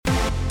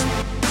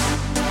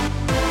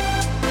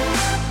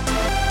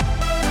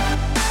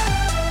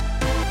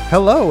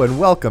Hello and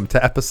welcome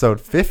to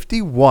episode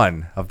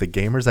 51 of The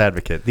Gamer's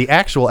Advocate. The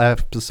actual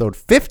episode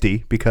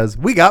 50 because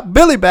we got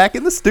Billy back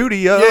in the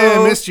studio. Yeah,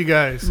 I missed you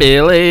guys.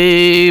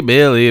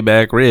 Billy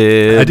back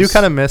ribs. I do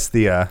kind of miss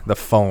the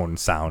phone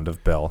sound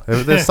of Bill.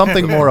 There's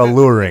something more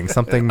alluring,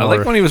 something more I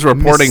like when he was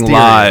reporting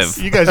mysterious.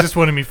 live You guys just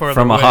wanted me farther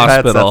from a away.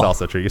 hospital. That's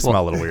also true. You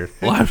smell a little weird.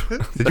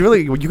 Did you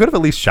really? You could have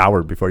at least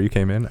showered before you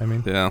came in. I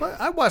mean, Yeah. Well,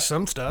 I watched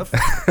some stuff.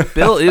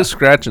 Bill is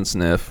scratch and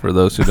sniff for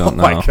those who don't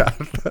know. my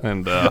God.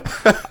 And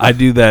I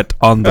do that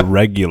on the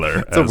regular.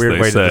 It's a weird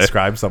way to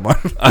describe someone.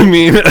 I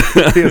mean,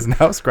 He is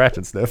now scratch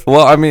and sniff.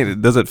 well, I mean,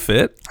 does it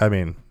fit? I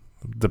mean,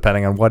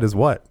 depending on what is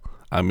what.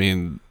 I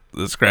mean,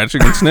 the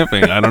scratching and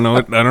sniffing. I don't know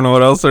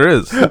what else there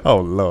is.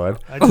 Oh Lord.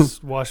 I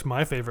just washed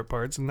my favorite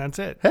parts, and that's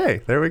it. Hey,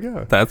 there we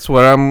go. That's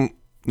what I'm.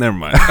 Never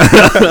mind.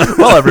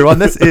 Well, everyone,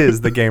 this is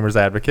The Gamer's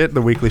Advocate,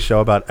 the weekly show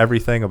about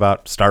everything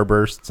about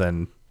Starbursts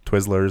and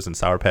Twizzlers and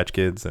Sour Patch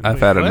Kids and I've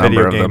had a Video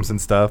number video of games them.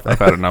 and stuff. I've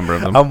had a number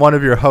of them. I'm one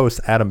of your hosts,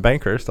 Adam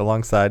Bankhurst,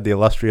 alongside the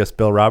illustrious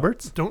Bill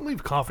Roberts Don't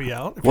leave coffee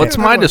out. If What's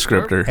you my ever want to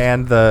start- descriptor?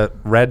 and the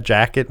red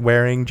jacket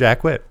wearing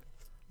Jack Witt.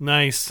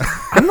 Nice.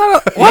 I'm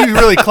not. You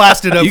really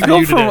classed it up You for go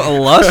you from today.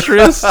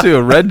 illustrious to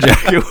a red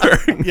jacket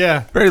wearing.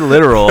 Yeah. Very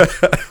literal.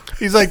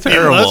 He's like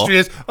Terrible.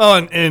 illustrious. Oh,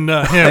 and him.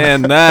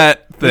 And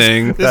that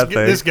thing. that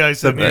thing. This guy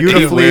said The that. He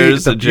beautifully-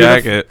 wears the a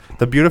jacket.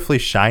 The beautifully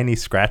shiny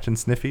scratch and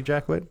sniffy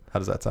Jack Witt. How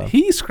does that sound?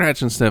 He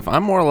scratch and sniff.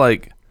 I'm more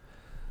like,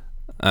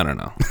 I don't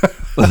know.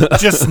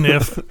 Just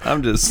sniff.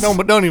 I'm just. No,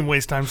 but don't even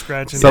waste time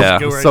scratching. So,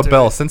 Just go right so to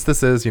Bill, it. since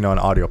this is an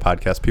audio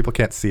podcast, people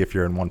can't see if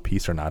you're in one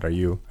piece or not. Are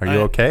you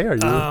okay? Are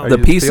you?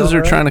 The pieces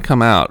are trying to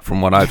come out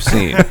from what I've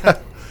seen.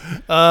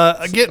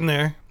 Getting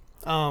there.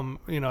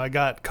 I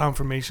got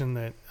confirmation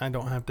that I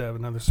don't have to have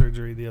another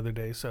surgery the other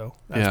day, so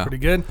that's Yeah. pretty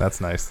good.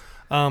 That's nice.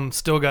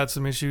 Still got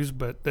some issues,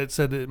 but that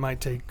said it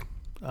might take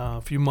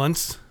a few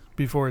months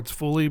before it's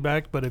fully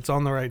back, but it's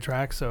on the right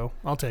track, so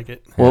I'll take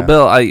it. Well, Yeah.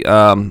 Bill,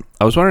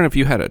 I was wondering if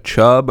you had a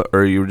chub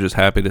or you were just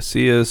happy to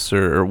see us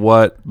or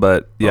what.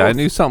 But yeah, I Both.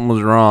 knew something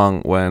was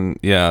wrong when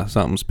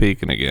something's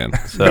peaking again.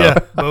 So Yeah,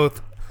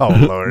 both. Oh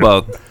Lord.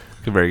 both,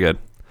 very good.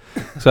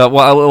 So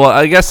well,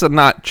 I guess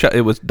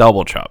it was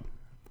double chub.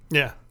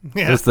 Yeah.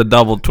 Yeah. It's the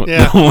double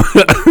Yeah.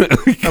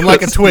 I'm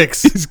like a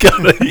Twix. He's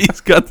got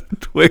the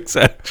Twix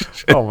action.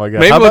 Oh my God.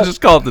 Maybe How we'll about-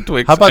 just call it the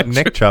Twix. How about action.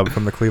 Nick Chubb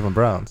from the Cleveland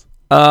Browns?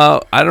 I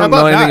don't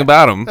know anything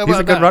about him. How He's a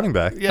about good that? running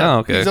back. Yeah. Oh,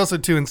 okay. He's also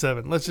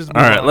 2-7. Let's just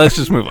All right, let's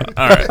just move on.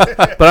 All right,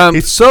 but I'm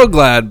so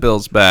glad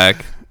Bill's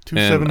back.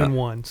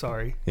 2-7-1.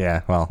 Sorry.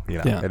 Yeah, well,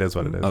 Yeah. it is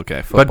what it is. Okay,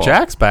 But football.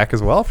 Jack's back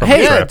as well from Hey,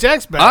 the Yeah, trip.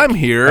 Jack's back. I'm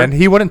here, And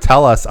he wouldn't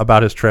tell us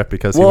about his trip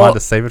because he Well, wanted to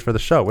save it for the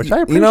show, which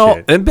I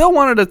appreciate. and Bill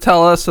wanted to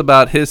tell us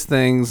about his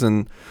things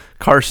and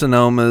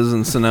carcinomas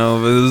and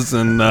synovas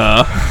and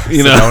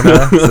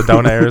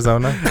Sedona,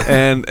 Arizona.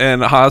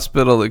 and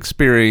hospital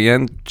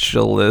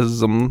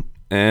experientialism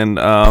and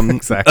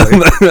Exactly.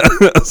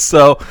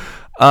 So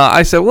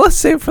I said, well, let's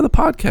save it for the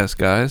podcast,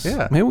 guys.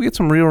 Yeah. Maybe we'll get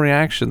some real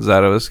reactions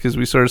out of us because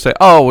we sort of say,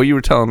 oh, well, you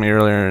were telling me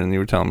earlier and you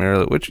were telling me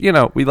earlier, which,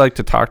 we like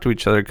to talk to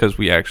each other because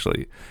we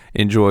actually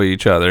enjoy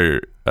each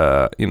other,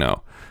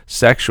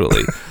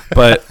 sexually.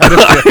 But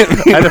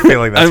I had a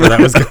feeling that's where that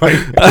was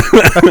going.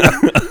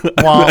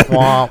 Wah,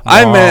 wah,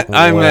 I wah,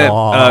 meant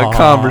wah.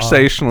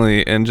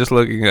 conversationally and just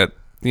looking at,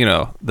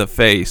 the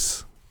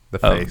face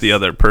The of face. the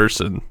other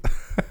person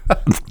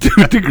to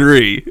a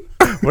degree.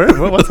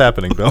 What's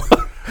happening, Bill?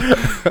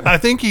 I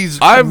think he's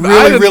I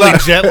really, did really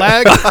not- jet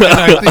lagged, and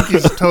I think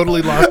he's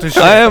totally lost his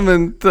shit. I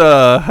haven't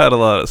had a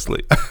lot of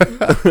sleep.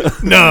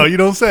 No, you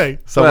don't say.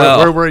 So Well-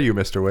 where were you,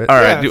 Mr. Witt? All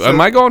right, Yeah, so-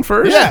 am I going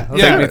first? Yeah,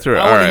 Take me through it.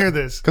 I All want to right. hear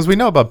this. Because we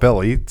know about Bill.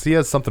 He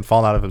has something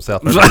falling out of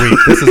himself every week.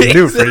 This is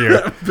new for you.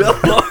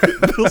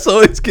 Bill's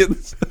always getting.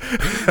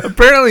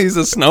 Apparently, he's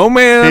a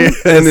snowman, He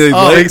and is.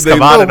 they, Things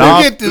come on and we'll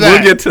off. get to that.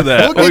 We'll get to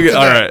that. We'll get to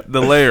all that. right,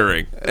 the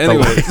layering.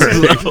 Anyway,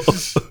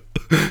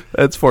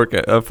 that's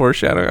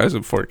foreshadowing. I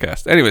said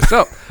forecast. Anyway,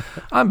 so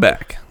I'm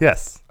back.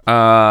 Yes.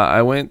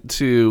 I went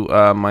to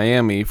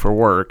Miami for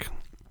work,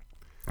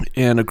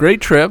 and a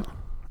great trip.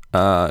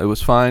 It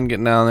was fine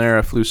getting down there.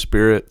 I flew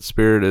Spirit.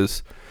 Spirit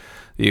is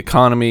the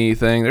economy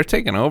thing. They're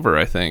taking over,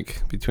 I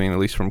think, between at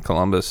least from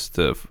Columbus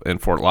to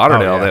and Fort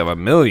Lauderdale. Oh, yeah. They have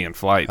 1 million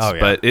flights, Oh, yeah.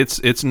 but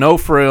it's no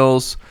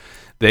frills.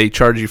 They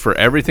charge you for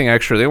everything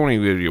extra. They won't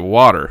even give you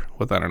water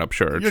without an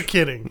upcharge. You're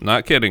kidding.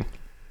 Not kidding.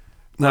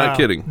 Not Wow.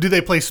 kidding. Do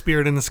they play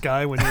Spirit in the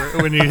Sky when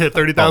you hit Oh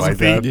 30,000 my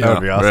feet? God. That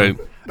would be awesome. right.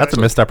 That's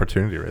a missed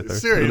opportunity right there.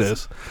 Serious. It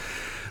is.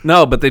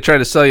 No, but they try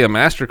to sell you a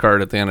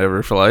MasterCard at the end of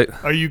every flight.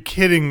 Are you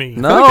kidding me?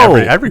 No. I feel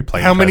like every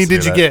plane How many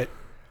tries to did do you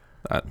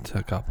that. get?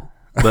 A couple.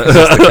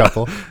 Just a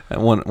couple.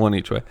 one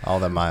each way. All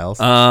the miles.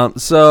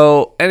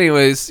 So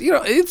anyways,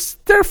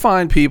 they're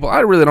fine people. I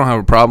really don't have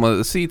a problem with it.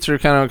 The seats are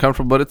kind of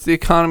uncomfortable, but it's the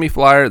economy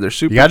flyer. They're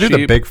super You gotta do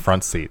cheap. the big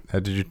front seat.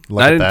 Did you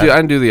look I at didn't that? do. I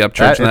didn't do the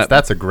upcharge. on that.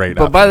 That's a great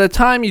But option. by the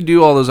time you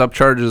do all those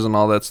upcharges and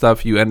all that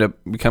stuff, you end up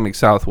becoming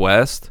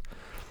Southwest,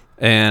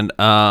 and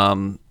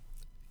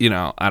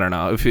I don't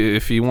know if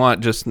you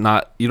want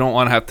you don't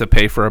want to have to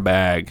pay for a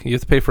bag. You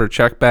have to pay for a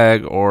check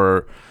bag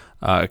or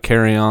a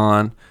carry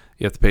on.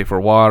 You have to pay for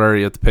water.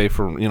 You have to pay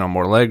for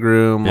more leg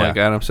room. Yeah. Like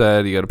Adam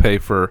said, you got to pay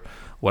for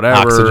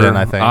whatever Oxygen,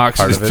 I think,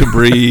 oxygen part of to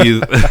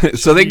breathe.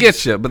 So they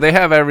get you, but they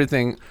have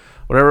everything,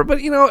 whatever. But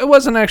it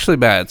wasn't actually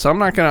bad. So I'm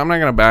not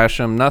gonna bash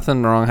them.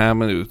 Nothing wrong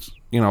happened. It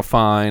was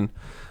fine.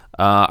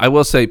 I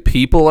will say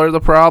people are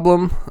the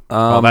problem.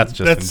 Well, that's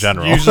in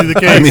general. Usually the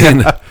case. I mean,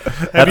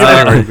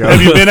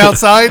 have you been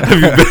outside?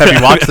 have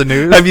you watched the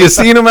news? have you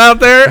seen them out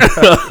there?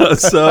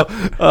 So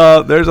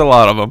there's a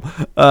lot of them.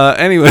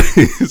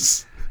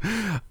 Anyways,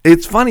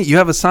 it's funny. You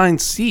have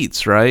assigned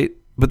seats, right?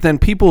 But then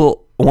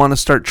people want to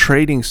start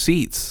trading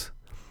seats.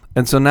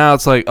 And so now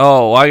it's like,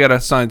 oh, I got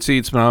assigned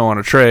seats, but I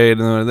want to trade.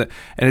 And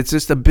it's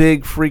just a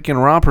big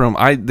freaking romp room.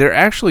 There are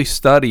actually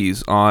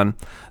studies on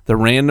the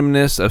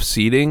randomness of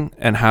seating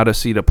and how to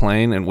seat a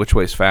plane and which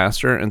way's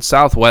faster. And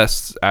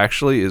Southwest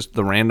actually is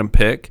the random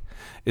pick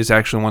is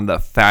actually one of the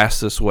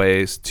fastest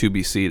ways to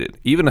be seated.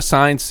 Even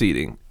assigned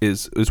seating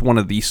is one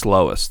of the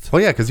slowest. Well,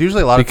 yeah, because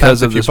usually a lot of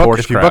times if you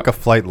book a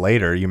flight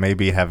later, you may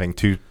be having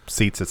two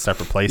seats at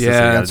separate places.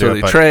 Yeah, so they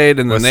trade,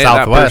 and then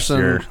Southwest, that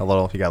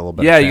person, you got a little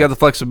bit. Yeah, you got the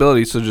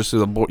flexibility. So just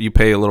you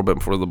pay a little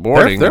bit for the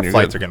boarding. Their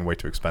flights are getting way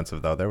too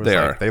expensive, though.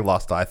 They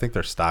lost. I think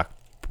their stock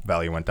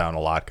value went down a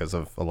lot because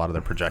of a lot of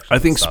their projections. I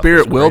think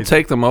Spirit will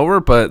take them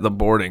over, but the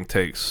boarding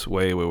takes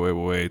way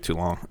too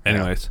long.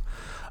 Anyways.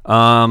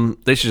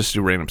 They should just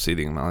do random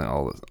seating.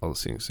 All the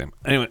seating the same.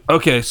 Anyway,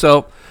 okay,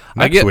 so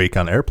next week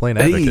on Airplane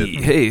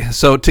Advocate. Hey,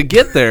 so to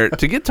get there,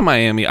 to get to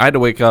Miami, I had to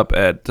wake up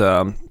at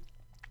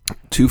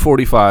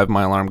 2:45.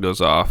 My alarm goes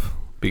off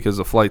because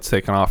the flight's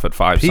taking off at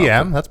 5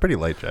 p.m. That's pretty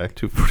late, Jack.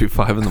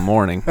 2:45 in the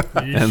morning,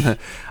 and then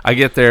I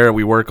get there.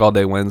 We work all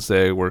day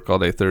Wednesday, work all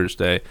day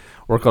Thursday,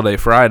 work all day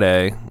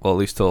Friday. Well, at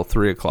least till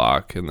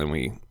 3:00, and then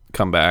we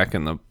come back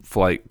and the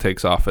flight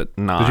takes off at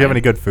 9. Did you have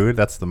any good food?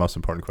 That's the most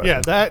important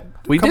question. Yeah,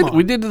 we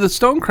did the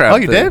stone crab. Oh,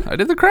 you thing. did? I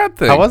did the crab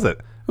thing. How was it?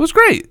 It was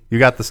great. You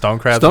got the stone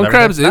crabs. Stone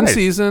crabs in nice.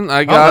 season.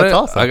 I got it.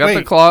 Awesome. I got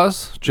the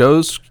claws.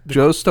 Joe's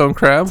Stone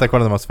Crab. It's like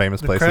one of the most famous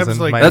places in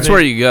Miami. That's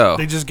where you go.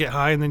 They just get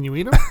high and then you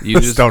eat them. You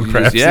just stone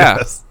crabs.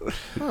 Yes.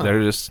 Huh.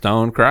 They're just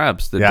stone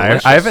crabs. They're yeah,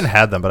 delicious. I haven't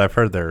had them, but I've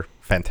heard they're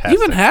fantastic.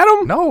 You haven't had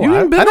them? No, you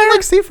I been don't there?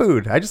 like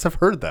seafood. I just have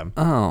heard them.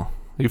 Oh,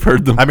 you've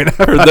heard them. I mean, I've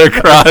heard their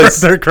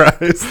cries. Their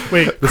cries.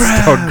 Wait, the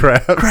stone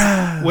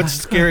crabs.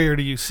 What's scarier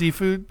to you,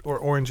 seafood or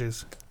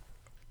oranges?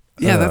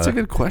 Yeah, that's a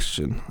good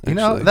question.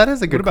 Actually. That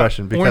is a good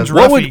question because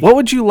orange what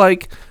would you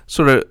like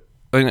sort of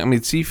I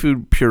mean,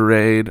 seafood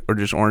pureed or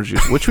just orange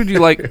juice? Which would you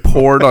like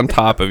poured on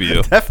top of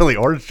you? Definitely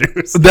orange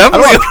juice. Definitely I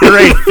don't want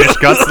pureed fish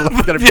guts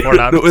getting poured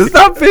on. It's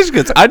not fish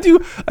guts. I do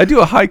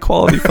a high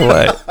quality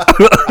fillet.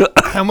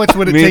 How much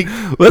would it take?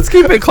 Let's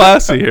keep it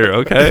classy here,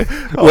 okay?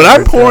 When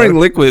I'm pouring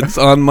liquids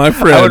on my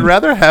friend, I would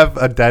rather have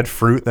a dead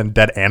fruit than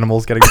dead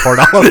animals getting poured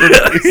all over me.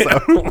 So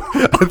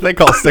I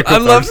think I'll stick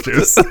with orange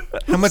juice.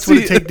 How much would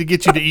it take to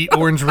get you to eat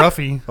orange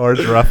roughy?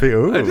 Orange roughy.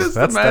 Ooh, I just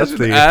that's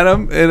imagine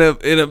Adam in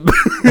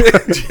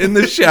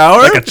the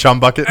shower, like a chum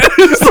bucket.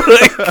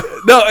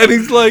 And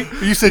he's like,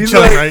 you said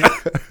chum, right?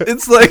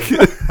 It's like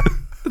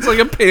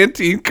a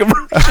Pantene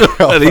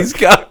commercial, and he's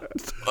got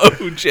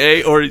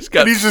OJ or he's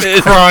got. And he's just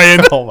fish. crying.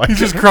 Oh my! He's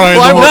just crying.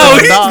 No,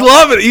 he's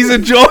loving it. He's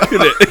enjoying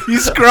it.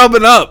 He's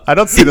scrubbing up. I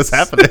don't see this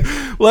happening.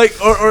 Like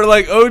or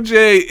like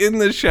OJ in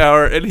the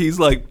shower, and he's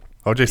like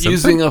OJ Simpson?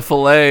 using a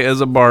fillet as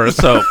a bar of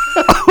soap,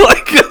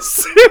 like a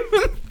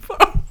cinnamon.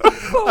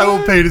 I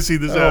will pay to see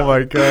this. Oh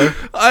my god!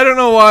 I don't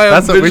know why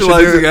I'm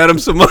visualizing Adam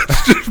so much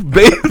just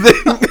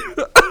bathing.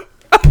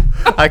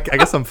 I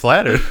guess I'm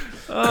flattered.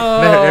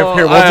 Oh,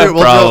 Here,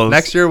 we'll do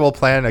next year. We'll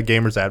plan a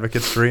Gamers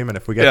Advocate stream, and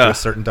if we get to a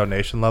certain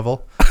donation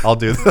level, I'll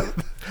do the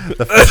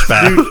fish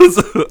bath.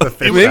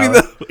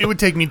 It would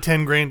take me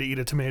 $10,000 to eat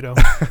a tomato.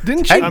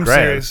 Didn't you? I'm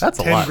serious. That's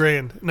a lot.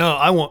 $10,000. No,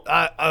 I won't.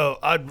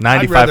 I'd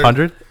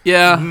 9,500.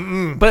 Yeah,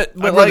 but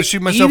I'd rather like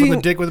shoot myself in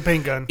the dick with a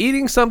paint gun.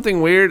 Eating something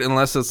weird,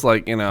 unless it's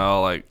like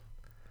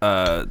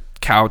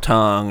cow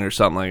tongue or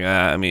something like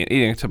that. I mean,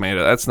 eating a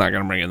tomato, that's not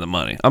going to bring in the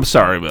money. I'm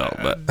sorry, Bill,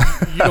 but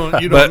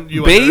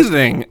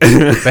bathing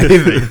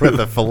with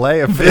a fillet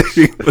of fish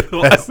with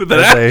an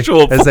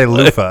actual as a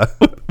loofah.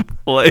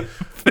 Fillet.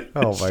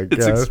 Oh my god!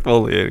 It's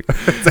exfoliating.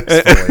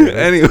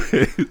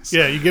 Anyways,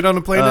 yeah, you get on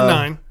a plane at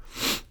 9.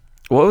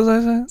 What was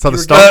I saying? So the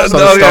stone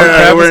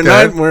crab was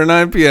good. We're at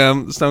 9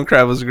 p.m. The stone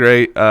crab was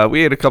great.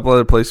 We ate a couple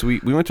other places.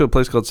 We went to a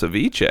place called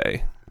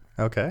Ceviche.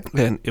 Okay.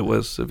 And it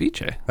was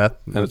ceviche. That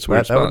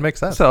would make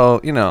sense.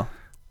 So,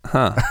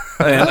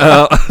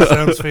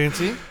 Sounds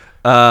fancy.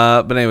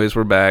 But anyways,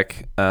 we're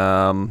back.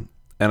 And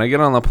I get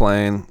on the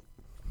plane.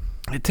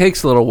 It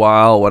takes a little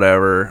while,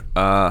 whatever.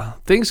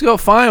 Things go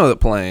fine with the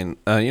plane.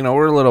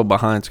 We're a little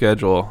behind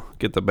schedule.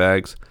 Get the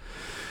bags.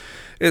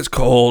 It's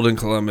cold in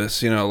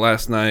Columbus.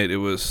 Last night it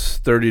was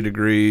 30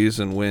 degrees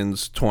and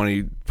winds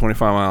 20, 25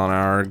 mile an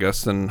hour,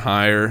 gusting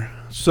higher.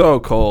 So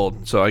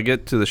cold. So I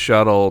get to the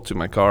shuttle to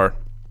my car.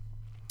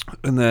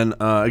 And then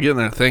I get in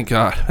there, thank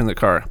God, in the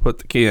car. Put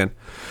the key in.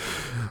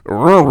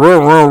 Oh,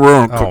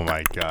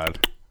 my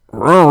God.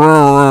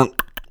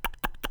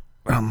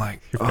 I'm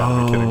like, You've got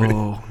to be kidding me.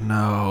 Oh,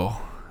 no.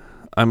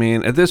 I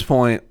mean, at this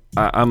point,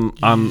 I'm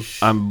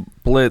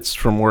blitzed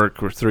from work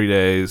for 3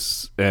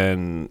 days,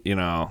 and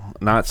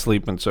not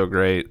sleeping so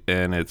great,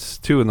 and it's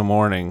 2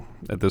 a.m.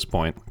 at this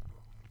point.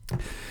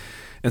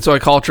 And so I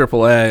call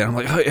AAA, and I'm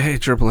like, hey,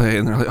 AAA.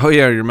 And they're like, oh,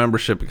 yeah, your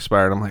membership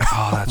expired. I'm like,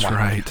 oh, that's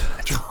right.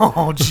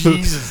 Oh,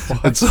 Jesus.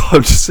 And so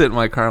I'm just sitting in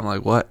my car. I'm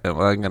like, what am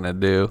I going to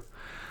do?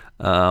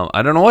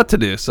 I don't know what to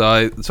do. So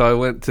I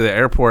went to the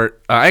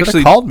airport. I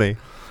actually called me.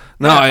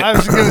 No, I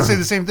was going to say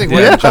the same thing.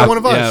 Why didn't you call one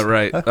of us? Yeah,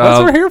 right. That's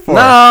what we're here for.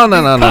 No.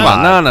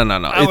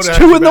 It's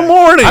 2 a.m.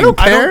 I don't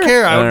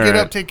care. I'll get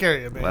up, take care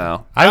of you, man.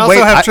 Wow. I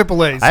also have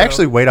AAA. So. I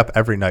actually wait up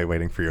every night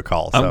waiting for your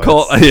call. So I'm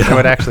cold. It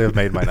would actually have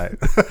made my night.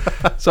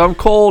 So I'm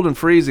cold and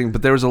freezing,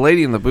 but there was a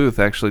lady in the booth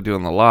actually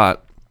doing the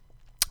lot,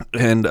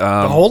 and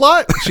the whole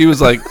lot. She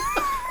was like,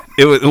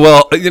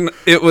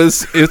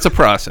 it's a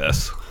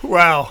process.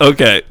 Wow.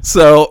 Okay,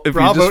 so if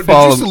Bravo. you just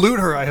follow, did you salute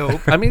her? I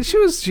hope. I mean,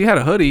 she had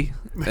a hoodie.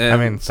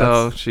 And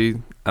so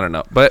I don't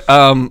know, but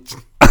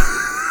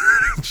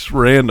just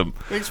random.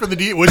 Thanks for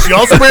the was she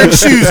also wearing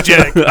shoes,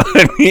 Jack?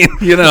 I mean,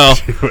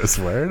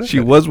 she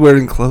was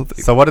wearing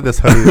clothing. So what did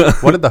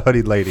the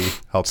hoodie lady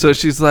help? So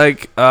she's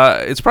like,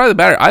 it's probably the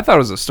battery. I thought it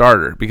was a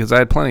starter because I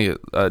had plenty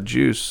of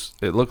juice.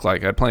 It looked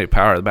like I had plenty of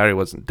power. The battery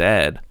wasn't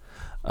dead,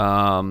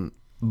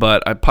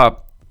 but I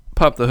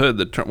popped the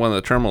hood. One of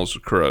the terminals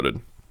was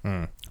corroded.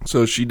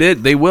 So she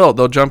did.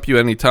 They'll jump you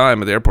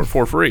anytime at the airport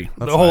for free.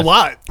 The whole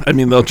lot. I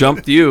mean, they'll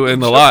jump you in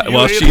the lot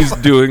while she's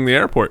doing the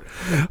airport.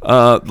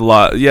 The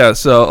lot. Yeah.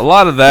 So a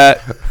lot of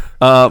that.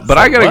 But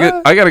I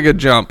got a good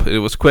jump. It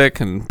was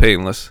quick and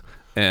painless.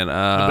 And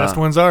the best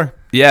ones are.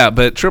 Yeah,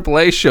 but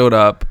AAA showed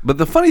up. But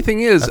the funny thing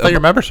is, I thought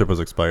your membership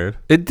was expired.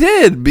 It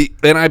did,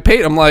 and I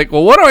paid. I'm like,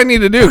 well, what do I need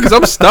to do? Because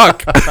I'm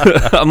stuck.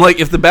 I'm like,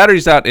 if the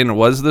battery's out and it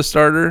was the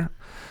starter,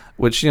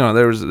 which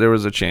there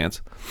was a chance,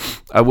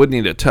 I would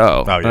need a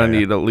tow. Oh, yeah, I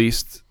need at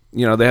least,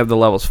 they have the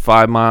levels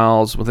 5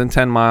 miles, within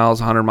 10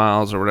 miles, 100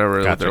 miles, or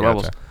whatever their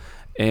levels.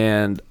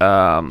 And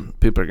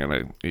people are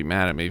gonna be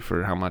mad at me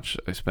for how much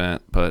I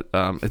spent, but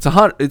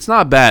it's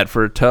not bad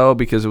for a tow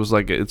because it was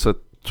like it's a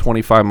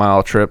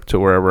 25-mile trip to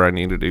wherever I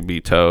needed to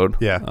be towed.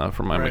 Yeah,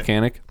 from my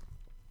mechanic.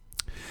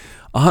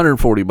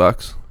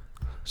 $140.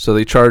 So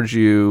they charge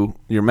you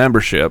your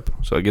membership,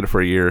 so I get it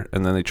for a year,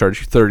 and then they charge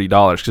you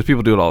 $30 because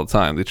people do it all the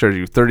time. They charge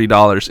you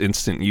 $30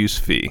 instant use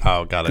fee.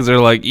 Oh, got it. Because they're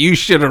like, you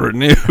should have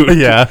renewed.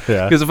 Yeah.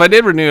 Because if I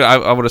did renew,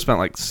 I would have spent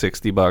like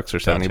 $60 or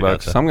 $70.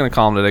 Gotcha. So I'm going to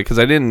call them today because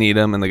I didn't need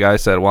them, and the guy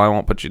said, well, I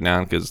won't put you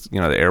down because the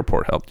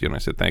airport helped you, and I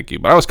said thank you.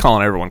 But I was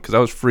calling everyone because I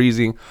was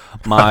freezing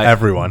my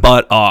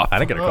butt off. I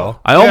didn't get a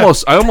call. I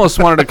almost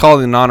wanted to call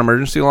the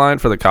non-emergency line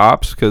for the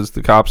cops because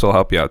the cops will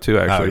help you out too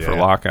actually for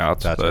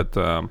lockouts. Gotcha.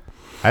 But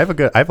I have a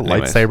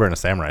lightsaber and a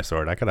samurai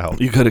sword. I could have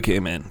helped. You could have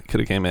came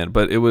in,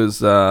 but it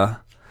was. I'm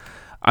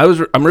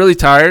really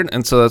tired,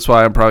 and so that's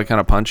why I'm probably kind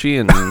of punchy.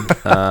 And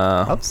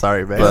I'm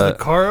sorry, man. Is the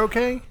car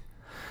okay?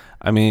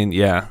 I mean,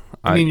 yeah.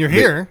 I mean, you're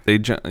here. They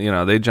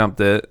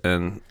jumped it,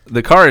 and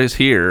the car is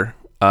here.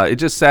 It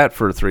just sat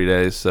for 3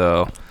 days,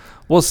 so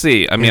we'll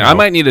see. I mean, I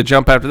might need to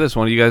jump after this.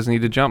 One of you guys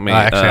need to jump me.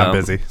 Actually, I'm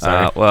busy.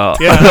 Sorry. Well,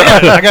 yeah,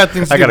 I got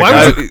things to do.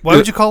 Why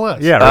would you call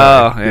us? Yeah,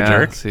 right. You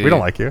jerk. See. We don't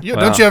like you. Yeah,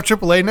 don't you have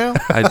AAA now?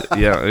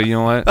 Yeah, you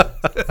know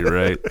what? You're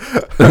right.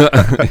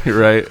 You're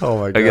right. Oh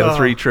my god. I got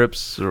 3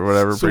 trips or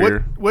whatever per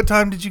year. What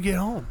time did you get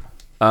home?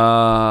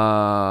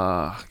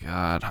 God,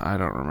 I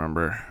don't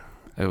remember.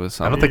 It was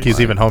something. I don't think he's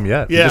even home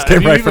yet. Yeah, he just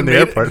came right from the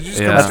airport.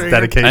 That's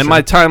dedication. And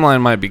my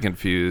timeline might be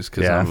confused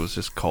because I was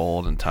just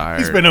cold and tired.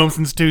 He's been home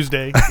since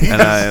Tuesday.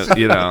 And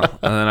and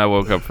then I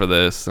woke up for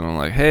this, and I'm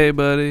like, "Hey,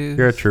 buddy,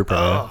 you're a trooper.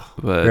 Man.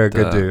 But you're a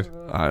good dude."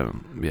 I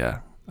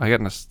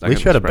got At least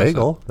you had a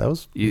bagel. That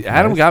was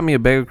Adam got me a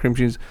bagel, cream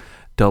cheese,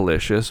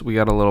 delicious. We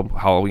got a little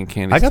Halloween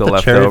candy I got still the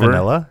left cherry over.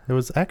 vanilla. It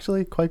was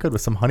actually quite good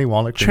with some honey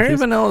walnut cream cherry cheese.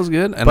 vanilla is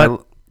good, and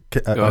but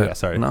yeah,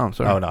 sorry. No, I'm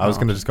sorry. Oh no, I was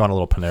gonna just go on a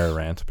little Panera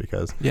rant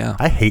because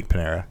I hate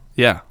Panera.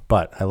 Yeah.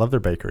 But I love their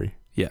bakery.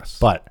 Yes.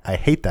 But I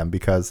hate them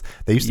because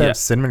they used to have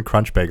cinnamon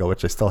crunch bagel,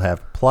 which they still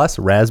have, plus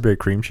raspberry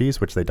cream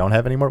cheese, which they don't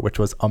have anymore, which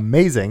was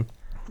amazing.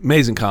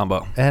 Amazing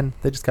combo. And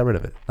they just got rid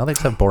of it. Now they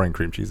just have boring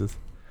cream cheeses.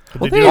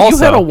 Well, you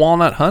had a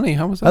walnut honey.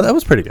 How was that? That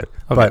was pretty good.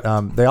 Okay.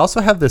 But they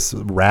also have this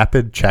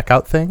rapid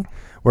checkout thing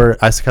where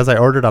because I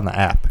ordered on the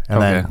app,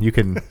 and then you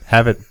can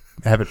have it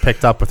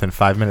picked up within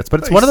 5 minutes.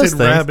 But it's one of those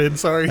things. Rabid,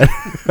 sorry.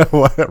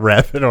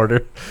 Rapid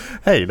order.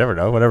 Hey, you never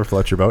know. Whatever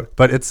floats your boat.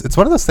 But it's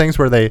one of those things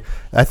where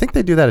I think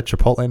they do that at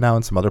Chipotle now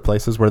and some other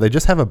places where they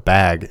just have a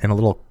bag in a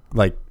little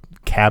like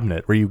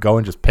cabinet where you go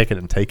and just pick it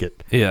and take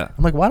it. Yeah.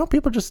 I'm like, why don't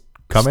people just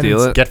come Steal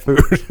in and it? get food?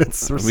 It's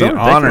so an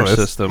honor ridiculous.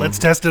 system. Let's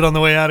test it on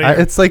the way out of here.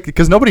 It's like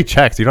because nobody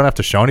checks. You don't have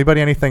to show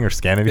anybody anything or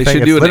scan anything. They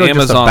should do an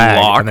Amazon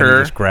locker and then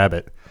you just grab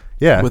it.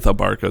 Yeah, with a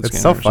barcode. It's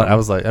so fun. I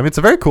was like, I mean, it's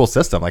a very cool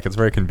system. Like, it's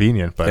very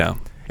convenient. But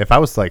if I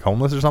was like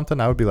homeless or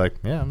something, I would be like,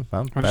 yeah, I'm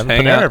having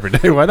Panera every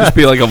day. Why not? Just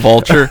be like a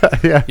vulture.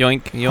 Yeah,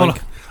 yoink,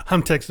 yoink.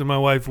 I'm texting my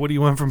wife. What do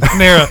you want from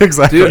Panera?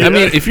 Exactly. Dude, I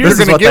mean, if you're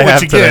gonna get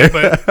what you get,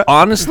 but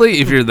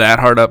honestly, if you're that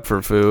hard up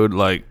for food,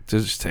 like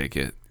just take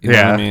it. You know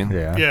what I mean?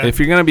 Yeah. If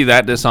you're gonna be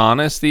that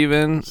dishonest,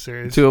 even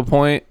Serious. to a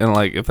point, and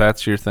like if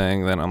that's your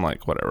thing, then I'm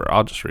like, whatever.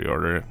 I'll just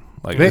reorder it.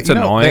 Like it's You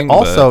know, annoying.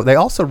 They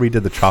also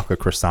redid the chocolate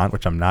croissant,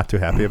 which I'm not too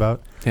happy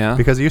about. Yeah.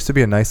 Because it used to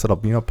be a nice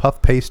little,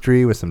 puff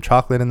pastry with some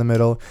chocolate in the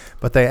middle,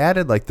 but they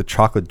added like the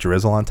chocolate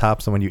drizzle on top,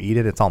 so when you eat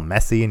it, it's all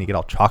messy and you get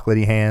all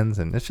chocolatey hands,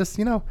 and it's just,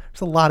 there's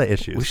a lot of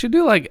issues. We should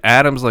do like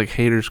Adam's like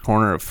haters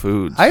corner of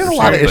foods. I have or a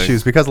lot of something.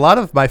 issues because a lot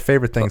of my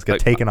favorite things get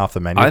taken off the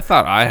menu. I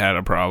thought I had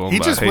a problem. He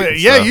about just hating went,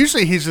 stuff.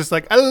 usually he's just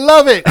like, I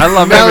love it. I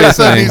love Now all of a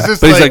sudden everything. He's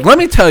just But he's like, let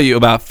me tell you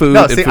about food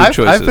No, and see, food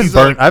choices.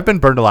 I've been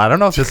burned a lot. I don't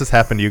know if this has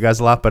happened to you guys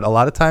a lot, but a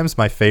lot of times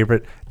my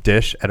favorite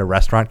dish at a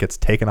restaurant gets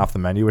taken off the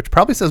menu, which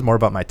probably says more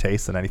about my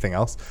taste than anything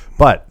else.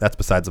 But that's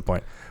besides the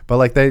point. But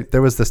like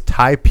there was this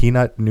Thai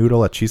peanut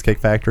noodle at Cheesecake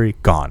Factory,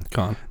 gone.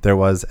 There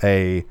was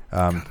a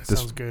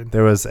sounds good.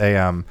 There was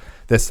a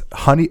this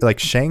honey like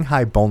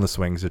Shanghai boneless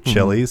wings at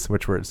Chili's,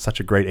 which were such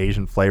a great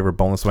Asian flavor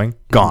boneless wing,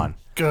 gone.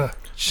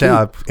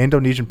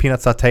 Indonesian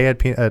peanut saute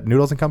at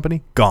Noodles and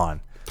Company,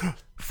 gone.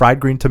 Fried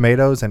green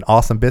tomatoes and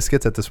awesome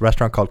biscuits at this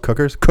restaurant called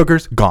Cookers,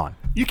 gone.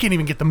 You can't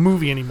even get the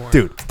movie anymore.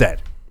 Dude, it's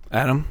dead.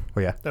 Adam, Oh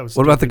yeah. That was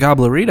what about the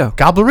Gobblerito?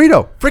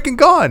 Gobblerito, freaking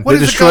gone. What They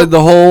is it destroyed called?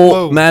 the whole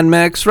Whoa. Mad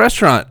Max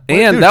restaurant,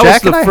 and Dude, that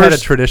Jack was and the I first. had a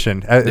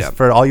tradition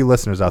for all you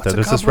listeners out there. What's a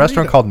There's this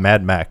restaurant Gobblerito? called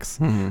Mad Max,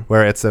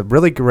 where it's a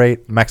really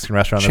great Mexican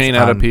restaurant. chain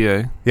that's out of on-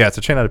 PA. Yeah, it's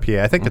a chain out of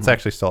PA. I think it's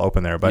actually still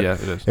open there, but Yeah,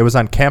 it is. it was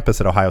on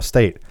campus at Ohio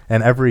State.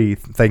 And every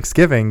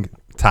Thanksgiving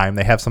time,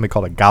 they have something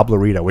called a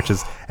Gobblerito, which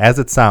is, as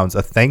it sounds,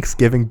 a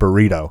Thanksgiving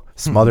burrito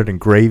smothered in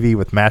gravy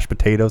with mashed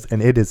potatoes,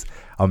 and it is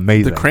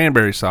amazing. The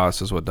cranberry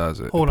sauce is what does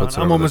it. Hold It on, puts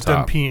it I'm over the almost done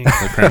top. peeing.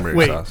 The cranberry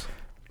Wait. sauce.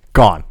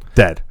 Gone,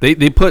 dead.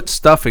 They put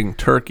stuffing,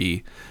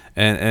 turkey,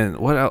 and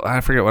what else?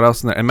 I forget what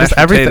else in there. And mashed Just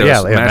everything,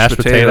 potatoes. yeah, mashed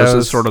potatoes potatoes.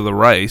 is sort of the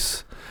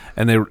rice,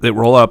 and they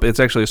roll up. It's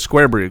actually a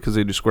square burrito because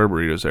they do square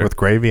burritos there. With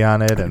gravy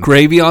on it, and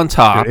Gravy on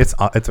top. dude,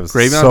 it's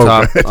Gravy so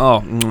on top.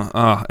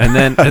 good. And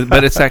then,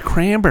 but it's that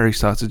cranberry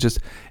sauce.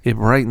 It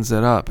brightens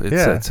it up.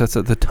 It sets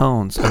up the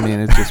tones. I mean,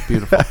 it's just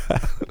beautiful.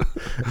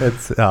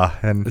 It's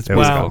and It's it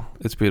was beautiful.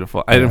 good. It's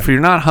beautiful. And if you're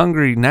not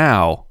hungry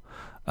now,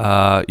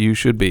 you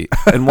should be.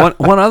 And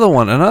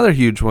another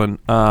huge one,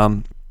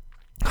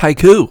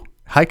 Haiku.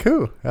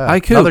 Haiku.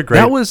 Haiku. Another great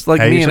That was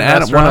like Asian one of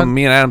restaurant.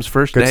 me and Adam's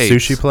first Good days.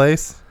 sushi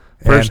place.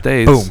 First and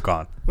days. Boom,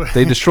 gone.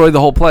 They destroyed the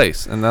whole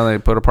place, and then they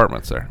put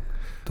apartments there.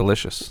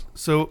 Delicious.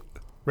 So,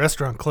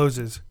 restaurant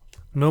closes.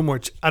 No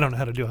more. I don't know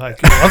how to do haiku.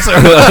 I'm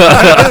sorry.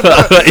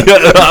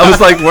 I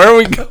was like, where are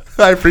we going?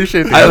 I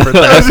appreciate the effort.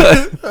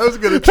 I was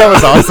gonna That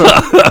was awesome.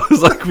 I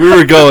was like, we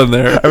were going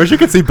there. I wish you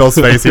could see Bill's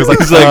face. He was like,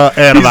 He's like,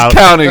 and I'm he's out.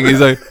 counting.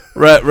 He's like,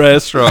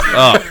 restaurant.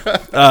 Oh,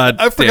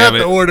 I forgot damn it.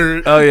 to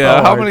order. Oh yeah,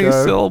 Oh how my many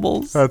God.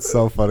 syllables? That's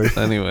so funny.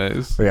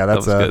 Anyways, But yeah, that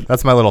was good.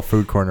 that's my little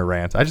food corner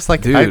rant. I just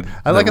like, Dude,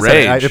 I like I the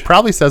said, rage. it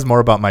probably says more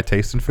about my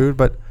taste in food,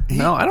 but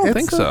No, I don't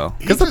think so.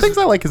 Because the things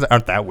I like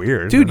aren't that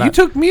weird. Dude, They're you not-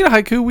 took me to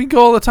Haiku. We go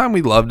all the time.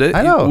 We loved it.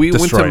 I know. We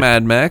went to Destroyed.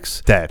 Mad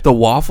Max. Dead. The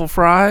waffle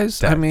fries.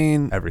 Dead. I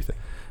mean, everything.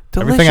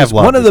 delicious. Everything I've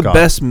loved One of is the gone.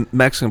 best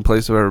Mexican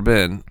places I've ever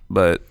been.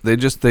 But they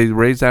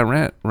raised that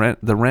rent.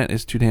 The rent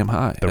is too damn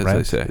high, The as rent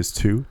they say. is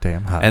too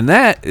damn high. And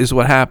that is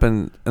what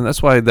happened. And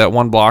that's why that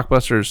one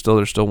Blockbuster is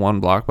there's still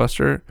one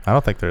Blockbuster. I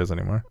don't think there is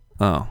anymore.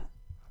 Oh.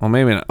 Well,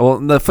 maybe not. Well,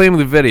 the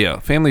Family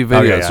Videos.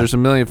 yeah. There's a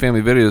million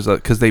Family Videos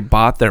because they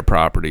bought their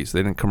properties.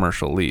 They didn't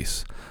commercial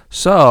lease.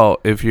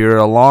 So if you're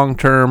a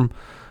long-term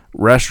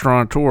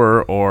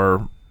restaurateur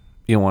or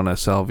you want to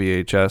sell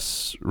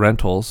VHS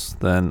rentals,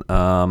 then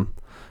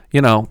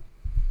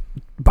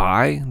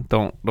buy.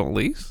 Don't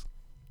lease.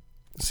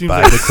 Seems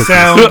Buy like the cookies.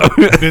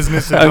 sound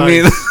business advice. I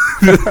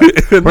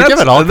mean, We're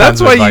giving all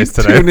that's kinds of why advice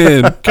you today. tune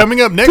in.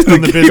 Coming up next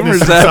on the Gamers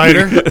Business Happy.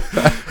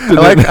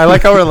 Insider. I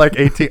like how we're like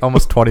 18,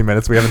 almost 20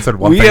 minutes. We haven't said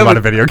one thing about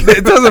a video game.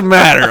 It doesn't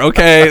matter.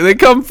 Okay, they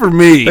come for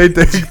me. They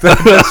think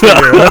that's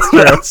true. That's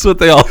true. That's what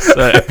they all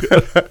say.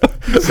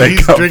 So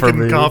he's come for drinking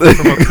me. coffee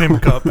from a Tim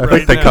cup I right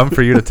think they now. come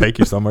for you to take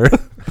you somewhere.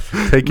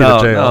 Take you No,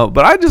 to jail. no,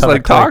 but I just Tell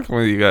like the click. talking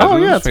with you guys. Oh,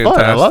 It yeah, was it's fun.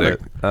 I love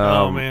fantastic. it.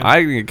 Oh, man.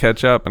 I can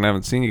catch up and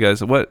haven't seen you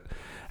guys. I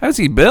haven't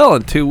seen Bill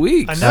in 2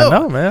 weeks. I I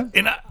know, man.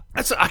 And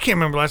I can't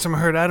remember last time I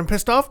heard Adam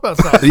pissed off about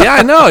something. Yeah,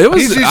 I know. It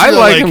was. He's usually I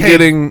like like, him hey,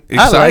 getting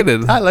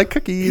excited. I like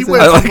cookies. He and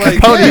went I like from like,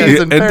 ponies yes,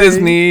 and fairy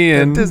Disney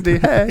and Disney.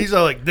 Hey. He's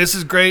all like, "This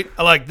is great.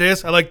 I like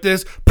this. I like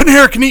this.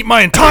 Panera can eat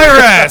my entire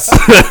ass."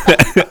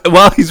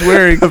 While he's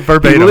wearing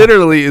Verbatim. He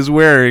literally is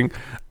wearing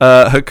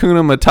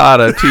Hakuna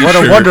Matata t-shirt. What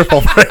a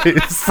wonderful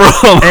phrase.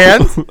 From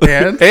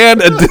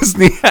and a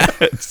Disney hat.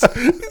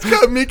 He's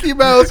got Mickey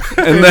Mouse.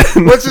 And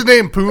then What's his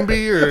name?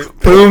 Poombi or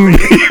Boom.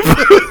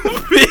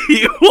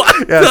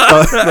 What yeah,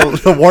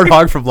 the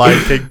warthog from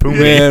Lion King, Pumbaa.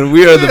 Man,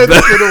 we are the It's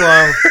best. been a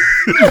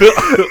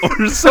while.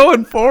 We're so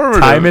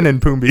informative. Timon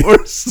and Pumbaa.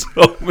 We're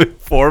so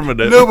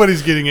informative.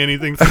 Nobody's getting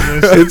anything from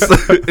this.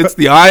 It's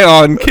the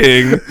Ion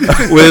King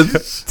with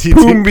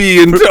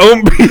Pumbaa and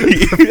Tombi.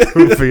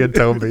 Pumbaa and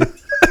Toby.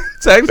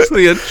 It's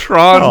actually a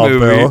Tron Oh,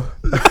 movie. Bill.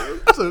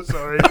 It's so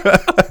sorry.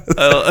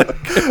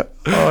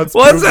 Oh, it's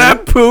What's Poomby.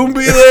 that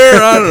Poomby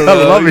there? I don't I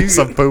know. love me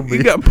some Poomby.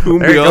 You got Poomby.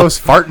 There he all- goes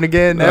farting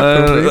again.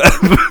 That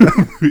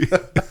Poomby.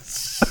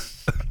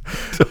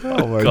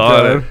 Oh my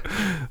god,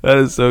 That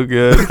is so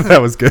good.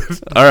 that was good.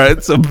 All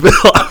right, so Bill,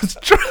 I was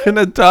trying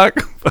to talk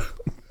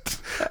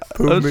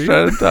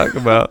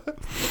about.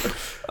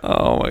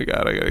 Oh my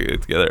god, I gotta get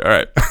it together. All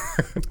right,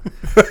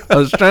 I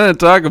was trying to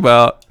talk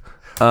about.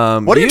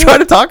 What are you trying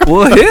to talk about?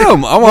 Well,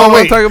 him. I want to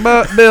wait. talk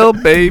about Bill,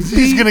 baby.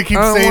 He's gonna keep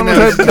I saying wanna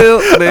that. talk Bill,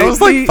 baby. That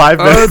was like 5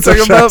 I wanna minutes. talk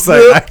of about Shaq's like,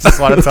 Bill. I just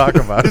want to talk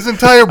about His it.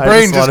 entire I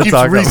brain just just wanna keeps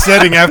talk about-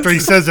 resetting after he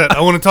says that. I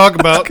want to talk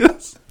about.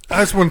 I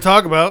just want to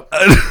talk about.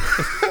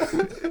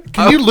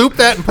 Can you loop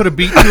that and put a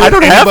beat to it? I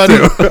don't have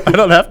Anybody? to. I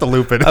don't have to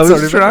loop it. I It's was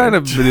already trying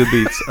been- to do the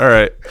beats. All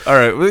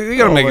right. We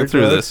gotta Oh make my it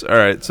through God. this. All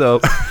right.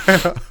 So,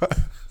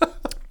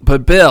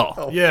 but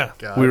Bill, Yeah.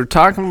 God. we were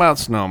talking about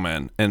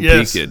snowmen and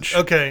Yes. peakage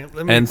Okay.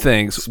 Let me and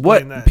things. explain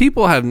What that.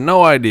 people have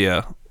no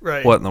idea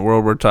Right. what in the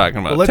world we're talking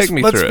about. Well, let's Take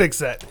me let's through fix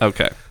that. it.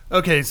 Okay.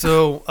 Okay.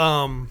 So,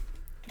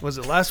 was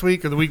it last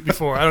week or the week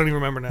before? I don't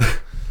even remember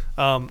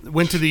now.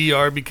 Went to the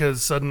ER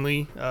because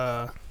suddenly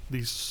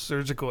the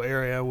surgical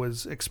area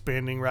was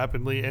expanding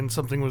rapidly and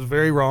something was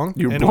very wrong.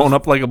 You're and blown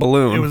up like a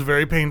balloon. It was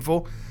very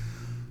painful.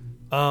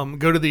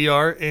 Go to the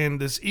ER, and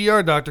this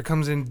ER doctor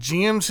comes in,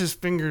 jams his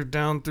finger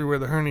down through where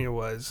the hernia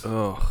was.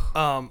 Oh,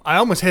 I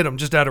almost hit him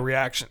just out of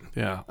reaction.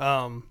 yeah.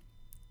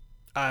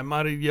 I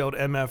might have yelled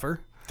MFer.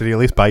 Did he at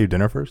least buy you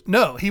dinner first?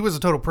 No, he was a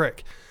total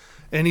prick.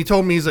 And he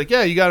told me, he's like,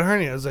 yeah, you got a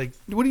hernia. I was like,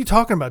 what are you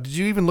talking about? Did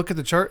you even look at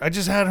the chart? I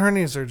just had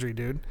hernia surgery,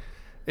 dude.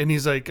 And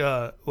he's like,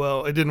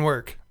 well, it didn't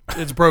work.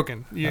 It's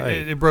broken.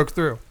 It broke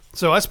through.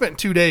 So I spent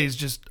 2 days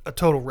just a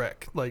total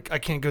wreck. Like, I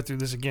can't go through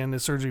this again.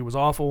 This surgery was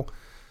awful.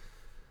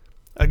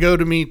 I go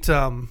to meet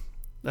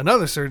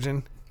another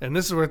surgeon, and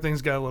this is where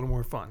things got a little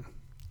more fun.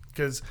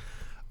 Because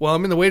while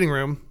I'm in the waiting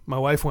room, my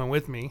wife went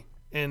with me,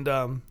 and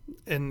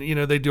you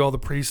know, they do all the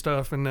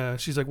pre-stuff, and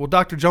she's like, well,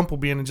 Dr. Jump will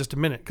be in just a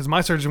minute, because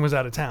my surgeon was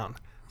out of town.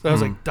 So I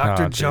was like,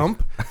 Dr. Oh, geez.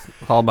 Jump?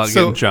 All about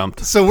getting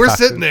jumped. So we're Dr.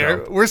 sitting there.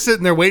 Jump. We're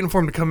sitting there waiting for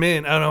him to come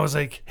in, and I was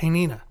like, hey,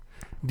 Nina,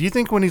 do you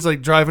think when he's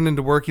like driving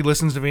into work, he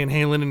listens to Van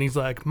Halen and he's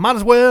like, might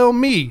as well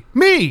me,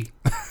 might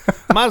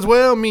as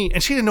well me.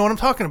 And she didn't know what I'm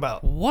talking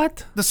about.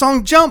 What? The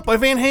song Jump by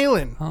Van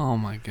Halen. Oh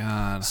my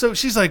god. So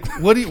she's like,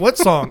 what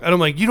song? And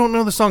I'm like, you don't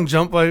know the song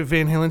Jump by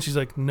Van Halen? She's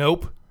like,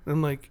 nope. And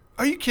I'm like,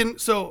 are you kidding?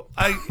 So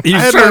I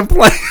had started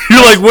playing.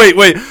 You're like,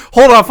 wait,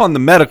 hold off on the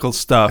medical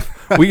stuff.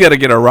 We got to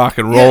get our rock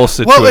and roll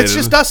situated. Well, it's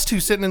just us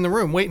two sitting in the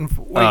room waiting,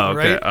 Oh,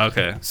 okay, right?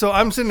 okay. So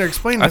I'm sitting there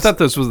explaining I this. thought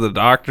this was the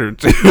doctor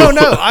too.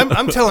 No,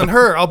 I'm telling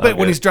her. I'll bet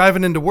when Okay. he's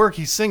driving into work,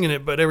 he's singing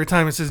it, but every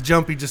time it says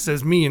Jump, he just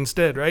says me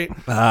instead, right?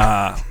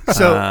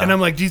 So, and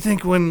I'm like, do you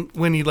think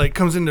when he like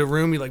comes into a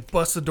room, he like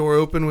busts the door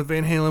open with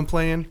Van Halen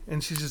playing?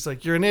 And she's just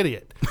like, you're an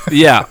idiot.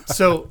 Yeah.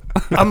 So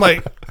I'm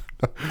like,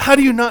 how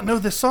do you not know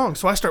this song?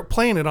 So I start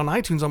playing it on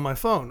iTunes on my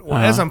phone. Well,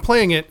 as I'm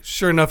playing it,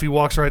 sure enough, he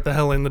walks right the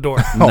hell in the door.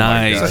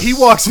 Nice. So he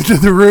walks into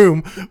the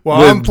room while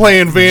With I'm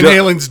playing Van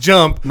Halen's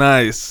Jump.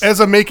 Nice. As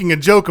I'm making a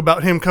joke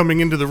about him coming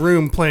into the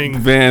room playing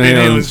Van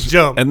Halen's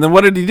Jump. And then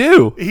what did he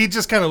do? He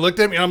just kind of looked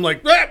at me, and I'm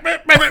like,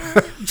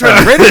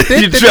 trying to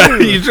you try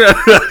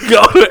to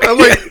go. I'm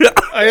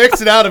like, I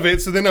exit out of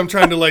it, so then I'm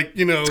trying to like,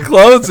 you know,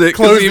 close it.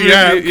 'cause close you- the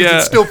app 'cause yeah.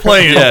 it's still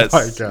playing. Yes. Oh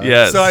my God.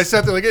 Yes. So I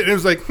sat there like, and it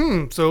was like,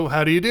 so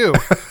how do you do?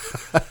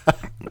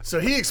 So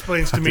he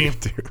explains to me.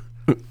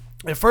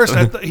 At first,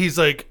 he's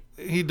like,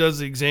 he does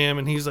the exam,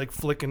 and he's like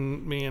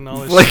flicking me and all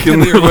this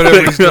Flicking shit, or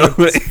whatever he's doing.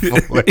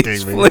 Flicking me.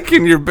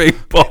 Flicking your big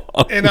ball.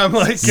 And I'm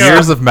like,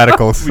 Years of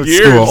medical school.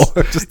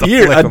 Just to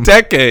flick a 'em.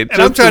 decade.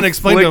 and I'm just trying to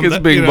explain to him his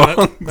that, big you know,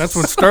 ball. that's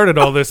what started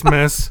all this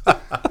mess.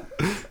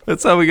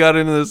 That's how we got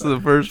into this in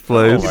the first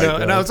place. Oh, You know,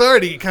 God. and I was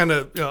already kind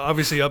of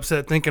obviously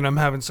upset thinking I'm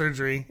having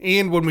surgery.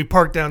 And when we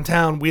parked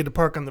downtown, we had to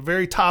park on the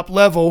very top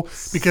level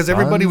because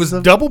everybody was Sons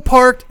of- double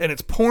parked and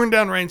it's pouring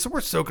down rain. So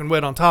we're soaking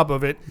wet on top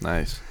of it.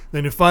 Nice.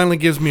 Then he finally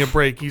gives me a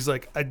break. He's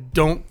like, I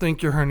don't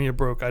think your hernia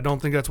broke. I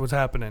don't think that's what's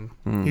happening.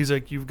 He's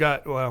like, you've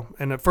got, well,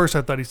 and at first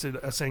I thought he said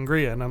a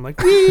sangria. And I'm like,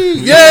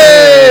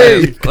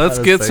 Yay! Let's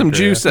That get is some sangria.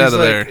 juice he's out of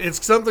like, there.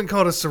 it's something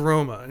called a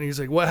seroma. And he's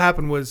like, what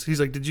happened was, he's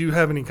like, did you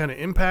have any kind of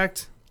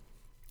impact?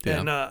 Yeah.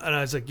 And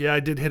I was like, yeah, I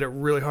did hit it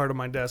really hard on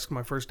my desk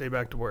my first day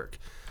back to work.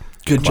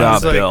 Good I job,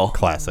 was like, Bill.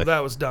 Classic. That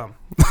was dumb.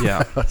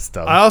 Yeah. That's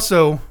dumb. I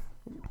also,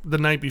 the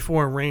night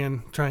before,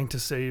 ran trying to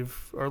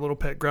save our little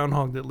pet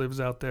groundhog that lives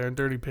out there,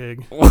 Dirty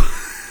Pig,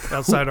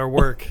 outside our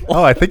work.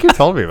 Oh, I think you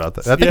told me about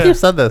that. I think Yeah. you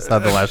said this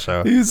on the last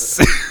show.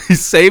 He's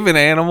saving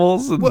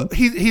animals. And Well,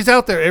 he's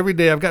out there every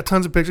day. I've got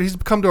tons of pictures. He's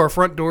come to our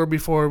front door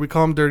before. We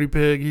call him Dirty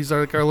Pig. He's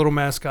like our little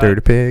mascot.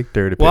 Dirty pig,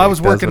 dirty pig. Well, I was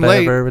does working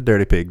late. whatever a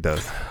dirty pig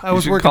does. I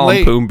was you should working call late.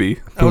 him Poomby.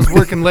 I was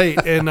working late,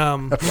 and I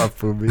love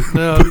Poomby.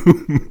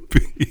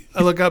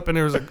 I look up and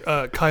there was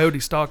a coyote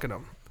stalking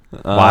him.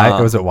 Why?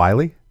 Was it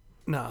Wiley?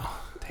 No,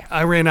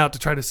 I ran out to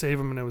try to save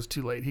him, and it was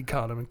too late. He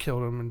caught him and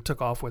killed him and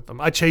took off with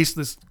him. I chased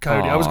this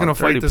coyote. I was going to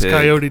fight this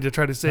coyote to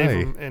try to save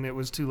him, and it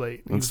was too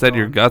late. Instead,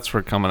 your guts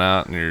were coming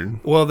out, and you're...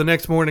 Well, the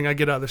next morning, I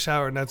get out of the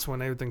shower, and that's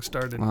when everything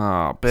started.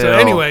 Oh, Bill. So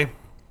anyway,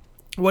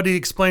 what he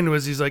explained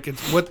was, he's like,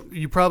 it's what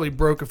you probably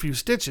broke a few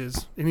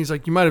stitches, and he's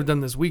like, you might have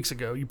done this weeks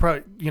ago. You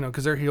probably,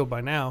 because they're healed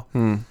by now,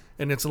 and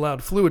it's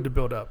allowed fluid to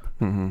build up.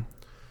 Mm-hmm.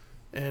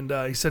 And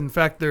he said, in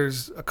fact,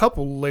 there's a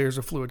couple layers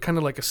of fluid, kind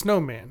of like a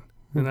snowman.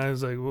 And I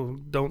was like, well,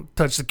 don't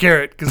touch the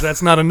carrot because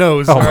that's not a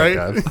nose, all right?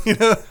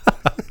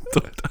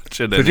 Don't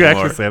touch it anymore. Did you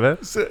actually say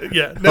that? So,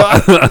 yeah.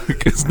 No,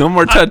 because no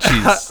more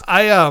touchies.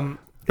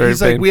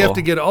 He's like, we have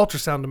to get an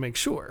ultrasound to make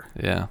sure.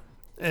 Yeah.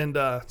 And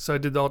so I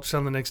did the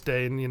ultrasound the next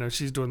day, and,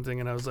 she's doing the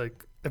thing, and I was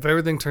like, if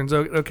everything turns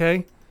out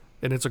okay,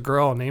 and it's a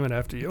girl, I'll name it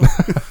after you.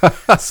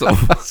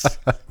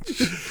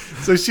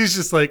 So she's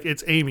just like,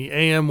 it's Amy,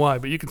 A-M-Y,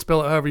 but you can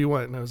spell it however you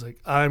want. And I was like,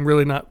 I'm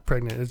really not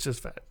pregnant. It's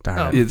just fat.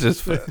 It's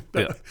just fat.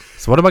 Yeah.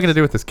 So what am I going to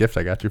do with this gift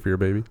I got you for your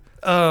baby?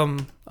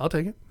 I'll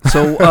take it.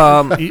 So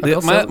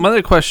my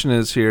other question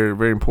is here,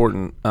 very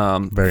important.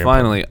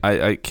 Finally,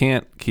 I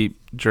can't keep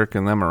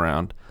jerking them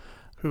around.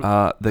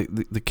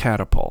 The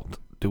catapult.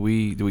 Do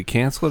we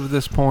cancel it at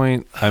this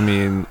point? I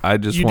mean, I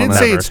just you want did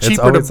say it's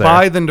cheaper to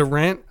buy than to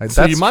rent,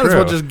 so you might as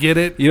well just get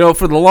it.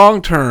 For the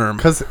long term.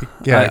 Because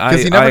you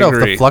never know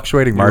if the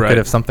fluctuating market,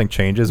 if something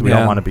changes, we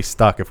don't want to be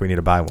stuck if we need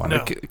to buy one.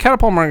 No.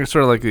 Catapult market is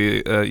sort of like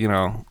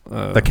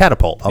the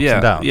catapult, ups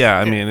and downs. Yeah,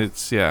 I mean,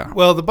 it's,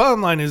 Well, the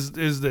bottom line is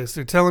this.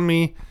 They're telling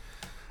me,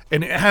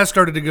 and it has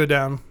started to go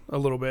down a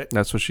little bit.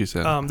 That's what she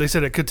said. They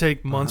said it could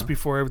take months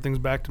before everything's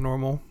back to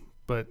normal,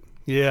 but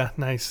yeah,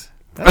 nice.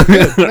 That's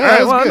good.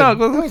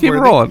 Let's keep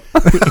rolling.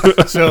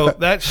 So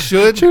that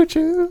should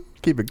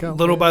keep it going.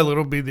 Little by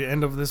little be the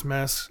end of this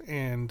mess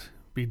and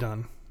be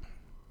done.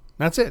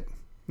 That's it.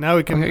 Now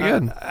we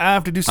can. I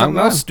have to do something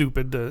else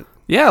stupid to.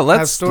 Yeah,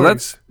 let's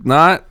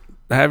not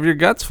have your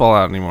guts fall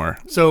out anymore.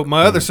 So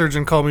my other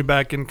surgeon called me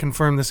back and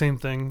confirmed the same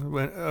thing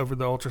over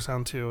the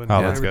ultrasound too, and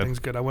everything's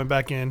good. I went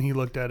back in, he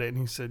looked at it, and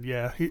he said,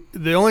 "Yeah."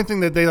 The only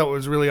thing that they thought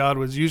was really odd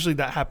was usually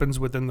that happens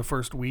within the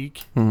first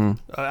week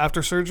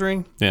after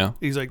surgery. Yeah,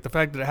 he's like, the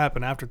fact that it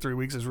happened after 3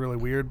 weeks is really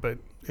weird, but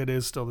it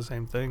is still the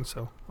same thing.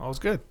 So all's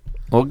good.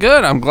 Well,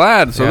 good. I'm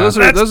glad. So those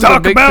are the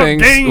big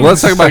things.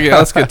 Let's talk about.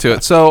 Let's get to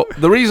it. So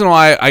the reason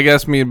why I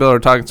guess me and Bill are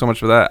talking so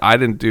much about that, I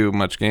didn't do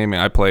much gaming.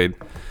 I played,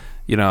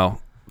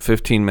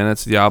 15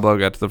 minutes Diablo,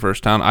 got to the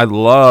first town. I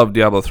love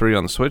Diablo 3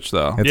 on the Switch,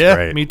 though. It's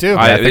great. Me too.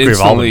 I think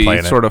we've all been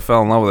playing it. Sort of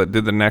fell in love with it.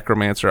 Did the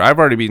Necromancer. I've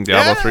already beaten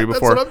Diablo 3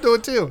 before. That's what I'm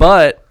doing too.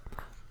 But,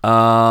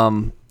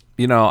 I'm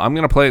going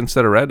to play it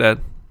instead of Red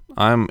Dead.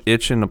 I'm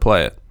itching to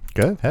play it.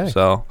 Good. Hey,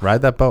 so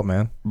ride that boat,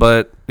 man.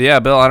 But, yeah,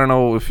 Bill, I don't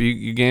know if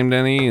you gamed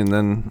any, and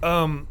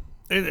then...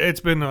 It's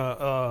been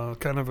a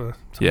kind of a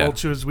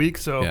tumultuous week,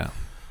 so...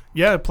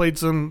 Yeah, I played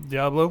some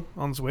Diablo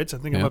on Switch. I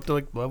think I'm up to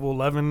level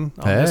 11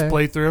 on this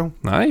playthrough.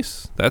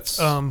 Nice. That's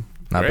not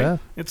bad.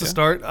 It's a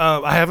start.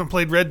 I haven't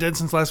played Red Dead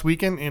since last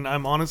weekend, and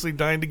I'm honestly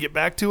dying to get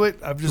back to it.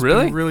 I've just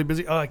been really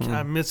busy. Oh,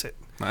 I miss it.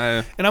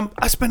 I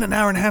spent an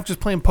hour and a half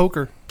just playing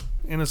poker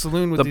in a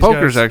saloon with these guys. The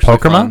poker's actually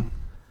Pokemon? fun.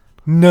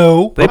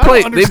 No, they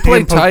play tight.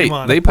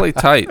 Pokemon. They play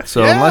tight.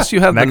 So unless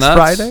you have the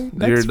nuts,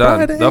 you're done.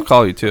 Friday. They'll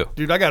call you too.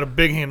 Dude, I got a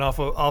big hand off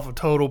a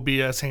total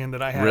BS hand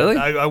that I had. Really?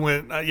 I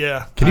went.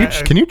 Yeah.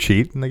 Can you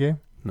cheat in the game?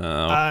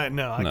 No. I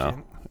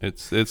can't.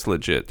 It's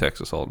legit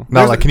Texas Hold'em.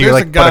 No, can you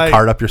put a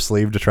card up your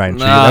sleeve to try and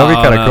cheat? That would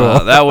be kind of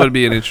cool. That would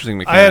be an interesting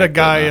mechanic.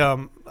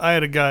 I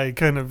had a guy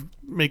kind of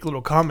make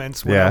little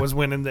comments when I was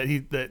winning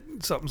that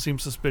something seemed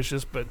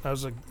suspicious, but I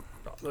was like,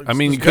 I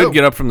mean, you could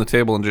get up from the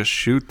table and just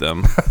shoot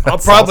them. I'll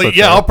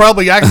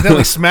probably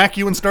accidentally smack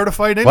you and start a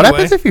fight anyway. What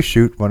happens if you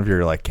shoot one of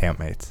your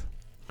campmates?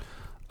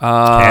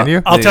 Can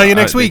you? I'll tell you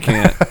next week.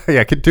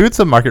 Yeah, do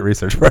some market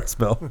research for us,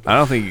 Bill. I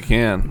don't think you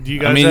can. Do you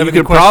guys have you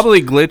could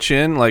probably glitch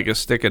in a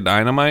stick of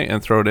dynamite and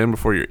throw it in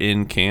before you're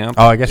in camp.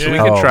 Oh, I guess we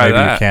could try maybe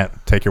that. You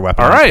can't take your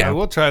weapon. All right,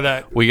 we'll try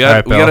that. We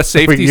got a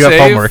safety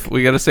save.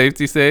 We got a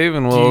safety save,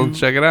 and we'll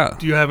check it out.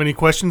 Do you have any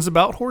questions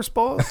about horse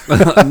balls?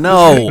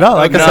 No.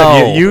 Like I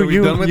said,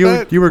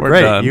 you were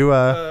great. Done. You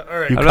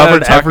right.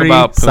 covered every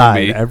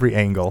side, every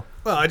angle.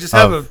 Well, I just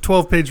have a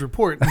 12-page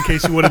report in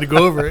case you wanted to go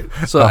over it.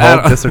 So the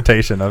whole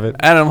dissertation of it.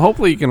 Adam,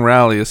 hopefully you can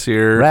rally us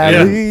here.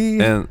 Rally.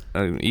 And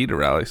eat a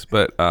rallies.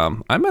 But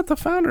I met the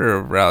founder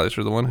of Rallies,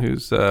 or the one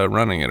who's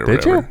running it or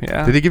Did whatever. You?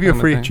 Yeah. Did he give you a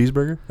free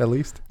cheeseburger at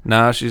least?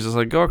 No, she's just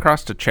like, go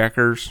across to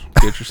Checkers,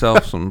 get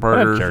yourself some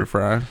burgers or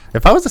fries.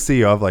 If I was the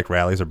CEO of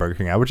Rallies or Burger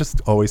King, I would just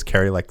always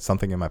carry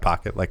something in my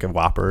pocket, like a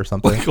Whopper or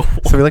something. So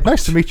be like,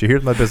 nice to meet you.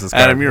 Here's my business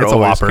card. Adam, you're it's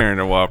always a carrying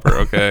a Whopper.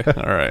 Okay.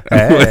 All right.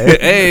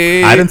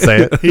 Hey. I didn't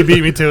say it. He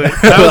beat me to it.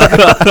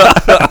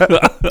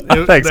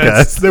 Thanks,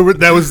 guys.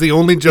 That was the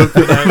only joke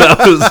that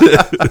was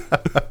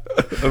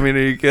it. I mean, are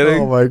you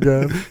kidding? Oh, my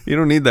God. You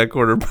don't need that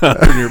quarter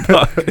pound in your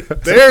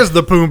pocket. There's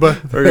the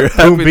Pumbaa. Or your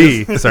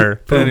Poombi, sir.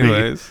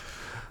 Anyways.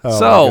 Oh,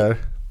 so,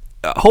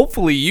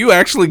 hopefully you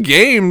actually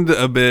gamed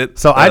a bit.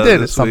 So I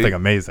did something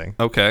amazing.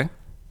 Okay.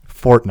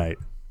 Fortnite.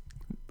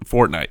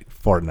 Fortnite.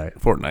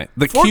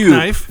 The Fork cube.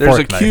 knife? There's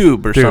a Fortnite.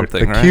 cube or Dude,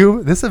 something, the right?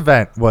 cube. This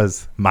event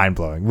was mind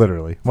blowing.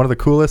 Literally, one of the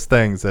coolest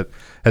things that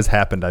has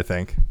happened, I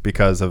think,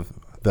 because of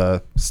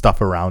the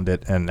stuff around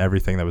it and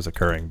everything that was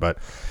occurring. But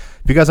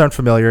if you guys aren't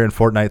familiar, in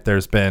Fortnite,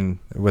 there's been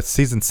with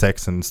season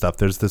 6 and stuff.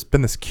 There's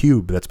been this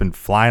cube that's been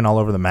flying all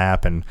over the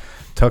map and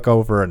took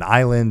over an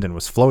island and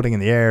was floating in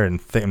the air, and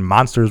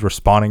monsters were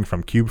spawning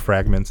from cube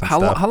fragments and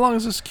stuff. How long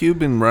has this cube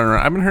been running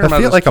around? I've been hearing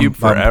about this like cube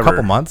forever. a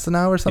couple months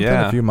now or something.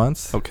 Yeah. A few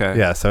months. Okay.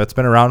 Yeah, so it's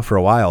been around for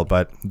a while,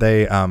 but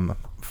they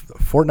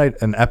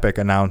Fortnite and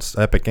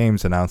Epic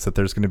Games announced that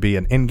there's going to be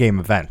an in-game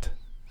event.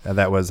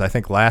 That was, I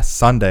think, last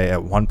Sunday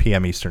at 1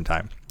 p.m. Eastern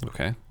time.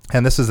 Okay.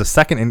 And this is the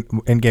second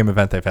in-game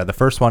event they've had. The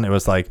first one, it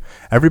was like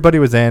everybody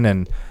was in,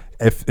 and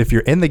if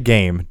you're in the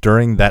game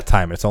during that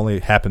time, it only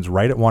happens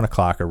right at 1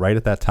 o'clock or right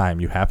at that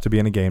time. You have to be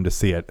in a game to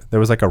see it. There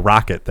was like a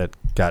rocket that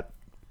got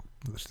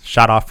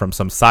shot off from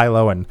some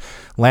silo and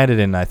landed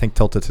in, I think,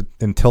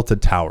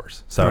 Tilted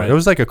Towers. So Right. it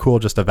was like a cool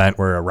just event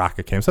where a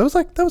rocket came. So it was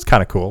like, that was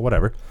kind of cool,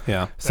 whatever.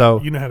 Yeah. So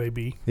You know how they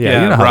be.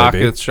 yeah, you know how they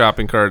be. rockets,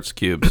 shopping carts,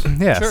 cubes.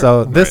 Yeah, Sure.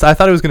 so this, Right. I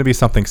thought it was going to be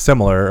something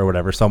similar or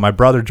whatever. So my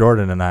brother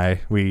Jordan and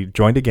we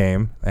joined a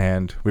game,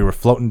 and we were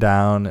floating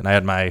down, and I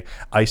had my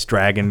ice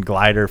dragon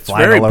glider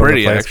flying Very all over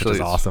pretty, the place, actually. which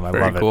is awesome. I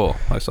Very love it. cool.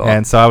 I saw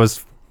And it. so I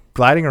was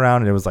gliding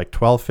around, and it was like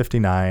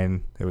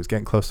 12:59. It was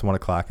getting close to 1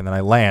 o'clock, and then I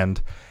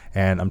land,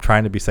 and I'm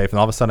trying to be safe, and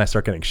all of a sudden I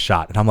start getting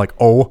shot, and I'm like,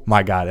 oh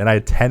my God. And I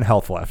had 10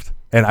 health left.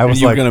 And I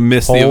was you were like, gonna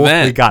miss the holy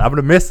event. God, I'm going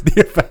to miss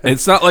the event.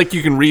 It's not like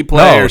you can replay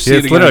No, or see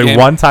it's it again. literally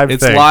one-time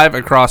It's thing. live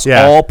across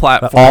Yeah, all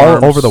platforms.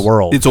 all over the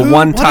world. It's a Dude,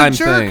 one-time what a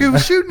jerk. thing. He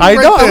was shooting I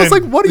right know. I then. was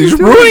like, "What are He's you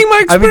doing?" ruining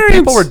my I mean, people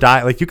experience. were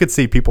dying. Like you could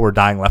see, people were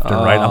dying left and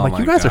right. I'm Oh, like, my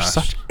 "You guys are gosh.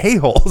 such a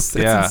holes."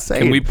 It's Yeah. insane.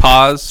 Can we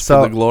pause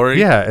so for the glory?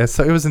 Yeah. And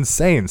so it was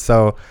insane.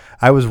 So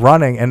I was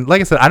running, and like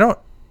I said,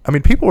 I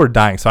mean, people were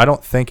dying, so I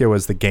don't think it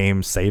was the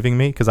game saving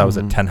me because I was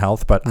at 10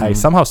 health, but I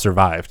somehow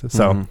survived.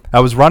 So I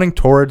was running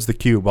towards the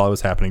cube while it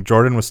was happening.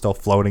 Jordan was still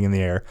floating in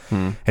the air,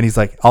 and he's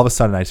like, all of a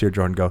sudden, I hear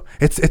Jordan go,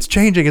 "It's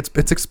changing,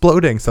 it's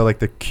exploding." So like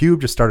the cube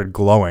just started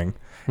glowing,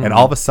 and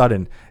all of a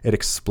sudden it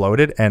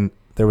exploded, and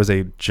there was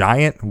a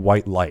giant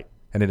white light,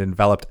 and it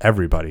enveloped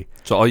everybody.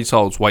 So all you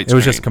saw was white It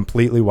was screen. just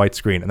completely white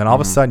screen, and then all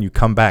of a sudden you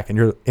come back, and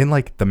you're in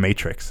like the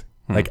Matrix.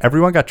 Like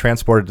everyone got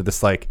transported to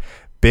this like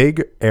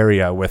big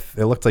area with,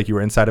 it looked like you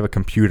were inside of a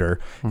computer.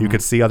 You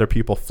could see other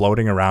people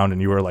floating around,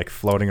 and you were like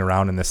floating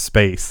around in this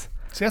space.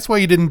 See, that's why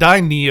you didn't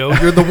die, Neo.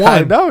 You're the I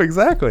one. know,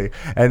 exactly.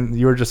 And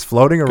you were just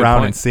floating around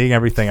point. and seeing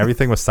everything.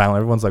 Everything was silent.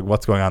 Everyone's like,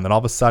 what's going on? Then all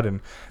of a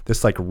sudden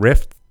this like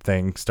rift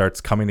thing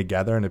starts coming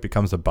together, and it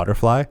becomes a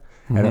butterfly,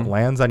 and it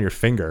lands on your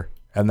finger.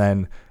 And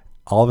then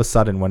all of a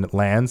sudden when it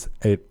lands,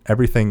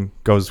 everything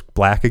goes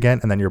black again,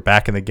 and then you're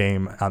back in the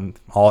game.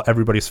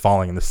 Everybody's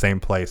falling in the same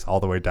place all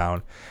the way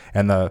down,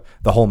 and the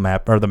whole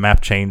map, or the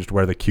map, changed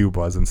where the cube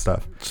was and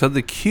stuff. So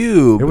the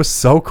cube. It was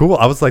so cool.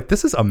 I was like,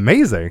 this is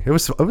amazing. It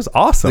was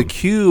awesome. The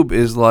cube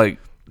is like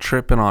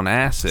tripping on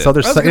acid. So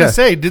there's I was going to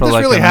say, did For this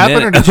like really a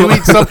happen, or minute. did you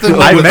eat something?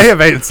 I with- may have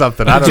ate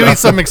something. I Did don't you know. eat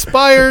some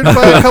expired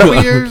by a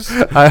couple years?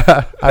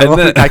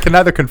 I can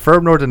neither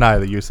confirm nor deny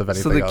the use of So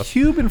anything the else.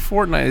 cube in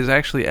Fortnite is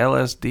actually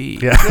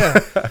LSD. Yeah.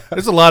 Yeah.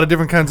 There's a lot of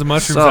different kinds of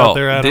mushrooms So out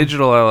there, Adam.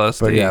 digital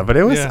LSD. But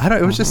it was, Yeah. I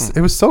don't, it was just,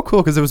 it was so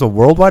cool because it was a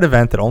worldwide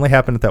event that only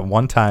happened at that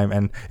one time,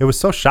 and it was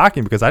so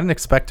shocking because I didn't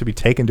expect to be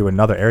taken to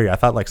another area. I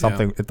thought like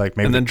something like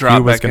maybe and then the drop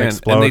cube was back going in, to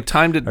explode, and they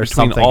timed it or between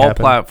something all happened.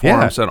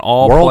 platforms Yeah. and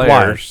all Worldwide.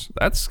 players.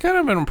 That's kind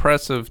of an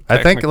impressive.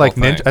 I think like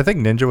thing. Ninja, I think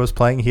Ninja was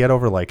playing. He had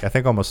over like, I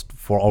think almost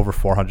over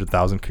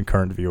 400,000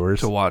 concurrent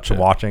viewers To watch it.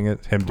 watching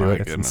it. Him do My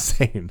it. It's goodness.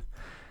 insane.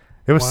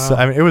 It was. Wow.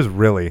 I mean, it was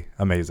really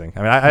amazing.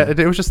 I mean,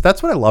 it was just,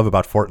 that's what I love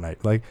about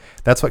Fortnite. Like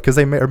that's what, because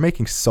they are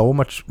making so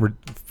much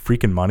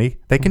freaking money.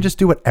 They can just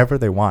do whatever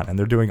they want, and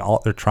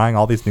they're trying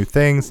all these new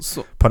things,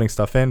 So- putting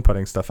stuff in,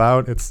 putting stuff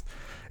out. It's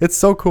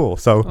so cool.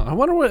 So I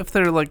wonder if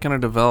they're like going to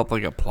develop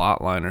like a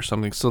plot line or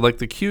something. So like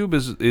the cube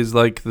is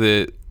like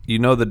the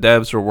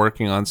devs are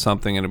working on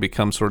something, and it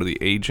becomes sort of the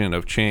agent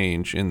of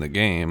change in the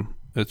game.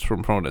 It's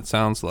from what it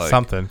sounds like.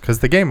 something, because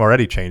the game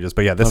already changes,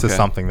 but yeah, this is Okay.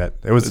 something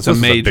that this It's a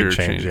was major big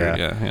change. changer.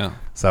 Yeah. Yeah.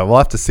 So we'll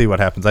have to see what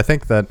happens. I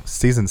think that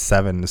season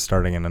 7 is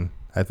starting in,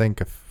 I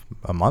think,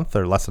 a month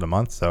or less than a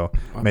month. So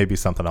maybe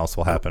something else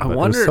will happen. I But it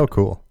wonder- was so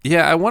cool.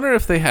 Yeah, I wonder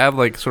if they have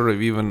like sort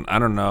of even, I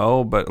don't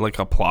know, but like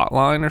a plot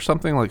line or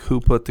something, like who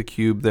put the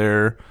cube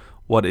there?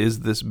 What is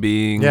this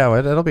being? Yeah,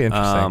 it'll be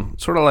interesting.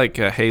 Sort of like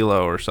a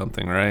Halo or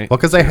something, right? Well,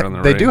 because You're on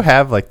the they ring. do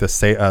have like the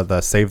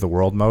save the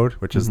world mode,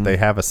 which is they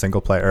have a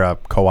single player, a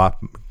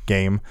co-op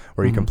game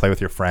where you can play with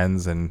your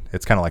friends, and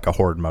it's kind of like a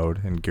horde mode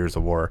in Gears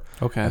of War.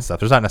 Okay. And stuff.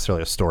 There's not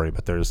necessarily a story,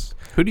 but there's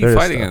Who do you there's,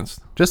 fight against?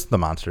 Just the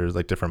monsters,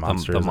 like different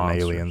monsters and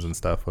monsters. aliens and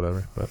stuff,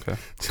 whatever. But Okay.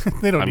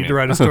 They don't I need mean- to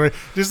write a story.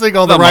 Just like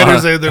all the The writers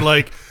mon- there, they're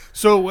like,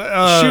 so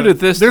Shoot at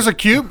this- There's a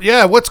cube.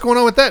 Yeah, what's going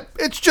on with that?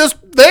 It's just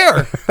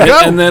there. And, Go.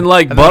 and then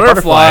like And then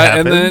butterfly, butterfly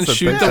and then happens and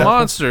shoot things the happen.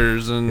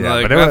 monsters, and yeah,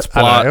 like but that's I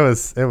don't plot.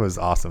 know, it was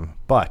awesome.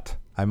 But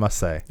I must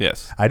say,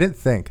 Yes. I didn't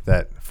think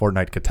that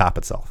Fortnite could top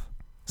itself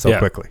so Yeah.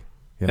 quickly.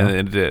 You know? And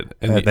it did.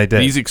 And they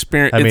did. These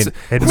experience. I mean,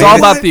 it's all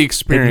about the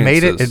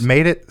experiences. It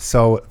made it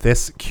so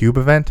this cube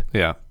event,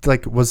 yeah,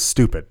 like, was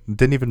stupid. It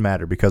didn't even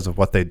matter because of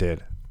what they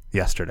did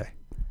yesterday.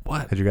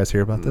 What? Did you guys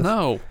hear about this?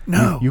 No.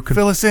 You can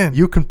fill us in.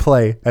 You can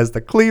play as the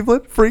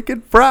Cleveland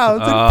freaking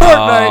Browns in Oh,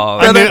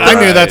 Fortnite. I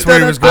knew that's where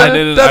he was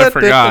going. I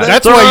forgot.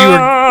 That's why you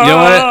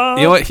were.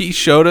 You know what? He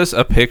showed us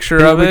a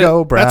picture of it.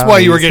 That's why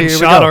you were getting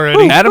shot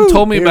already. Adam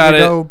told me Here about we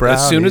it go,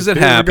 as soon as it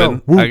Brownies. Here we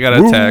happened. go. I got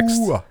a Woo,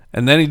 text, woo.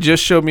 and then he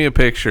just showed me a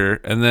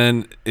picture, and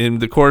then in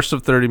the course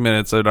of 30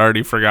 minutes, I'd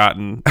already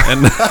forgotten,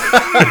 and,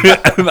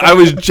 and I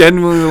was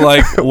genuinely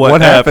like,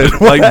 "What happened?"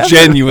 What Like happened?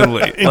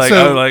 genuinely, like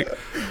I was like,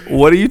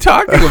 "What are you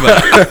talking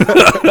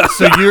about?"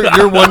 So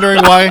you're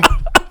wondering why.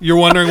 You're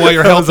wondering why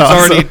your health is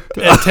already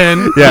at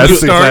 10. Yes, You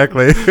start-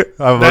 exactly.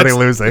 I'm already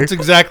losing. That's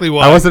exactly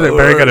why. I wasn't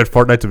very good at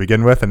Fortnite to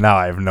begin with, and now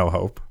I have no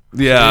hope.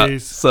 Yeah,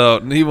 Jeez. so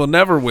he will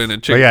never win a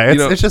But chicken. yeah, you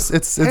know,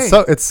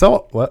 it's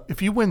so what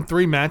If you win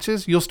 3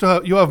 matches, you'll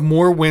have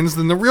more wins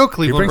than the real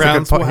Cleveland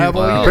Browns will have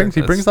all Wow. year.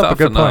 He brings It's up a tough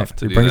good enough point.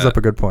 to He do brings that. up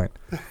a good point.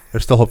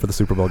 There's still hope for the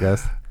Super Bowl,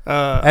 guys.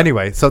 Uh,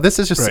 Anyway, so this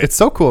is just Right. it's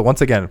so cool.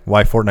 Once again,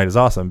 why Fortnite is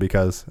awesome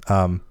because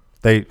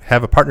they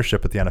have a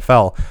partnership with the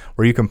NFL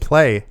where you can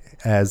play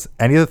as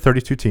any of the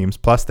 32 teams.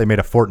 Plus, they made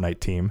a Fortnite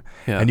team,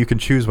 Yeah. and you can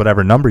choose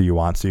whatever number you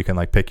want. So you can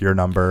like pick your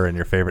number and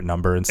your favorite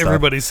number and stuff.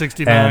 Everybody's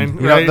 69,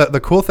 And you right? know the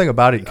cool thing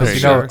about it because Okay,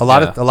 you know sure.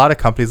 a lot of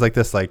companies like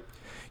this, like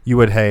you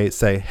would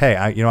say, hey,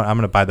 I'm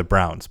going to buy the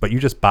Browns, but you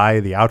just buy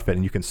the outfit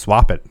and you can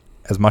swap it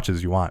as much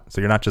as you want.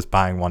 So you're not just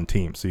buying one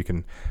team. So you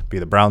can be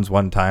the Browns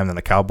one time, then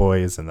the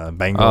Cowboys and the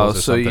Bengals. oh, or so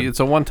something. it's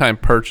a one-time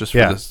purchase for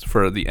Yeah. this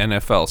for the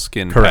NFL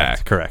skin correct,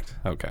 pack. correct.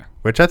 Okay.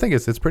 Which I think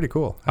it's pretty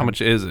cool. How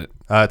much is it?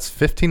 It's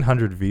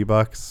 1,500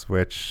 V-Bucks,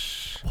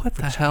 which What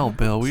the hell,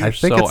 Bill? We are I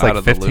think so it's out like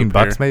of the 15 loop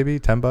bucks, here. maybe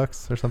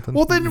 $10 or something.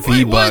 well, then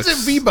V-Bucks. why is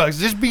it V-Bucks?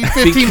 Just be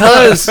 15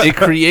 Because bucks. it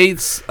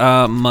creates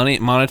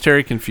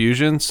monetary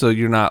confusion, so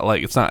you're not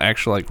like it's not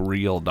actually like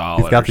real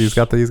dollars. he's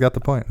got the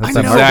point. That's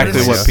I that know, marketing exactly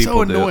it's what so stuff.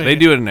 people do. annoying. They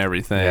do it in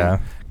everything. Yeah.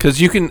 Because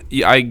you can,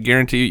 I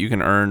guarantee you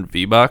can earn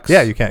V-Bucks.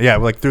 Yeah, you can. Yeah,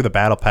 like through the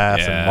battle pass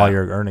Yeah. and while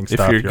you're earning If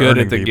stuff. you're good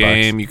earning at the V-Bucks.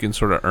 game, you can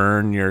sort of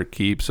earn your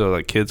keep, so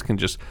like kids can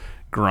just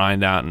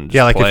grind out and just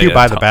Yeah, like if play you a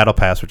buy the ton. battle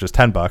pass, which is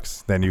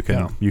 $10, then you can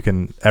Yeah. you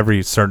can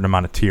every certain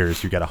amount of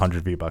tiers you get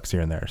 100 V-Bucks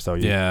here and there. So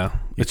Yeah, you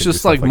it's can do just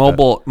stuff like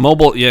like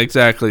mobile. Yeah,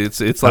 exactly.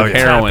 It's Oh, like yeah.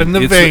 heroin. Tap in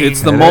the it's, vein.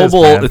 it's the It is,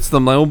 mobile. man. It's the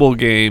mobile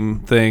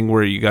game thing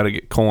where you got to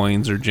get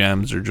coins or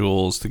gems or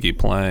jewels to keep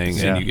playing,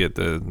 Yeah. and you get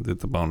the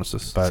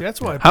bonuses. But See, that's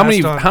why I how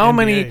many passed on how NBA.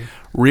 many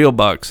real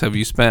bucks have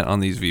you spent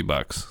on these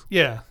V-Bucks?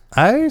 Yeah.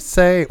 I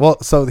say,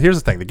 well, so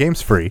here's the thing: the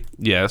game's free,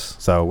 Yes.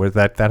 so with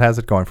that has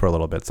it going for a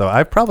little bit. So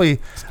I've probably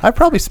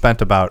spent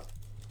about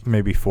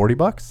maybe $40,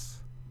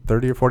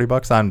 $30 or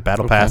 $40 on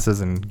battle Okay. passes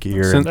and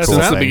gear. Since- and That cool since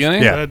the sounds, things.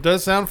 beginning? Yeah. That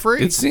does sound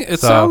free. It So,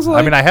 sounds like.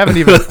 I mean, I haven't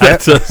even.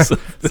 That does-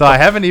 So I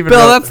haven't even.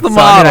 Bill, that's the so,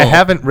 I mean, I model.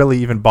 haven't really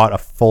even bought a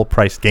full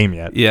price game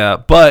yet. Yeah,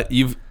 but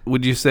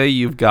would you say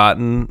you've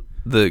gotten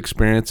the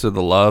experience of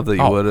the love that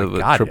you Oh would my have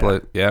God, at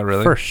AAA? Yeah,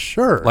 really. For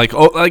sure. Like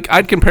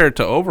I'd compare it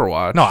to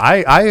Overwatch. No,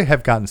 I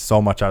have gotten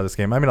so much out of this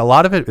game. I mean, a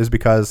lot of it is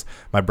because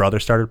my brother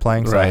started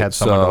playing, so I Right, had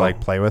someone to so-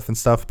 like play with and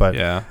stuff. But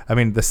Yeah. I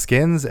mean, the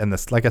skins and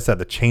this, like I said,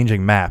 the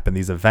changing map and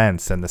these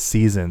events and the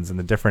seasons and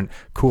the different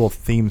cool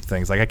themed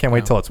things. Like I can't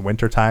wait till it's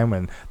winter time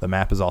when the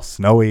map is all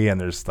snowy and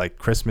there's like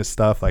Christmas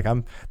stuff. Like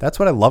that's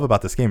what I love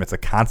about this game. It's a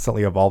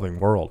constantly evolving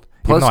world.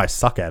 Plus- Even though I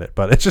suck at it,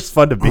 but it's just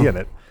fun to be in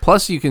it.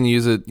 Plus, you can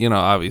use it,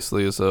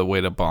 obviously as a way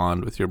to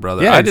bond with your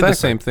brother. Yeah, I did the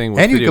exactly. same thing with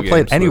and you video can play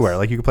it games anywhere. with-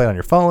 Like you can play it on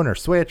your phone or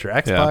Switch or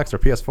Xbox or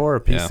PS4 or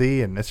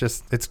PC, and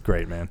it's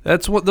great, man.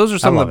 Those are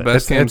some love of the it.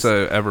 best games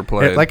It's- I ever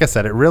played. Like I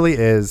said, it really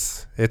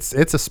is. It's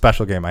a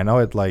special game. I know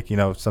it. Like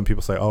some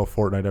people say, "Oh,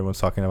 Fortnite." Everyone's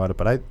talking about it,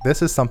 but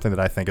this is something that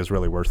I think is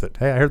really worth it.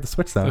 Hey, I heard the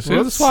Switch sound. Let's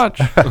hear the Swatch.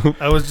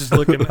 I was just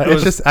looking.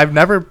 It's just I've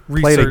never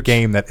played a research.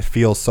 game that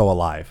feels so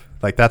alive.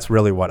 Like that's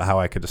really how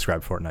I could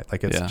describe Fortnite.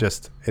 Like it's Yeah.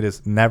 it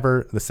is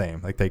never the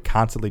same. Like they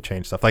constantly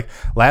change stuff. Like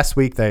last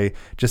week they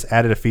just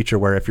added a feature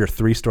where if you're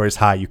 3 stories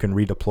high, you can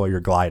redeploy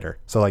your glider.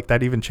 So like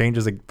that even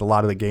changes a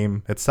lot of the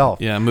game itself.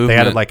 Yeah, They movement.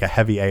 added like a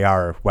heavy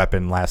AR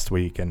weapon last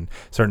week, and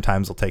certain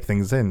times they'll take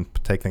things in,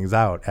 take things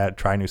out,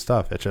 try new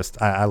stuff. It's just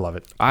I love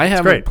it. I It's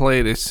haven't great.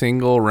 played a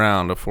single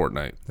round of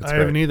Fortnite. It's I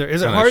haven't great. either.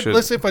 Is it And I hard? should.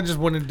 Let's say if I just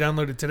wanted to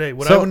download it today,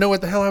 would So- I know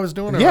what the hell I was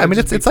doing? or Yeah, would I mean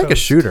just it's be it's like a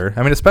toast? shooter.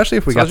 I mean, especially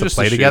if we So got it's to just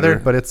play a together.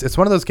 shooter. But it's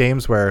one of those games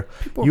where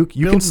People you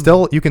can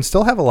building-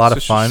 still have a lot of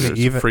It's just a fun. shooter.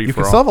 It's Even free you for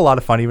can all. still have a lot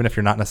of fun even if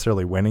you're not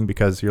necessarily winning,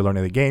 because you're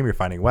learning the game, you're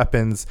finding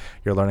weapons,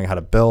 you're learning how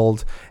to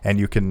build, and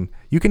you can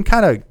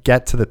kind of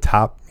get to the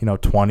top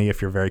 20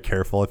 if you're very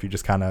careful. If you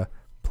just kind of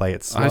play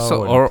it slow,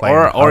 and play in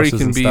or you houses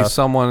can and be stuff.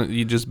 someone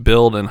you just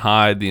build and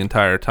hide the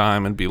entire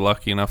time and be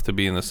lucky enough to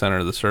be in the center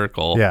of the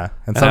circle. Yeah,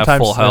 and have sometimes,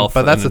 full health.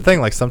 but that's the and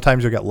thing. Like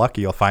sometimes you'll get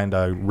lucky. You'll find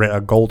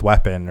a gold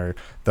weapon, or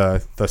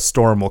the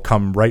storm will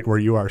come right where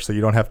you are, so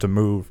you don't have to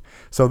move.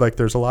 So like,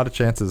 there's a lot of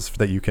chances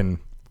that you can.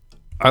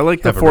 I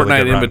like the have a really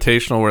Fortnite good run.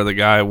 Invitational where the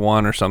guy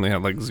won or something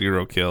had like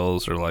 0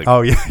 kills or like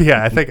Oh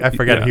yeah. I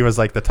forget Yeah. he was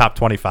like the top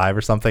 25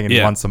 or something, and he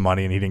Yeah. won some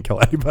money, and he didn't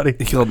kill anybody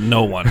he killed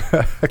no one.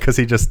 because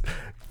he just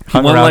He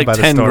hung won around like by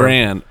the 10 store.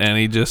 grand, and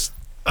he just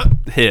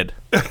hid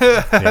That's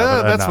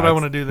what I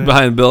want to do then.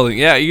 behind the building.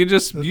 Yeah, you can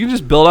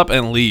just build up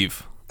and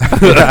leave.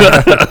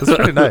 It's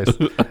pretty nice.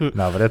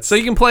 No, but it's So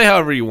you can play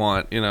however you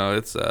want. You know,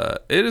 it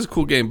is a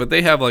cool game, but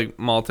they have like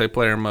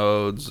multiplayer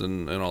modes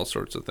and all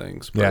sorts of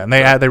things. But, yeah,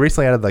 and they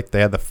recently added they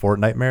had the Fortnite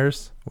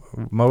Nightmares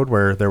mode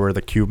where there were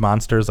the cube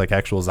monsters, like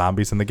actual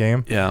zombies in the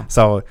game. Yeah.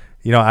 So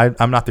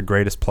I'm not the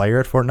greatest player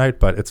at Fortnite,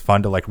 but it's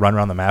fun to like run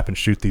around the map and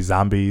shoot these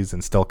zombies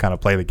and still kind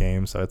of play the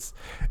game. So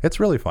it's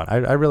really fun.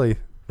 I really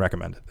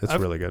recommend it. It's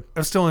really good.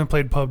 I've still only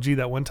played PUBG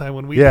that one time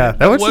when we Yeah, did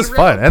that was one just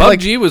round. fun. And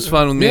PUBG was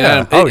fun with me.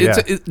 Yeah.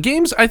 Yeah.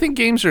 Games. I think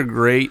games are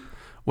great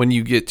when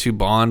you get to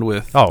bond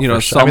with for someone.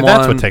 sure. I mean,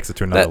 that's what takes it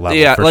to another level.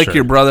 Yeah, for like sure.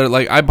 your brother.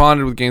 Like I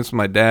bonded with games with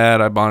my dad.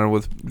 I bonded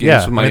with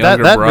games with my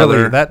younger that brother.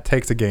 really that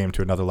takes a game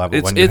to another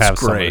level when you It's have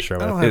someone to great.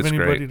 share I don't with. have It's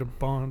anybody great. to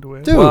bond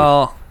with. Dude.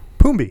 Well,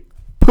 Poombi.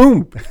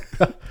 boom.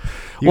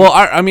 Well,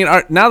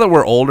 now that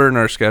we're older and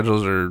our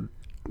schedules are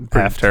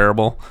pretty Effed.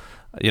 terrible,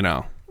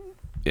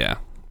 yeah,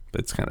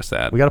 it's kind of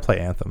sad. We got to play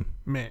Anthem.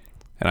 Meh.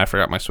 And I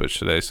forgot my Switch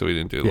today, so we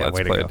didn't do Yeah, Let's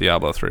way to Play go.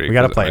 Diablo 3. We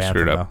got to 'cause play I Anthem.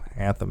 screwed up.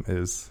 Though. Anthem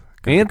is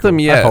gonna be Anthem,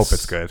 cool. yes. I hope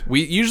it's good.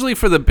 We usually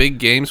for the big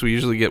games, we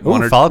usually get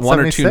one or Fallout two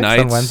 76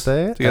 nights on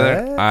Wednesday.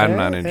 together. I'm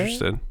not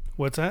interested.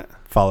 What's that?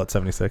 Fallout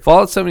 76.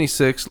 Fallout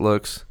 76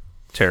 looks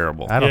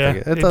terrible. I don't Yeah,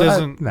 think it it's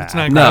doesn't- nah. it's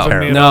not No, grabbing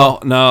me at all.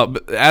 no.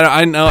 But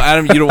I know,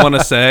 Adam. You don't want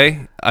to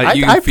say.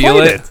 You can I feel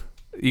played it.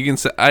 You can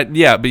say,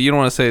 yeah, but you don't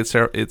want to say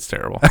it's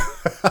terrible.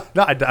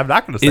 No, I'm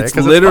not going to say It's it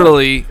 'cause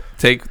literally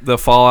take the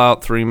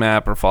Fallout 3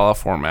 map or Fallout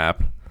 4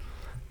 map,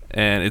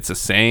 and it's the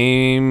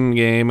same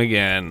game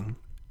again.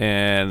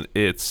 And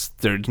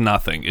there's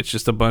nothing. It's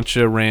just a bunch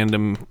of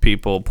random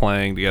people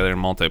playing together in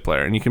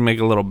multiplayer, and you can make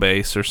a little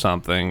base or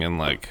something, and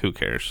like, who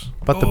cares? fun.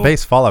 But the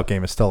base Fallout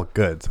game is still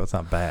good, so it's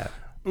not bad.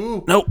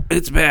 Ooh. Nope,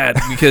 it's bad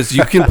because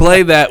you can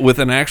play that with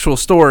an actual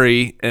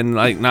story and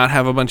like not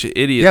have a bunch of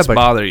idiots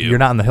bother you. You're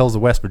not in the hills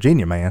of West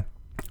Virginia, man.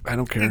 I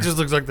don't care. It just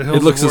looks like the hills.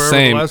 It looks of the wherever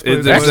same. last place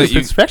It's was. actually-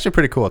 It's actually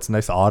pretty cool. It's a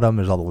nice autumn.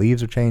 There's all the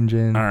leaves are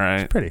changing. All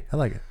right. It's pretty. I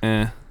like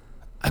it.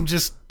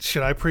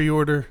 Should I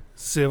pre-order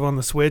Civ on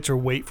the Switch or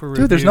wait for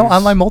reviews? Dude, there's no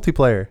online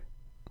multiplayer.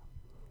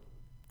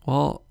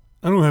 Well,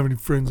 I don't have any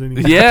friends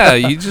anymore. yeah,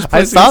 you just. Play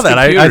I saw that.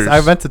 computers.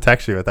 I meant to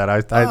text you with that. I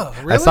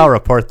really? saw a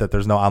report that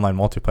there's no online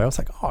multiplayer. I was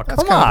like, oh, That's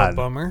come kind of a on.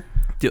 bummer.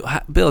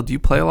 Bill, do you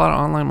play a lot of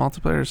online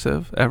multiplayer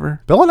Civ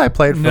ever? Bill and I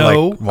played for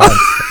No. like once.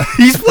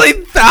 He's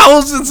played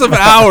thousands of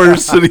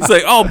hours, and he's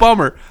like, "Oh,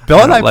 bummer." Bill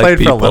and I Like played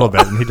for people. a little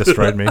bit, and he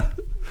destroyed me.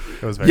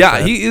 It was very Yeah,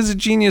 sad. he is a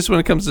genius when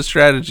it comes to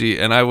strategy,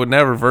 and I would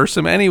never verse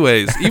him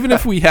anyways. Even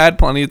if we had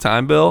plenty of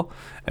time, Bill,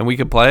 and we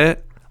could play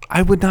it,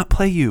 I would not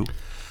play you.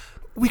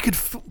 We could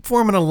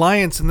form an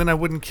alliance, and then I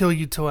wouldn't kill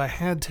you till I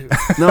had to.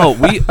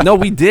 No,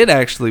 we did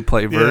actually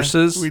play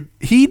versus.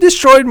 He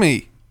destroyed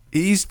me.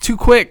 He's too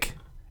quick,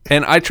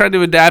 and I tried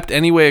to adapt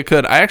any way I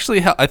could. I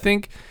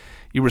think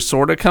you were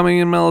sort of coming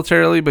in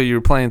militarily, but you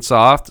were playing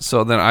soft.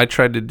 So then I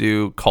tried to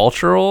do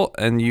cultural,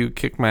 and you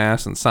kicked my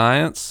ass in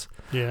science.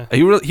 Yeah.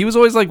 He was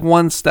always like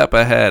one step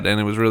ahead, and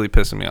it was really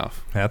pissing me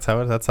off. That's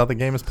how the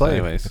game is played.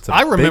 Anyways. It's a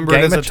I big remember it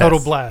game as a of total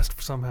chess.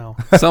 blast somehow.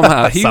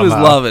 Somehow he was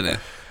Somehow. loving it.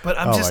 But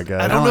Oh my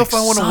God. I don't know if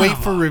I want to wait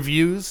Alex, for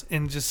reviews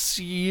and just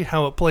see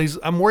how it plays.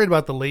 I'm worried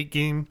about the late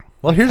game.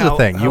 Well, here's the How-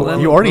 thing. how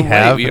You already wait,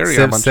 have we already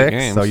got a Civ bunch of 6,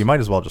 games. so you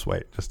might as well just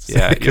wait. Just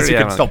Yeah, because you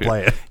already can have still a few.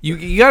 play it.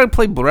 You got to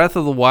play Breath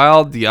of the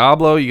Wild,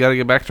 Diablo. You got to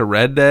get back to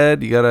Red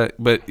Dead.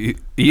 But he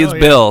is Oh, yeah.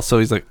 Bill, so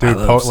he's like, Dude,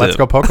 I love let's Civ.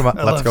 go Pokemon.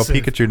 I Let's love go Civ.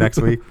 Pikachu next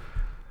week.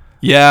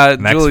 Yeah,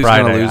 Next Julie's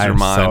Friday, gonna lose her I'm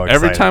mind so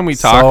every excited. time we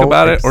talk So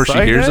about it, or she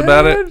hears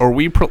about it, excited. or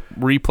we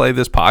replay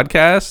this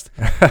podcast,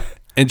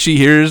 and she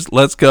hears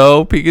 "Let's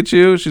go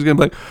Pikachu." She's gonna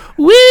be like,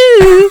 "Woo!"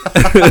 All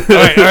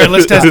right,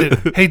 let's test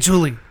it. Hey,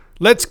 Julie,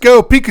 let's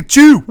go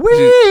Pikachu.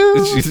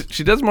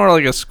 She does more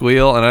like a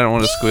squeal, and I don't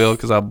want to squeal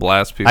because I'll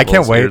blast people. I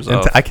can't wait.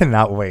 I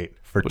cannot wait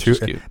for Which two. is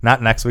cute.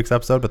 Not next week's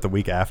episode, but the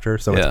week after.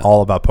 So Yeah. it's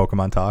all about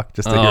Pokemon talk.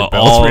 Just to hear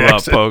Bill's all about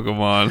reaction.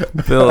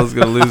 Pokemon. Bill is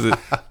gonna lose it.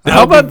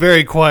 How about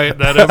very quiet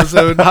that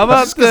episode? How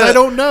about because the- I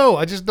don't know.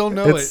 I just don't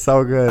know It's it.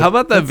 so good. How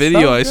about that It's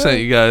video so I good. sent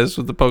you guys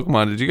with the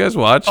Pokemon? Did you guys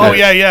watch Oh it?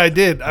 yeah, I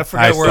did. I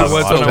forgot I where I still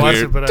was watched when I it. watched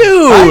it, but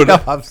Dude,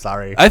 I'm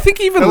sorry. I think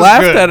he even That was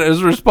laughed good. at it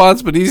as a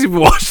response, but he's even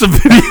watched the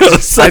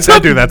videos. I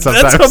do that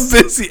sometimes. That's how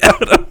busy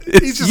Adam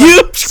is. just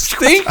You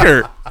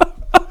stinker.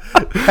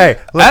 Hey,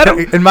 Adam-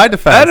 in my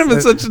defense, Adam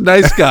is such a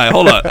nice guy.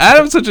 Hold on.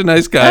 Adam's such a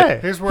nice guy. Hey.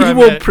 Here's where He I'm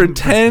will at.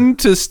 pretend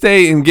to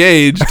stay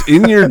engaged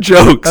in your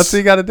jokes. That's what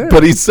you got to do.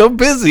 But he's so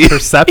busy.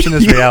 Perception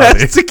is he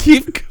reality. has to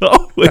keep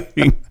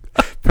going.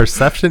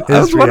 Perception I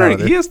was is wondering,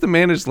 reality. he has to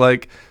manage,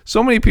 like,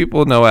 so many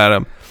people know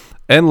Adam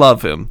and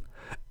love him.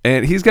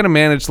 And he's going to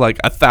manage like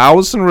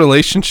 1,000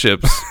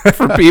 relationships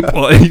for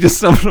people, and he just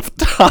doesn't have enough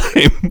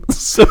time.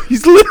 So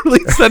he's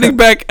literally sending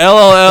back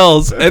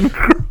LLLs and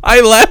cry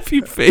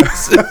laughy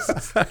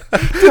faces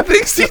to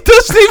things he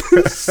doesn't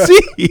even see.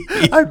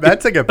 I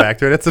meant to get back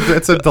to it.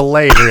 It's a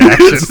delayed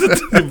reaction.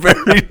 It's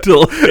very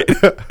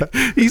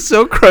delayed. He's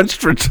so crunched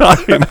for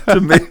time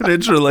to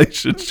manage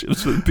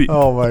relationships with people.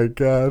 Oh my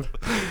god.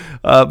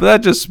 But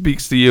that just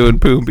speaks to you and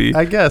Poomby.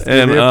 I guess.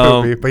 And, maybe a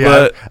Poomby, but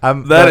yeah,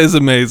 that is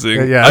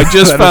amazing. Yeah, I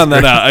just that found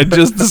is that out. I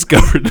just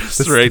discovered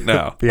this right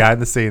now.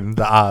 Behind the scene,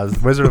 the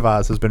Wizard of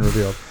Oz has been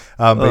revealed.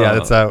 But yeah,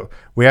 it's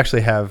we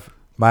actually have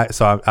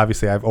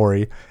obviously I have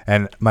Ori,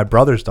 and my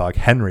brother's dog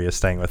Henry is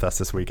staying with us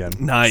this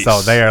weekend. Nice.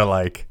 So they are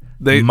like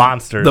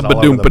monsters. The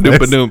all over the place.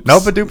 Badoompadoopadooms. No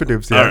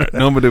Badoopadooms. Yeah. All right,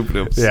 no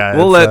Badoopadooms. Yeah,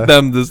 we'll let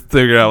them just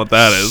figure out what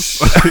that is.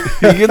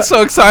 He gets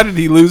so excited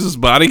he loses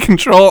body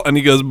control and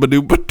he goes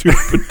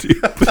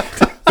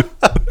Badoopadoopadoo.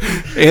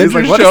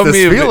 Andrew like, showed me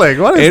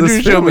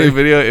this showed me a feeling?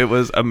 video. It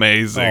was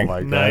amazing. Oh my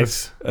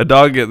Nice. gosh. A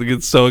dog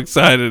gets so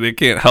excited it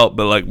can't help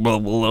but like blah,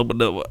 blah, blah,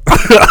 blah, blah.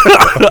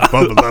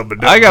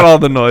 I got all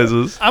the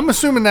noises. I'm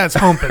assuming that's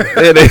humping.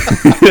 It is.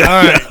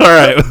 All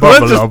right.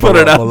 Let's just put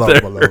it out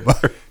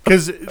there.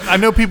 Because I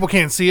know people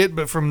can't see it,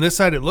 but from this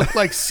side, it looked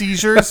like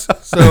seizures.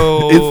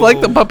 So It's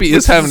like the puppy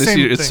is having a same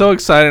seizure. It's thing. so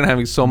excited and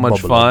having so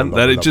much Blah, blah, fun blah,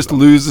 that blah, it just blah.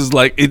 loses,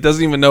 like, it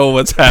doesn't even know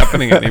what's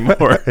happening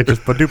anymore. It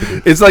just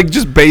Badoopadoop. It's like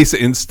just base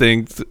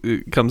instinct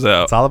comes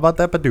out. It's all about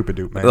that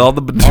Badoopadoop, man. All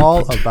the Badoopadoop.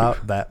 all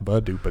about that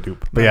Badoopadoop.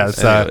 But yeah,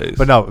 it's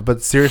Anyways.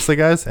 but seriously,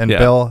 guys, and Yeah.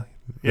 Bill,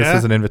 this Yeah?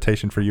 is an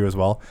invitation for you as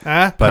well.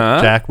 Huh? But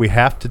Huh? Jack, we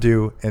have to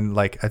do in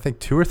I think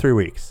 2 or 3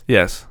 weeks.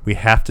 Yes. We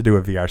have to do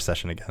a VR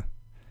session again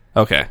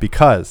Okay.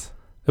 because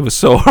It was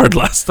so hard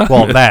last time.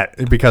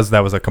 because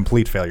that was a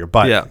complete failure.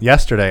 But Yeah.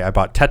 yesterday I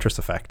bought Tetris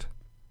Effect,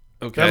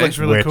 okay. That looks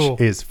really which cool.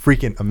 is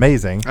freaking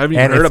amazing. I haven't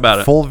even and heard it's about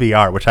it. Full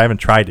VR, which I haven't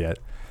tried yet.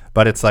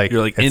 But it's like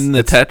You're like it's, in the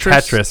it's Tetris?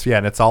 Tetris, yeah,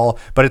 and it's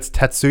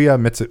Tetsuya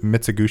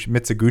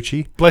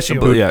Mitsuguchi. Bless you.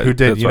 But yeah, who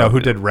did that's right, who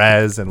did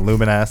Rez and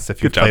Luminous?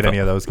 If you've Good job, played any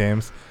Phil. of those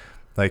games,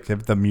 like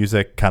the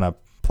music kind of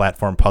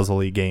platform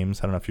puzzle-y games.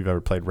 I don't know if you've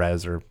ever played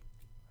Rez or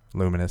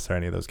Luminous or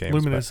any of those games.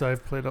 Luminous,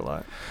 I've played a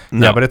lot.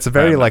 No, Yeah, but it's a I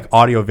very haven't. like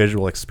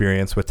audio-visual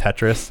experience with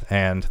Tetris,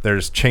 and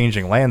there's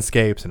changing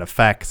landscapes and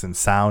effects and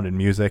sound and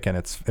music, and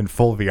it's in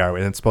full VR,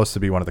 and it's supposed to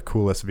be one of the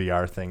coolest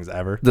VR things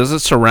ever. Does it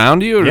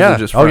surround you or Yeah. is it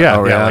just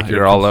Like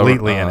you're all over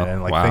completely in it,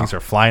 and like wow. things are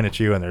flying at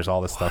you, and there's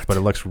all this stuff, but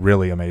it looks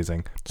really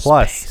amazing.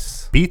 Plus, Space.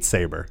 Beat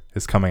Saber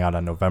is coming out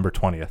on November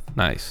 20th.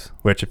 Nice.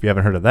 Which, if you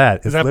haven't heard of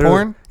that, Is that literally-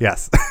 porn?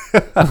 Yes,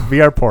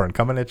 VR porn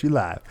coming at you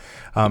live.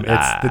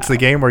 It's the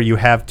game where you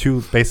have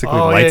two basically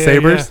Oh, yeah,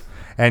 lightsabers,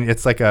 and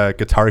it's like a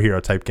Guitar Hero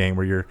type game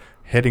where you're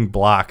hitting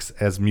blocks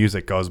as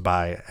music goes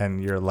by,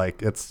 and you're like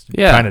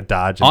trying to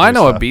dodge. And Oh, do I know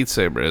stuff. what Beat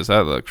Saber is.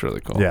 That looks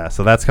really cool. Yeah,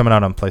 so that's coming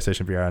out on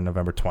PlayStation VR on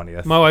November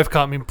 20th. My wife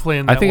caught me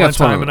playing that I think one that's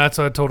one time, of and that's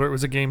why I told her it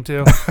was a game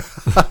too.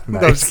 Nice. No,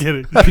 I'm just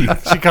kidding.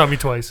 She caught me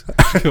twice.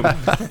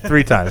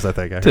 3 times, I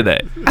think. I heard.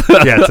 Today.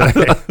 Yeah,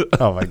 today.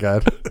 Oh my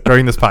god!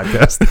 During this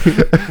podcast.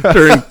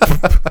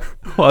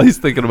 While he's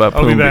thinking about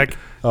I'll be Poomby. back. He's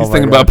my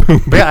thinking God. about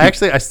Poomby. But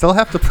yeah, I still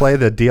have to play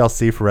the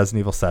DLC for Resident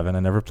Evil 7. I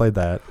never played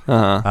that.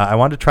 Uh-huh. I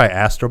wanted to try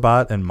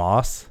Astrobot and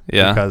Moss.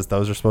 Yeah. Because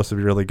those are supposed to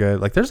be really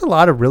good. Like, there's a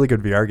lot of really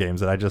good VR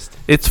games that I just.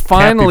 It's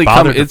finally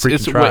bothered coming. to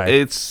freaking try.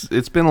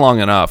 It's been long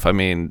enough. I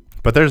mean,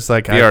 But there's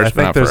like VR's I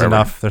been out think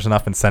forever. there's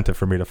enough incentive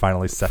for me to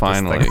finally set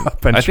finally, this thing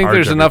up and I think charge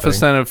there's enough everything.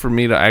 incentive for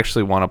me to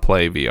actually want to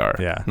play VR.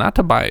 Yeah. Not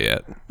to buy it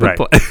yet. But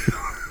Right.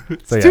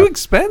 it's So, too yeah.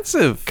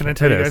 expensive. Can I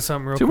tell It you guys is.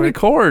 something real Too many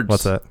quick? cords.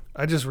 What's that?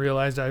 I just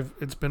realized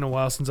it's been a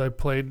while since I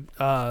played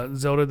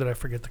Zelda that I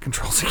forget the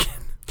controls again.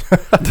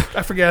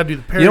 I forget how to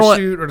do the You know what?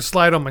 parachute or to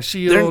slide on my They're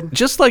shield.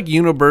 just like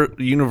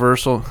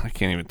Universal. I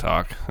can't even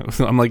talk.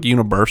 I'm like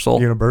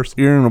Universal.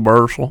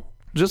 Universal.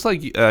 Just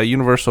like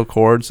Universal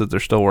cords that they're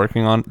still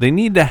working on. They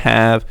need to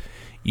have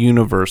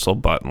universal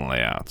button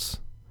layouts.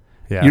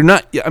 Yeah. You're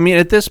not. I mean,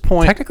 at this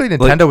point, Technically,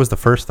 Nintendo was the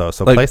first though,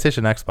 so like-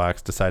 PlayStation,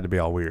 Xbox decided to be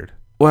all weird.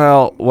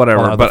 well,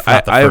 whatever. Well, but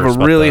not the I have first, a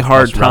but really the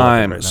hard most relevant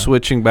time right now.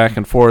 switching back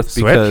and forth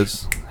Switch?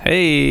 because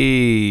hey,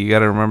 you got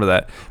to remember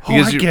that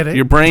because I get it.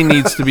 your brain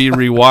needs to be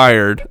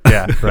rewired.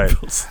 Yeah, right.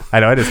 I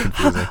know it is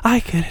confusing. I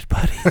get it,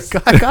 buddy.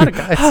 I got it,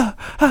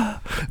 guys.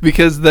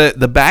 Because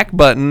the back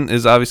button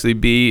is obviously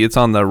B. It's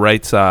on the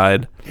right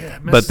side. Yeah,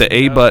 it But messes the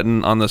me A up.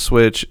 button on the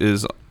Switch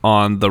is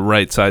on the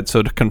right side.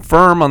 So to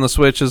confirm on the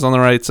Switch is on the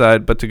right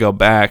side, but to go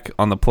back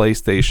on the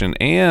PlayStation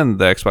and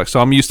the Xbox. So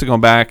I'm used to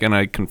going back and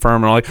I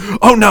confirm and I'm like,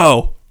 oh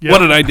no, Yeah. what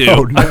did I do?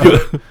 Oh,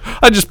 no.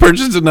 I just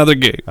purchased another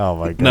game. Oh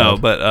my god. No,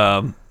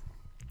 but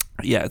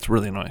yeah, it's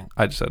really annoying.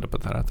 I just had to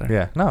put that out there.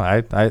 Yeah, no,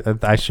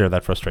 I share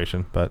that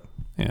frustration, but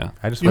Yeah.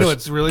 I just You know wish.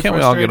 what's really Can't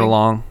we all frustrating? get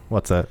along?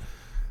 What's that?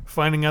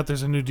 Finding out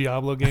there's a new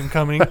Diablo game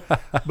coming,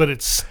 but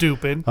it's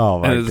stupid. Oh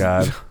my It is-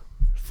 god.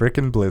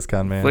 Freaking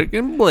BlizzCon, man.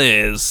 Freaking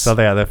Blizz. So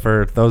yeah,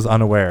 for those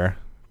unaware,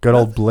 good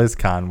old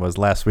BlizzCon was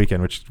last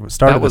weekend, which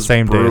started That the was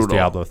same day as brutal,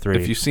 Diablo 3.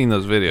 If you've seen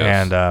those videos.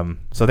 And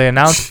so they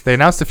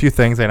announced a few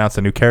things. They announced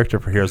a new character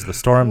for Heroes of the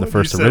Storm, the What you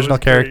first said original was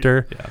great.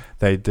 character. Yeah.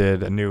 They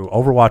did a new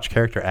Overwatch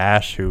character,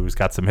 Ash, who's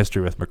got some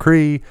history with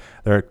McCree.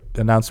 They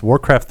announced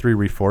Warcraft 3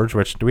 Reforged,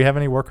 which, do we have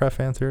any Warcraft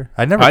fans here?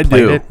 I never I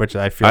played do. it, which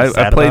I feel I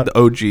sad played about. the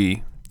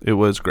OG. It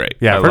was great.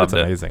 Yeah, I I've heard loved it's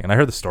it. amazing. And I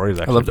heard the story is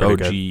I actually loved pretty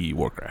OG good.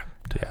 Warcraft.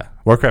 Yeah.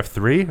 Warcraft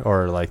 3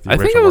 or like the I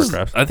original think it was.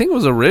 Warcraft? I think it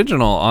was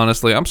original.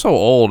 Honestly, I'm so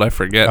old. I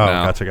forget Oh,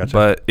 now. gotcha.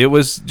 But it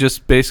was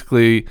just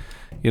basically,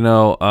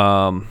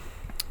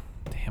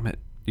 damn it,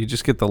 You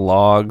just get the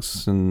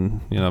logs and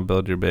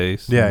build your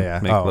base. Yeah.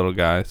 Make little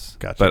guys.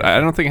 Gotcha. But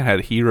I don't think it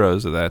had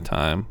heroes at that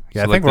time.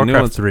 Yeah, So, I think the new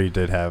Warcraft ones 3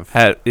 did have.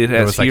 it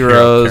has like,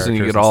 heroes and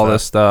you characters get and all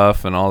this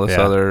stuff and all this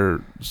Yeah.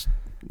 other.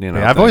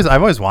 Yeah, I've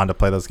always wanted to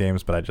play those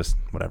games, but I just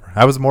whatever.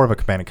 I was more of a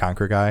Command and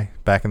Conquer guy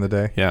back in the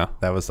day. Yeah.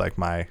 That was like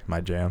my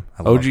jam.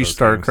 I love OG those games.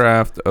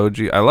 StarCraft.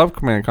 OG. I love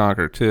Command and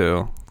Conquer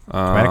too.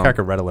 Command and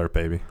Conquer Red Alert,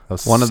 baby.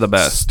 Those One of the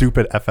best.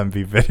 Stupid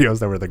FMV videos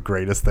that were the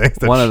greatest things.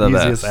 The One of the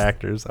cheesiest best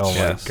actors. Oh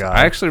Yes. my god!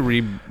 I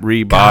actually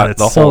rebought God, it's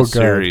the so whole good.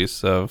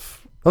 series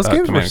of Those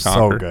games Command were and so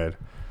Conquer. good.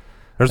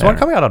 There's one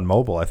coming out on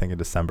mobile, I think, in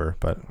December,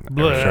 but I'm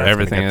Bleh. sure it's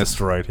Everything gonna get is.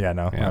 destroyed. Yeah,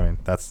 no, Yeah. I mean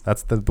that's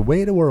the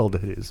way the world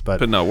is.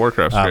 But no,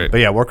 Warcraft's great. But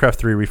yeah, Warcraft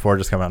 3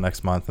 Reforged is coming out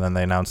next month, and then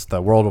they announced the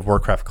World of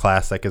Warcraft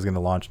Classic is going to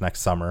launch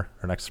next summer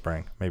or next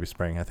spring, maybe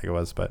spring, I think it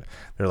was. But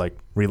they're like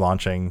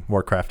relaunching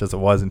Warcraft as it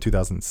was in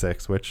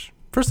 2006, which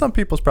for some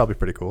people is probably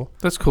pretty cool.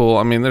 That's cool.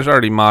 I mean, there's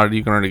already modded.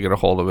 You can already get a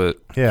hold of it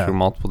through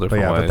multiple But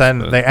different ways. but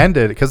then they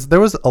ended because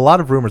there was a lot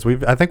of rumors.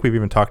 I think we've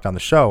even talked on the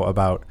show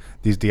about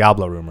these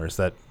Diablo rumors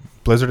that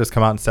Blizzard has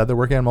come out and said they're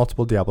working on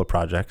multiple Diablo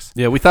projects.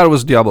 Yeah, we thought it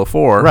was Diablo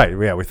 4. Right.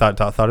 Yeah, we thought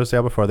it was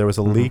Diablo 4. There was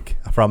a leak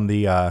from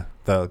the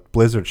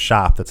Blizzard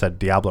shop that said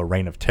Diablo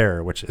Reign of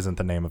Terror, which isn't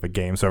the name of a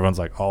game. So everyone's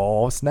like,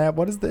 "Oh snap!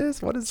 What is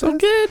this? What is So this?"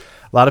 good.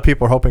 A lot of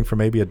people are hoping for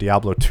maybe a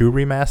Diablo 2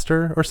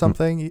 remaster or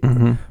something.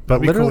 But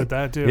I'd be cool literally, with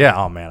that too. yeah.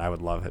 Oh man, I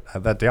would love it.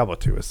 That Diablo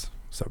 2 is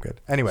so good.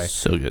 Anyway,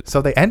 So good.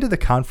 so they ended the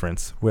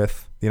conference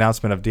with the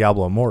announcement of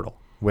Diablo Immortal,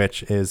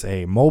 which is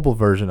a mobile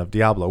version of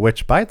Diablo,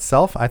 which by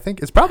itself I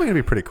think is probably going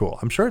to be pretty cool.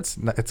 I'm sure it's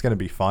going to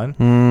be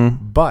fun.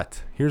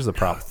 But here's the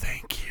problem.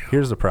 Thank you.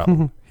 Here's the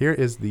problem. Here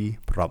is the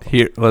problem.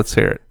 Here, let's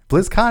hear it.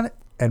 BlizzCon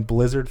and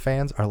Blizzard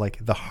fans are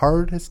like the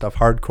hardest of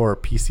hardcore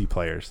PC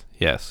players.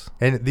 Yes.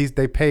 And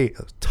they pay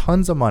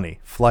tons of money,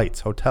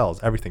 flights, hotels,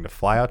 everything to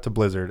fly out to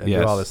Blizzard and do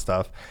Yes. all this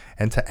stuff.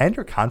 And to end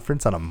your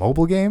conference on a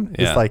mobile game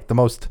Yeah. is like the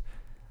most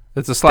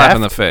It's a slap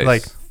in the daft- face.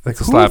 Like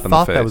it's a who slap in the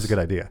thought face. that was a good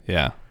idea?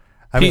 Yeah.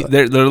 I mean,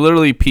 they're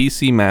literally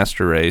PC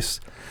master race.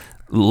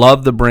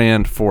 Love the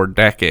brand for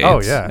decades.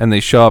 Oh, yeah. And they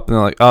show up and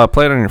they're like, "Oh,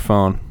 play it on your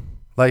phone."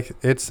 like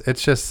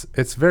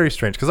it's very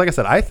strange because like I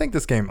said, I think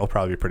this game will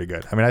probably be pretty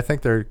good. I mean, I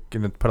think they're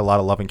going to put a lot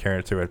of love and care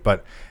into it,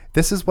 but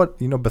this is what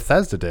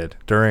Bethesda did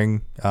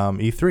during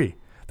E3.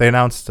 They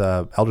announced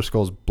Elder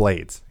Scrolls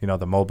Blades,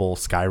 the mobile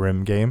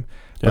Skyrim game,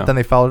 but Yeah. then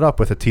they followed up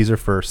with a teaser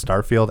for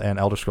Starfield and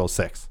Elder Scrolls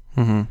 6.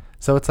 Mm-hmm.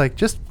 So it's like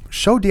just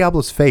show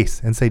Diablo's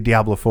face and say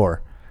Diablo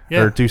 4.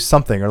 Yeah. Or do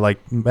something, or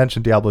like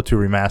mention Diablo 2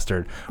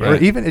 remastered, or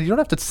Right. even you don't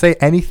have to say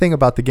anything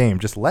about the game.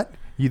 Just let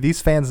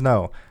these fans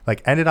know.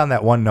 Like end it on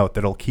that one note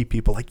that'll keep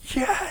people like,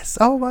 yes,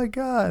 oh my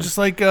god. Just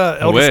like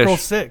Elder wish.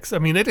 Scrolls 6. I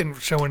mean, they didn't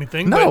show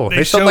anything. No, but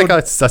they showed like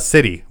a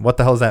city. What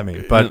the hell does that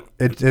mean? But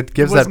it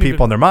gives that wasn't people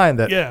even- in their mind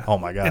that, yeah, oh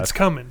my god, it's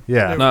coming.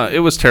 Yeah. No, it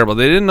was terrible.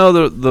 They didn't know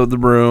the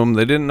room.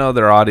 They didn't know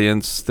their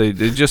audience. They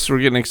just were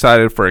getting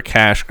excited for a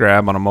cash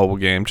grab on a mobile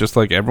game, just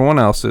like everyone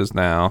else is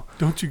now.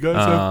 Don't you guys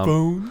have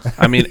phones?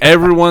 I mean,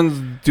 everyone's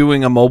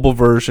doing a mobile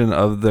version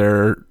of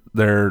their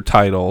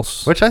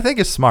titles. which I think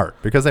is smart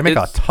because they make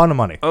a It's- ton of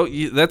money. Oh,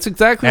 yeah, that's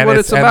exactly And what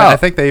it's and about. I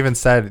think they even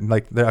said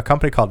like a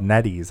company called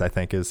NetEase I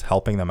think is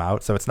helping them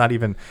out. So it's not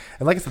even,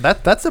 and like I said,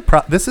 that's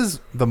this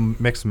is the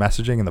mixed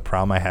messaging and the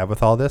problem I have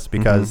with all this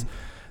because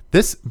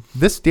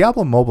this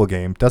Diablo mobile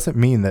game doesn't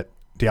mean that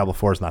Diablo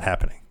 4 is not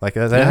happening. Like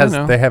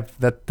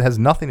that has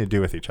nothing to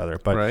do with each other.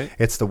 But Right.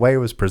 it's the way it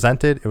was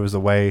presented. It was the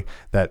way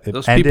that it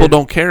Those ended. people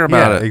don't care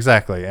about it.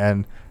 Exactly.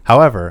 And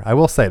however, I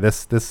will say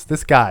this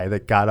guy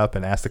that got up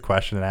and asked a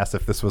question and asked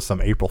if this was some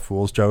April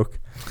Fool's joke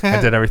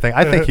and did everything.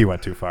 I think he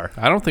went too far.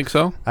 I don't think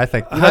so. I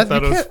think I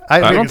thought it was- I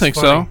don't it's think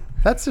funny. so.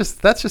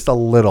 that's just a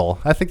little.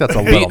 I think that's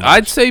a little. much.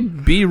 I'd say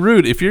be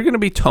rude. If you're going to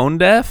be tone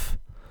deaf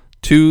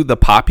to the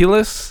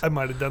populace, I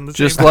might have done the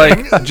just same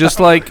like thing. just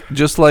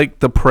like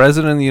the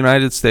president of the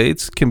United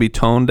States can be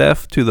tone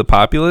deaf to the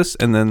populace,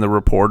 and then the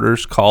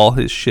reporters call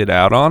his shit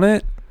out on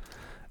it.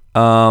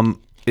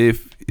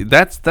 If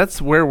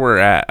that's where we're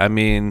at. I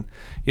mean,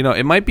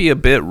 it might be a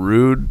bit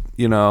rude,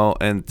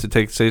 and to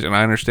take the stage, and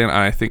I understand.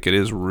 I think it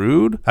is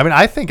rude. I mean,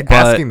 I think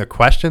asking the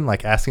question,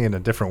 like asking it in a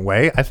different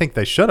way, I think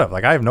they should have.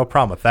 Like, I have no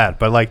problem with that.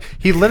 But like,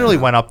 he literally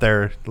went up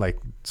there like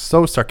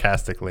so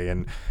sarcastically,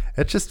 and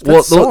it's just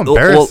so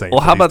embarrassing.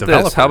 Well, for how these about this? How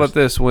developers. about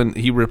this? When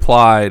he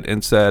replied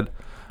and said,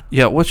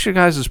 "Yeah, what's your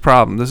guys'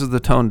 problem? This is the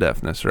tone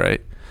deafness,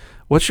 right?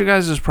 What's your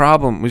guys'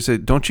 problem?" We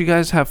said, "Don't you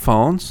guys have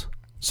phones?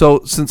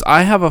 So since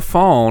I have a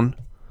phone,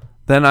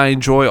 then I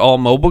enjoy all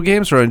mobile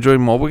games, or I enjoy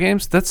mobile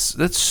games. That's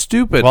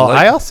stupid." Well,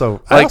 Like, I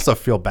also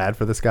feel bad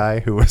for this guy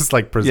who was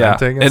like yeah,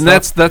 presenting, and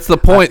stuff. that's the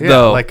point, Yeah,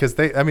 though. like because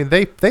they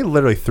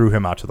literally threw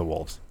him out to the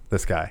wolves.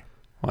 This guy.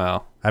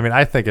 Wow. I mean,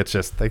 I think it's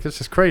just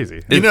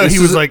crazy. You know, This he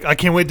is was a- like, I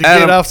can't wait to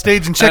Adam- get off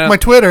stage and check Adam- my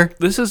Twitter.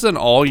 This is an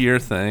all-year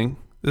thing.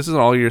 It's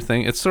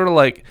sort of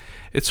like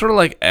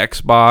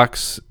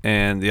Xbox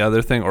and the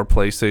other thing, or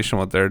PlayStation,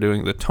 what they're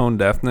doing, the tone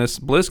deafness.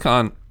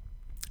 BlizzCon,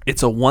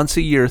 it's a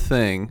once-a-year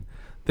thing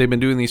They've been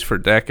doing these for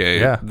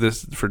decades. Yeah.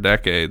 This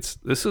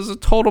is a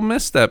total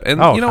misstep.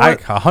 And Oh, you know I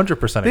what?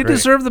 100% agree. They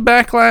deserve the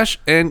backlash.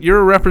 And you're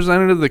a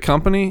representative of the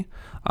company.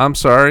 I'm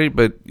sorry,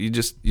 but you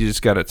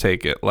just got to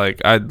take it.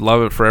 Like, I'd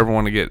love it for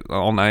everyone to get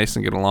all nice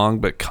and get along,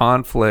 but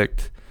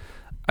conflict,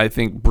 I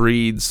think,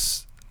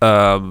 breeds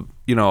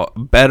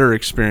better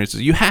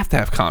experiences. You have to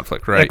have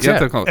conflict, right? You have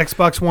to have conflict.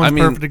 Xbox One's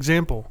perfect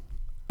example.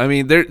 I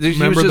mean,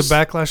 remember the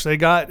backlash they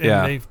got,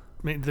 and they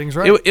made things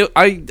right.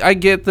 I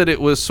get that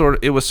it was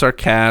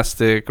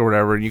sarcastic or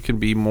whatever. And you can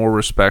be more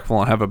respectful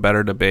and have a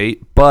better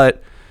debate,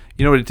 but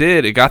you know what it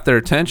did? It got their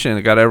attention.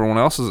 It got everyone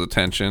else's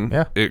attention.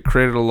 Yeah. It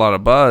created a lot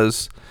of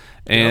buzz,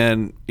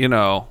 and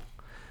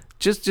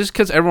just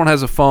because everyone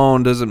has a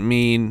phone doesn't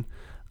mean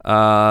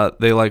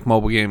they like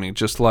mobile gaming.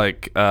 Just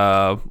like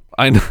I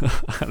know.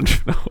 I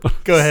don't know.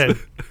 Go ahead.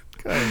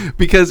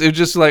 Because it's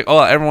just like,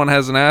 everyone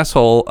has an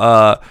asshole.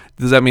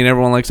 Does that mean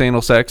everyone likes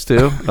anal sex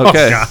too?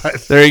 Okay,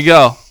 there you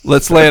go.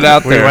 Let's lay it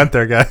out there. We went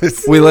there,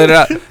 guys. We laid it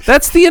out.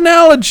 That's the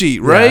analogy,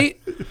 right?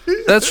 Yeah.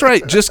 That's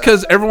right. Just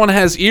because everyone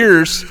has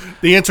ears.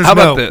 The answer's How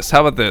no.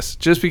 about this?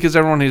 Just because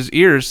everyone has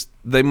ears,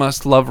 they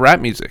must love rap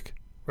music.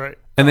 Right.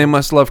 And they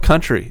must love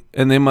country.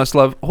 And they must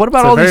love... What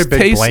about all these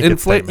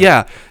tastes?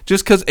 Yeah.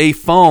 Just because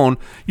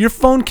your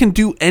phone can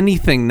do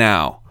anything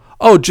now.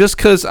 Oh, just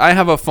because I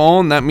have a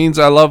phone, that means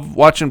I love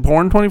watching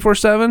porn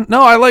 24/7?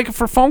 No, I like it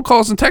for phone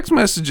calls and text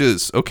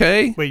messages,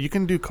 okay? Wait, you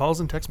can do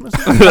calls and text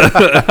messages?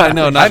 I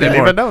know, not I didn't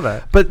anymore. even know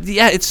that. But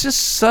yeah, it's just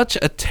such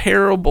a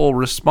terrible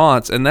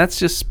response, and that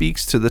just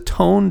speaks to the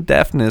tone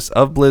deafness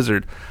of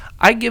Blizzard.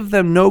 I give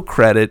them no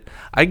credit.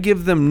 I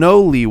give them no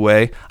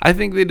leeway. I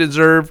think they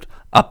deserved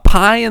a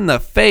pie in the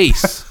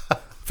face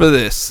for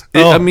this.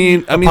 I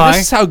mean, this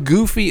is how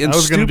goofy and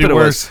stupid it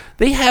was.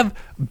 They have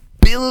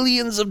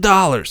billions of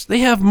dollars. They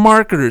have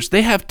marketers.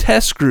 They have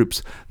test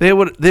groups. You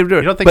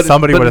don't think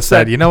somebody would have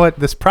said, you know what,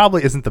 this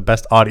probably isn't the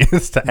best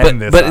audience to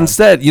end this But on.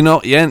 instead,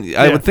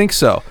 I would think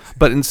so.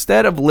 But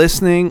instead of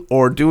listening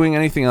or doing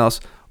anything else,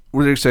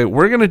 we're going to say,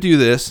 we're going to do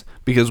this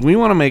because we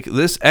want to make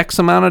this X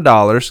amount of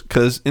dollars,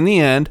 because in the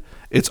end,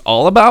 it's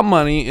all about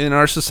money in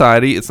our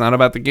society. It's not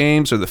about the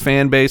games or the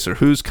fan base or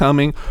who's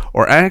coming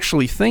or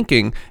actually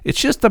thinking. It's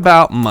just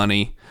about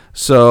money.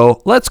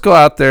 So let's go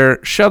out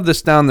there, shove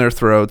this down their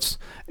throats,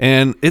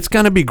 and it's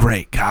going to be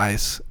great,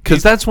 guys.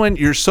 Because that's when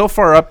you're so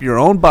far up your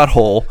own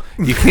butthole,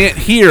 you can't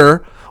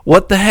hear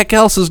what the heck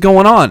else is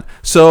going on.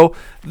 So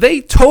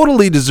they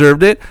totally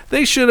deserved it.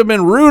 They should have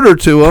been ruder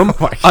to him.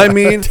 Oh I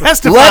mean,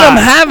 Testify. let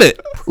them have it.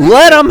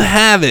 Let them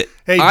have it.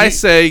 Hey, I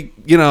say,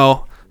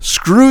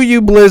 screw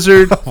you,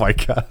 Blizzard. Oh, my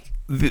God.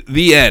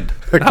 The end.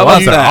 The How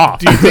about gloves are that? off.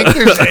 Do you think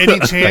there's any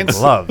chance? The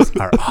gloves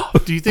are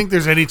off. Do you think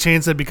there's any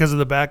chance that because of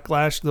the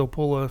backlash, they'll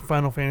pull a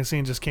Final Fantasy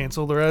and just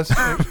cancel the rest?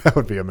 That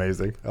would be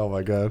amazing. Oh,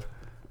 my God.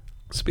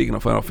 Speaking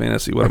of Final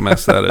Fantasy, what a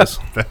mess that is.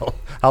 Bill,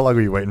 how long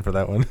were you waiting for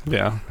that one?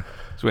 Yeah.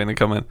 Just waiting to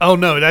come in. Oh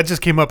no, that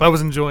just came up. I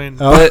was enjoying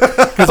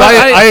Because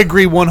I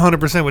agree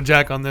 100% with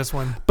Jack on this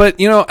one. But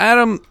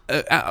Adam,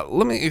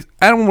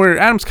 where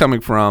Adam's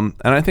coming from,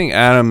 and I think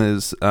Adam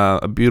is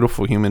a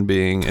beautiful human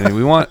being, and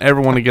we want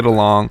everyone to get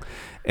along.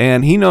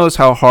 And he knows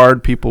how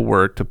hard people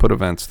work to put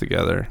events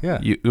together. Yeah,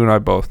 you and I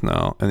both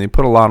know, and they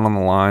put a lot on the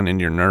line, and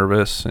you're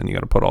nervous, and you got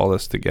to put all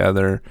this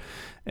together,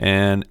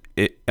 and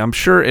I'm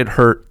sure it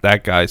hurt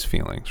that guy's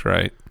feelings,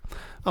 right?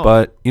 Oh.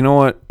 But you know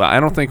what? I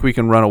don't think we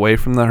can run away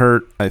from the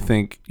hurt. I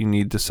think you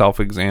need to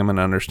self-examine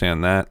and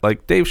understand that.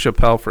 Like Dave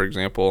Chappelle, for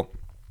example,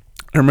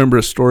 I remember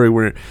a story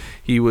where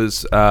he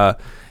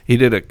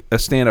did a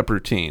stand-up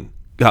routine,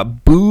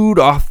 got booed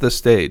off the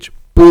stage,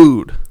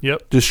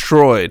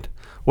 destroyed.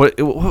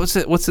 What was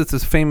it? What's it?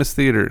 This famous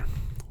theater?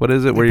 What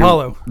is it?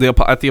 Apollo.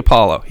 At the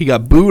Apollo. He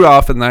got booed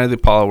off at the night of the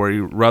Apollo where he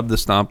rubbed the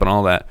stump and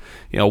all that.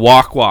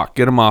 Walk,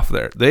 get him off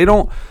there. They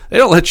don't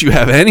let you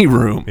have any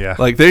room. Yeah.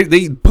 Like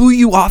they boo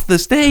you off the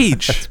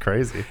stage. That's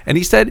crazy. And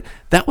he said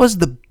that was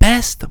the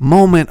best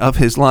moment of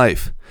his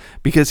life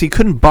because he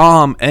couldn't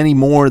bomb any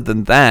more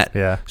than that.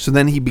 Yeah. So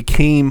then he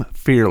became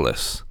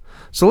fearless.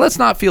 So let's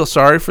not feel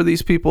sorry for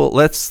these people.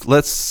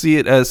 Let's see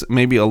it as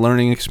maybe a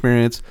learning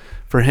experience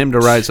for him to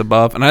rise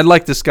above. And I'd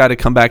like this guy to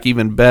come back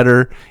even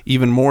better,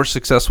 even more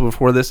successful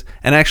before this,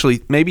 and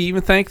actually maybe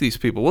even thank these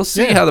people. We'll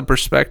see how the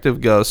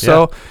perspective goes.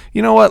 So,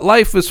 you know what?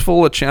 Life is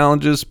full of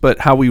challenges, but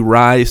how we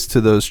rise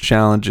to those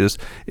challenges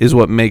is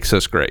what makes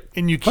us great.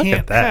 And you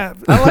can't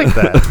have... I like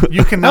that.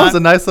 You cannot... That was a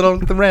nice little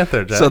rant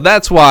there, Jack. So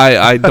that's why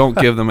I don't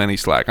give them any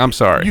slack. I'm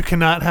sorry. You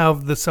cannot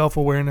have the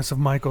self-awareness of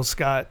Michael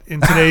Scott in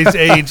today's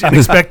age and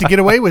expect to get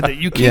away with it.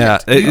 You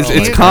can't. Yeah,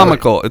 it's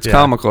comical. It's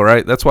comical,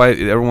 right? That's why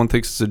everyone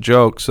thinks it's a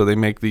joke, so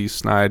they make these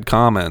snide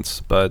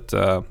comments. But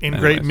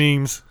great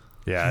memes.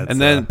 Yeah,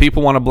 and then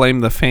people want to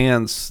blame the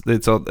fans.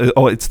 It's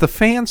the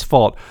fans'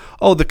 fault.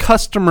 Oh, the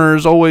customer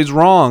is always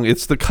wrong.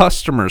 It's the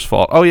customer's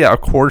fault. Oh yeah,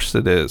 of course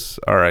it is.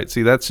 All right,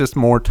 see, that's just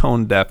more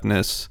tone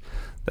deafness.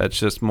 That's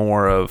just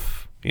more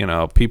of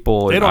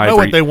people. They don't know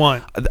what they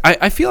want.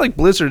 I feel like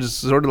Blizzard is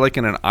sort of like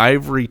in an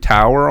ivory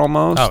tower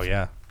almost. Oh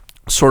yeah,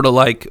 sort of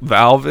like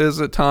Valve is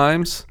at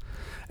times.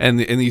 and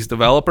these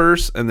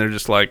developers, and they're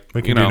just like,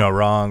 We can do no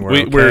wrong.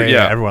 We're we're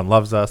everyone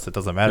loves us. It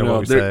doesn't matter what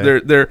we say.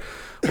 they're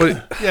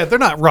Yeah, they're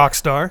not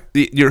Rockstar.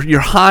 you're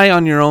high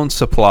on your own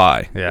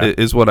supply. Yeah.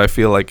 Is what I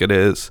feel like it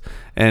is.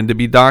 And to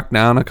be docked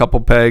down a couple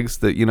pegs,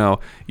 that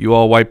you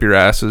all wipe your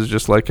asses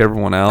just like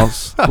everyone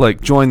else. Like,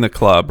 join the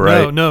club,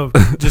 right? No,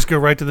 just go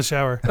right to the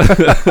shower.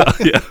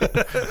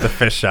 The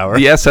fish shower.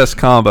 The SS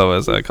combo,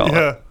 as I call it.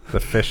 Yeah. The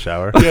fish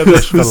shower. Yeah,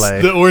 Fish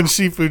fillet. the orange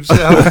seafood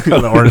shower.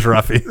 The orange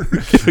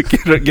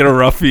roughy. Get a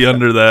roughie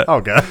under that. Oh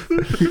god.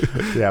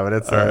 Yeah, but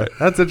it's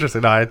that's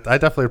interesting. No, I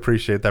definitely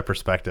appreciate that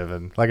perspective.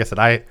 And like I said,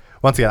 I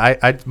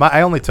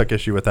only took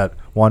issue with that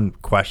one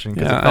question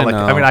because Yeah, it felt I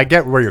like know. I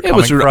get where you're It coming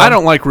was rude. from. I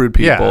don't like rude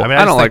people. Yeah, I mean,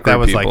 I don't just like think that rude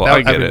was people.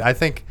 like I get it. I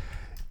think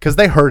because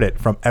they heard it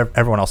from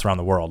everyone else around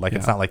the world. Like,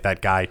 it's Yeah. not like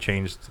that guy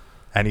changed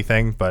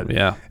anything, but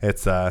Yeah.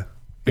 it's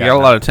You got a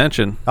lot of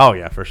attention. Oh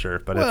yeah, for sure.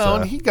 But Well,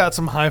 it's and he got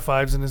some high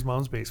fives in his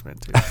mom's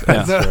basement too. So.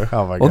 Yeah. true.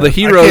 Oh my god. Well, the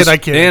heroes I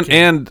kid.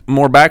 and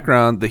more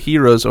background, the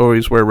heroes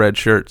always wear red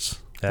shirts.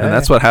 Hey. And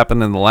that's what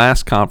happened in the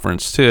last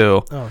conference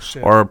too. Oh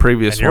shit. Or a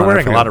previous and you're one. I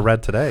wearing a forget. lot of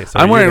red today. So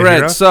I'm are you wearing the red,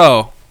 hero?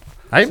 so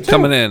I'm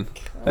coming in.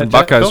 And Jet-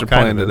 Buckeyes Bill are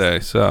kind playing of is. today,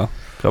 so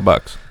go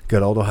Bucks.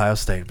 Good old Ohio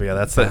State. But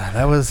yeah,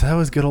 that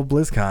was good old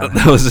BlizzCon.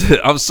 That was it.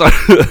 I'm sorry.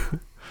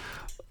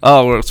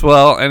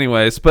 Well,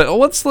 anyways, but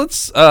let's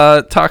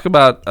talk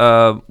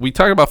about we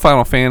talk about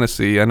Final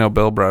Fantasy. I know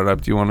Bill brought it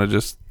up. Do you want to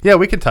just Yeah,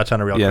 we can touch on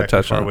it real quick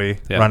touch before on it. we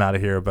Yeah. run out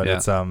of here. But Yeah.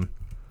 it's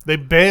They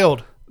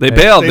bailed. they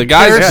bailed? They The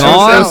guy's parachuted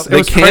gone. out. It They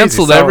was crazy.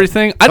 canceled So-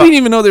 everything. I didn't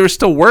even know they were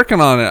still working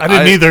on it. I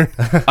didn't either.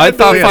 I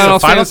thought Yeah,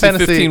 Final so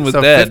Fantasy 15 was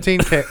dead.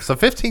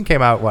 15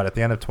 came out at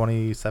the end of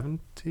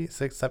 2017,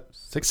 16?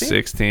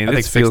 16. I It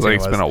think feels 16 like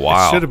it's was. been a It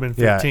while. should have been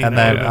 15. Yeah, and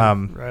That then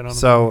would've been right on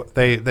so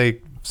they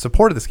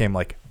supported this game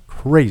like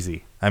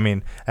crazy. I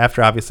mean,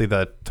 after obviously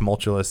the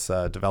tumultuous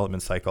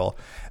development cycle,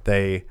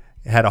 they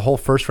had a whole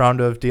first round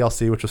of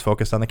DLC which was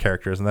focused on the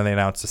characters, and then they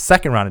announced a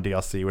second round of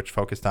DLC which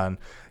focused on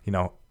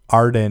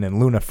Arden and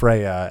Luna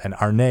Freya and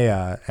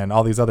Arnea and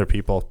all these other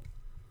people.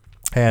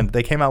 And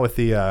they came out with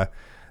the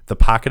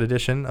Pocket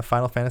Edition of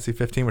Final Fantasy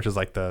 15, which is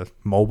like the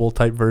mobile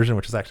type version,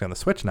 which is actually on the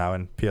Switch now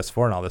and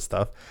PS4 and all this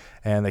stuff.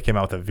 And they came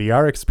out with a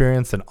VR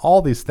experience and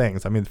all these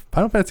things. I mean,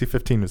 Final Fantasy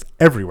 15 was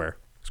everywhere.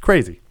 It's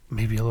crazy.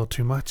 Maybe a little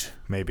too much.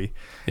 Maybe.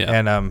 Yeah.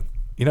 And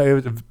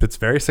it's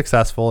very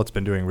successful. It's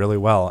been doing really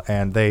well.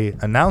 And they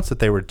announced that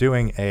they were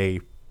doing a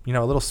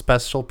little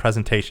special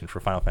presentation for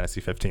Final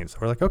Fantasy 15. So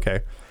we're like,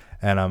 okay.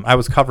 And I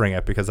was covering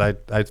it because I'd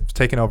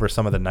taken over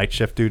some of the night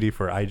shift duty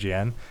for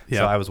IGN. Yeah.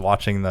 So I was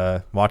watching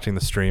the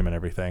stream and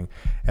everything.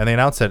 And they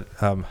announced that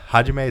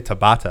Hajime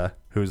Tabata,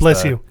 who's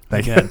Bless you.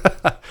 Thank you.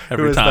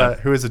 Every time.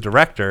 Who is the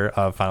director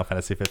of Final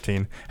Fantasy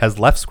 15, has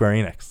left Square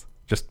Enix.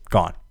 Just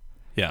gone.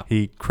 Yeah.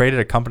 He created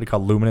a company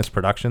called Luminous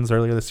Productions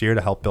earlier this year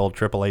to help build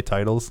AAA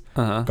titles.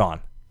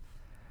 Gone.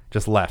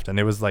 Just left. And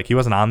it was like he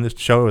wasn't on the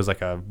show. It was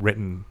like a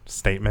written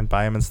statement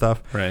by him and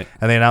stuff. Right.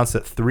 And they announced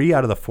that 3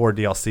 out of the 4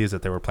 DLCs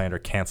that they were planned are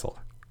canceled.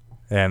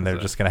 And they're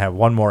just going to have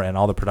one more, and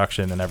all the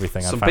production and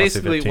everything So on Final Fantasy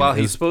basically, 15 while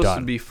he's is supposed to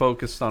done. be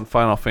focused on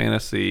Final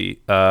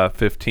Fantasy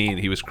 15,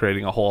 he was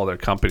creating a whole other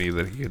company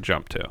that he could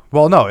jump to.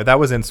 Well, no, that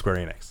was in Square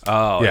Enix.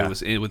 Oh, Yeah. it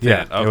was within.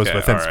 Yeah, it was Okay,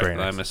 within all right. Square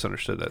Enix. I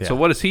misunderstood that. Yeah. So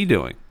what is he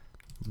doing?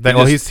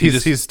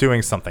 He's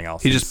doing something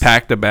else. He just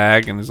packed a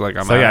bag and is like,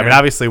 I'm So out yeah, I here. mean,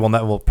 obviously we'll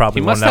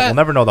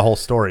never know the whole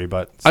story,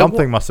 but I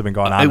something wo- must have been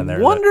going on I in there.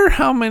 wonder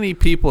how many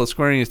people at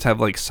Square Enix have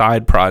like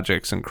side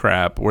projects and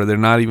crap where they're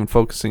not even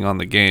focusing on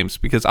the games.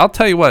 Because I'll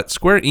tell you what,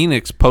 Square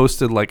Enix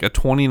posted like a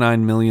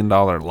 $29 million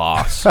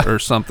loss or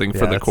something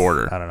for the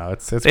quarter. I don't know.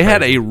 It's They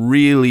had crazy. a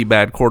really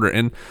bad quarter.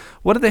 And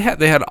what did they have?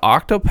 They had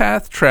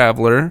Octopath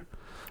Traveler.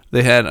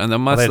 They had and They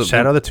had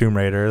Shadow of the Tomb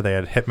Raider. They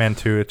had Hitman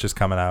 2, which is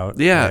coming out.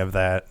 Yeah. They have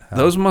that.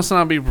 Those must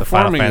not be the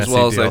Final performing as Fantasy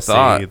well as they DLC.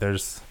 thought.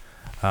 There's,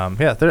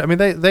 I mean,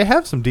 they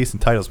have some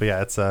decent titles, but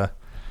yeah, it's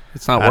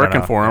It's not I don't working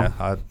know. for them.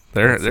 Yeah,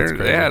 They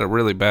crazy. had a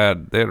really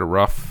bad. They had a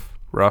rough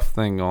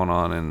thing going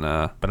on in.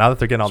 But now that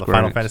they're getting all the Square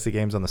Final Enix. Fantasy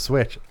games on the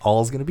Switch,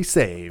 all's gonna be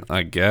saved.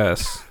 I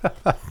guess.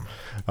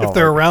 If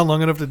they're around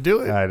long enough to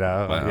do it. I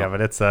know. Wow. Yeah, but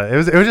it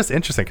was just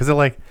interesting because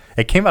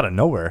it came out of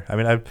nowhere. I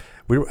mean,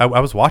 I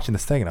was watching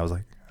this thing and I was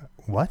like,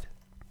 what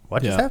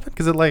just Yeah. happened?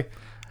 Because I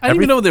didn't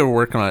even know they were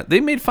working on it. They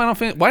made Final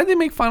Fantasy. Why did they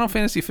make Final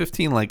Fantasy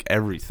 15 like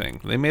everything?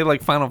 They made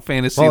like Final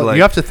Fantasy like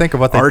you have to think of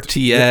what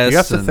RTS. You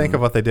have to and- think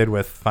of what they did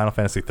with Final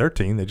Fantasy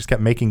 13. They just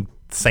kept making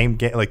same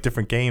game, like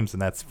different games in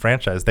that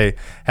franchise. They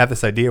have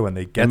this idea when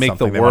they get make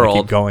something, the they want to world,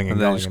 keep going and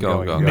and then going just and go,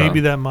 going. go, and go. going. Maybe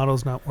that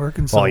model's not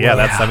working so Well, yeah,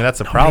 well.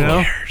 that's a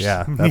problem. cares?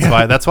 Yeah,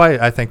 that's why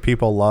I think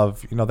people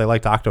love. They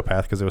liked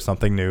Octopath because it was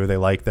something new. They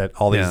like that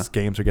all these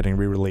games are getting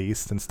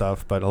re-released and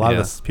stuff. But a lot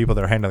of the people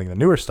that are handling the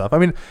newer stuff. I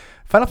mean,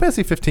 Final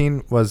Fantasy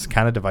 15 was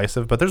kind of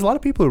divisive, but there's a lot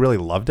of people who really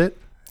loved it.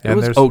 It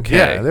was there's- okay.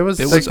 Yeah, there's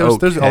a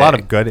okay. lot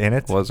of good in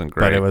it. Wasn't but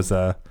great. it was.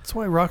 That's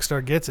why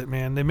Rockstar gets it,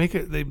 man. They make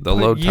it. They The put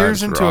load years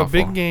times into were a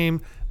big awful.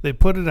 game. They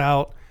put it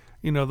out.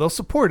 They'll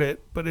support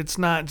it, but it's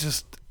not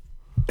just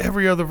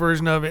every other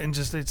version of it. And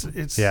just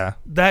it's Yeah.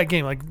 that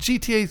game. Like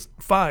GTA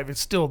 5, it's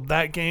still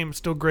that game. It's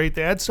still great.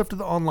 They add stuff to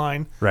the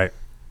online. Right.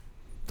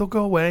 they'll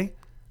go away,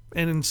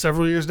 and in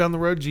several years down the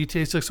road,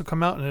 GTA 6 will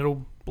come out and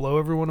it'll blow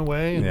everyone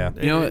away. And, Yeah.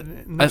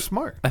 and they're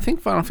smart. I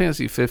think Final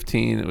Fantasy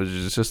 15 it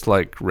was just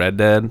like Red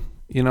Dead.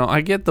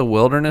 I get the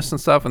wilderness and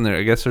stuff, and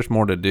I guess there's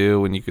more to do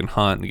when you can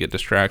hunt and get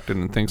distracted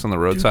and things on the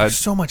Dude, roadside. there's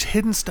so much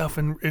hidden stuff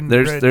in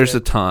There's Red a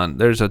Dead. ton.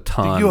 There's a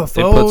ton. UFOs,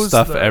 it puts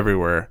stuff the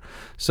everywhere.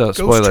 So ghost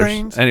spoilers.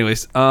 trains.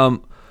 Anyways,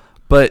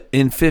 but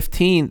in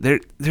 15,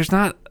 there's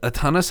not a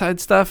ton of side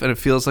stuff, and it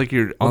feels like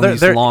you're on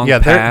these long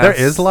paths. There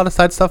is a lot of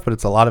side stuff,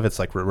 but a lot of it's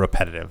like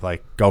repetitive.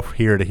 Like go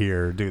here to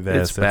here, do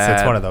this.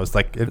 It's one of those.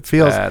 Like it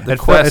feels bad. The it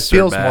quests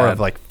feels are more bad. of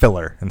like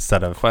filler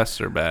instead of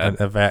Quests are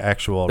bad. of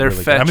actual. They're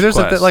really good. I mean, fetch there's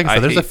quests. like I I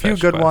said, there's a hate few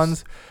fetch good quests.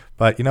 ones,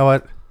 but you know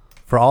what?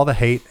 For all the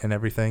hate and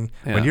everything,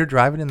 when Yeah. you're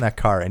driving in that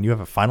car and you have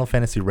a Final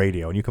Fantasy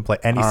radio and you can play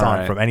any All song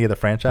right. from any of the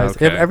franchise,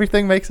 Okay.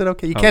 everything makes it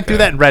okay. You can't do Okay.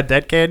 that in Red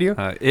Dead, can you?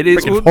 It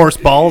is Freaking horse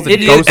balls and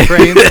it is- ghost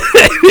trains.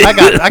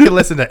 I can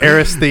listen to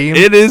Eris theme.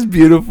 It is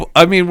beautiful.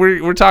 I mean,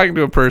 we're talking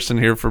to a person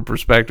here for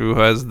perspective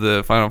who has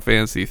the Final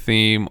Fantasy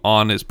theme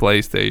on his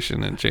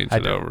PlayStation and changed I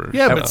it do. over.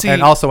 Yeah, So- but see-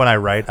 and also when I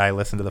write, I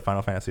listen to the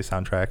Final Fantasy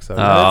soundtrack. So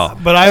Oh.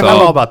 But I have I'm a all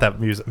little, about that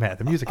music, man.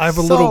 The music. I have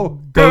a is little so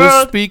Bose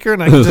good. speaker,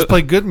 and I can just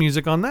play good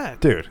music on that.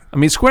 Dude. I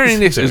mean, Square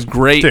Enix is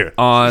great Dude.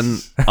 on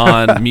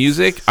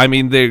music. I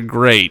mean, they're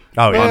great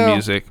Oh, on yeah.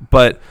 music,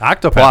 but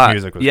Octopath plot,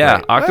 music was yeah,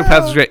 great.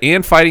 Octopath is great,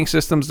 and fighting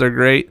systems they're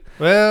great.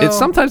 Well, It's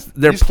sometimes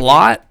their used to be.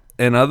 plot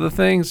and other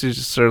things is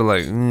just sort of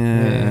like,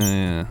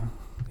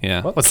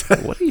 yeah. What was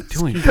that? What are you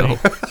doing, Bill?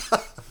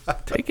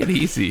 Take it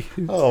easy.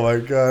 Oh my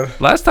god.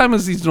 Last time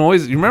was these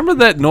noises. You remember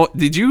that?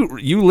 Did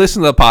you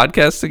listen to the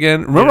podcast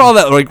again? Remember all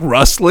that like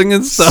rustling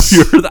and stuff?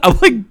 I'm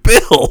like,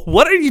 Bill,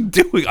 what are you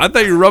doing? I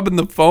thought you were rubbing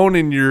the phone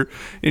in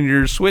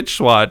your switch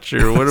swatch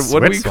or what do we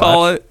Switch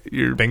call swatch? it?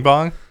 Your Bing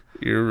bong.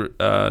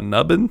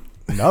 nubbin.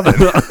 Nothing.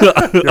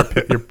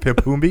 your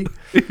Poombi.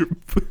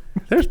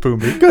 There's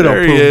Poombi. Good There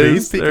old he Poombi.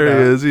 is. Speaking There he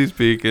of- is. He's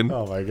peeking.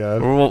 Oh my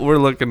god. We're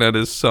looking at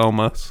his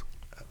somas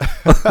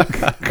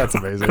That's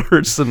amazing.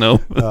 or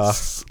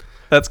sonomas.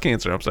 That's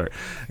cancer. I'm sorry.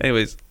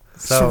 Anyways,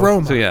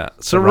 Seroma. so yeah,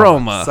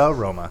 Seroma.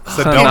 Sonata.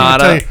 tell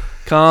Sonata. you.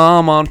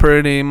 Come on,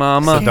 pretty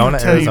mama. Sedona,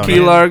 tell you, Arizona. Key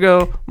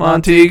Largo,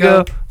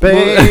 Montego,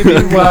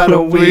 Baby, why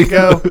don't we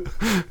go?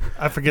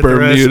 I forget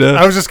Bermuda, the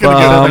rest. I was just going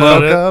to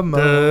Bahama.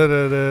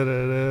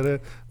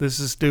 get This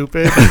is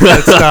stupid.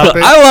 Let's stop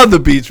it. I love the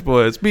Beach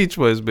Boys. Beach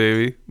Boys,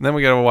 baby. Then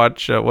we gotta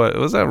watch what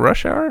was that?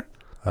 Rush Hour.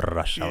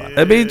 Rush Hour.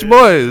 The Beach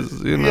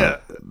Boys. You know, Yeah.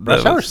 That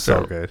Rush Hour's was so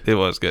terrible. good. It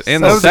was good,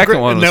 and That the was a second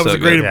great- one and was that was so a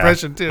great good.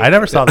 impression, too. I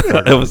never saw the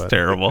third It one, was but-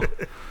 terrible.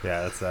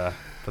 Yeah,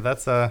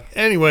 that's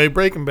Anyway,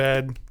 Breaking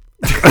Bad.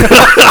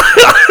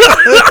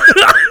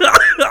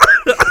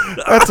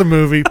 That's a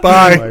movie.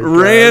 Bye. Oh my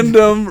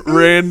God.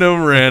 Random.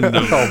 All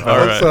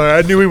I'm right. sorry.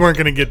 I knew we weren't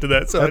going to get to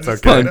that. So That's I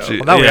just okay. Punch it.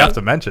 Well, now we Yeah. have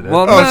to mention it.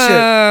 Well, Oh, nah, shit.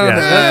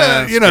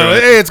 Yeah. You know,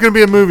 hey, it's going to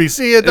be a movie.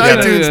 See it. Yeah,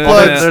 iTunes yeah,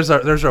 plugs. yeah.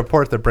 there's a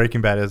report that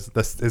Breaking Bad is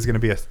going to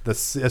be a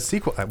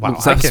sequel. Wow,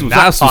 I That's-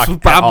 cannot talk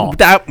at all.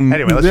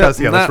 Anyway, let's try this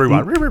again. Let's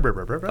rewind.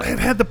 It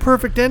had the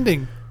perfect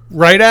ending.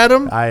 Right,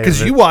 Adam?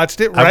 Because you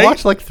watched it, right? I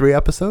watched like 3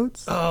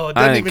 episodes. Oh, it I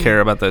doesn't didn't even care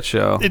about that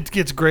show. It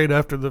gets great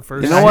after the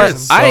first You know what?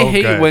 season. I so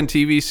hate good. when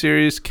TV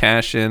series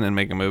cash in and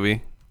make a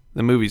movie.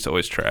 The movie's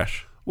always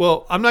trash.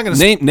 Well, I'm not going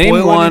to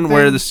Name one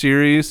where the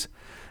series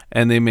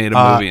and they made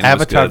a movie. And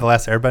Avatar: it The was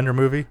Last Airbender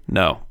movie. good.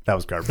 No. That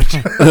was garbage.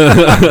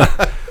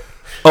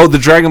 Oh, the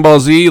Dragon Ball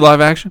Z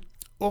live action.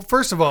 Well,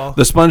 first of all,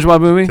 The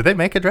SpongeBob movie. Did they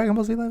make a Dragon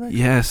Ball Z live action?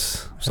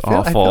 Yes, it was I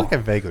awful. feel like I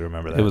vaguely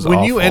remember that. It was when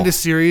awful. you end a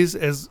series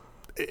as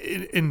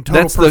in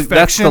total that's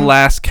perfection, the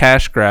last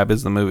cash grab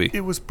is the movie.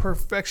 it was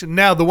perfection.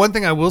 Now, the one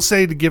thing I will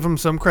say to give him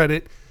some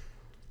credit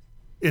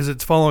is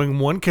it's following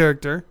one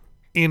character,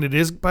 and it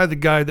is by the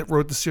guy that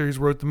wrote the series,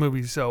 wrote the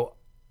movie. So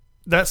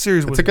that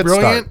series was a good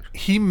brilliant. start.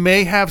 He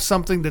may have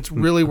something that's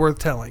really worth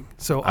telling.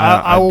 So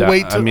I will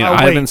wait. I mean,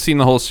 I haven't seen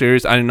the whole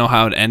series. I didn't know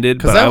how it ended,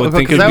 but that I would was-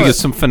 think because it'd that be was-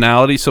 some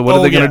finality. So what are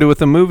Oh, they going to yeah. do with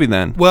the movie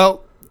then?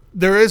 Well,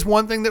 there is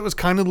one thing that was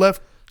kind of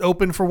left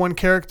open for one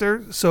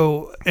character.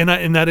 So and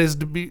that is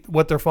to be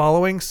what they're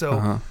following.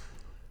 So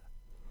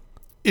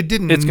it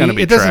didn't. It's gonna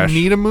be It doesn't trash.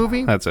 need a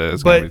movie. That's it.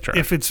 It's gonna be But trash.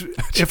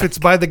 if it's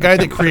by the guy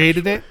that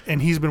created it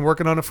and he's been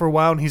working on it for a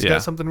while and he's Yeah.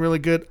 got something really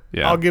good,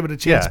 Yeah. I'll give it a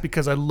chance Yeah.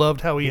 because I loved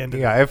how he ended.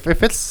 Yeah, if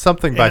it's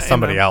something by And-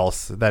 somebody and,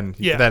 else, then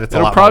yeah. then it's a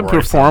It'll lot probably more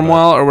worrisome, perform but-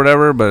 well or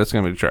whatever, but it's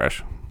going to be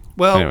trash.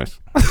 Well, Anyways,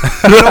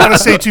 I don't want to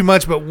say too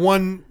much, but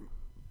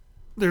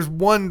there's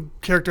one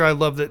character I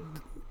love that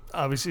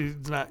obviously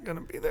is not going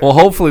to be there. well,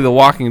 hopefully The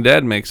Walking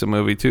Dead makes a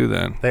movie too.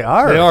 Then They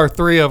are. They are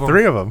 3 of them.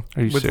 3 of them.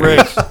 are you with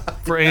serious? Rick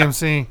for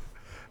AMC.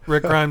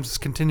 Rick Grimes'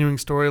 continuing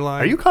storyline.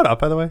 Are you caught up,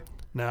 by the way?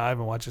 No, I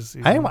haven't watched this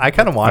season. I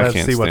kind of want I to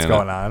can't see what's stand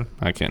going it. on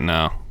I can't.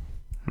 No.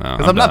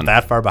 because I'm not done.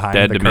 that far behind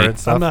Dead the to me. current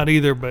stuff. I'm not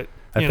either, but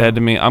you know. Dead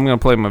to me. I'm going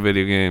to play my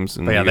video games.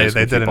 And But yeah, you guys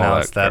they can did keep all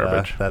announce that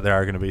garbage. that there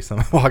are going to be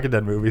some Walking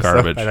Dead movies. so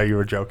Garbage. I know you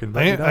were joking,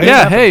 but I- you know, I- it Yeah,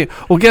 happened. hey.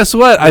 Well, guess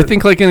what? I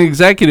think like an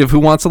executive who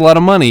wants a lot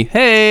of money.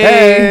 Hey.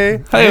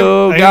 Hey.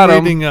 Hey-o, I got am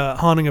him. reading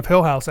Haunting of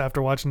Hill House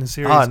after watching the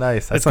series. Oh,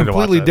 nice. I It's still need to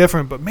watch completely it.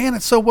 different, but man,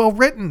 it's so well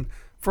written.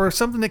 for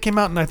something that came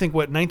out in, I think,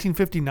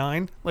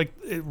 1959. Like,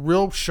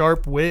 real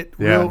sharp wit.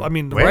 Yeah. Real, I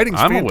mean, the Wit? writing's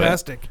I'm a wit.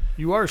 fantastic.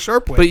 You are a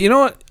sharp wit. But you know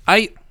what?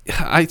 I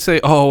say,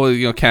 oh,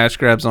 well, cash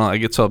grabs and all. I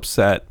get so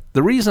upset.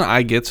 The reason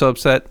I get so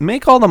upset,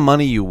 make all the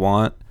money you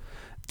want.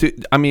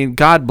 I mean,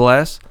 God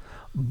bless,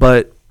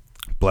 but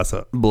Bless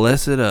up.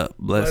 bless it up.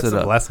 Bless it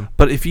up. Bless 'em.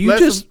 But if you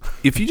Bless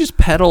just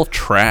peddle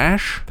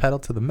trash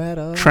to the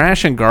meadow.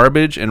 trash and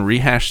garbage and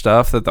rehash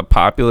stuff that the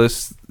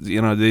populace,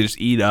 they just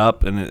eat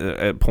up and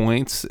at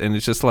points, and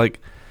it's just like,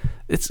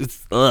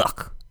 it's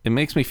ugh. It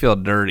makes me feel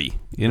dirty.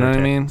 You know what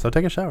I mean? So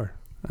take a shower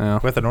Yeah.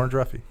 with an orange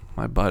roughy.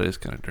 My butt is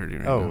kind of dirty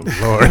right Oh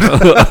now. Lord.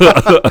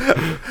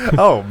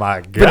 Oh my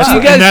God. But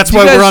you guys- and that's you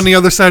why guys- we're on the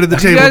other side of the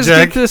Do you table, guys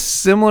Jack. get this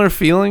similar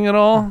feeling at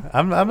all?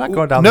 I'm not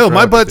going down. No, this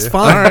my road with butt's you.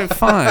 fine. All right,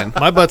 fine.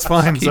 My butt's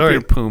fine. Keep Sorry.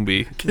 your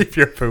poomby. Keep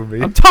your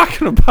poopy. I'm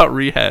talking about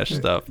rehash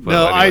stuff. But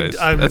No, anyways,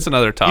 I'm- that's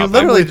another You topic.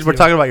 literally with were you.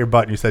 talking about your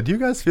butt, and you said, "Do you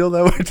guys feel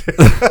that way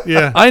too?"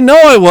 Yeah. I know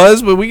I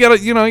was, but we gotta,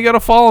 you gotta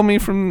follow me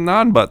from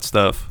non-butt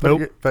stuff.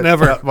 Nope. But-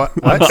 Never. What?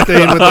 I'm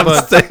staying with the I'm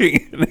butt.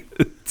 staying in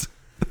it.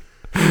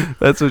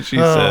 That's what she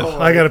said. Oh,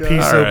 I got to pee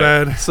All so right.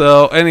 bad.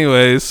 So,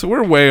 anyways,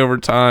 we're way over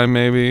time.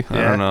 Maybe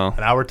I don't know.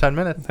 An hour, 10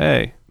 minutes.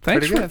 Hey,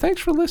 Pretty good.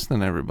 thanks for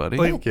listening, everybody.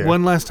 Wait, Thank you.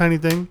 one last tiny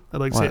thing. I'd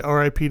like to say What?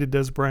 R.I.P. to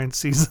Des Bryant's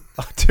season.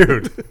 Oh,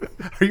 dude,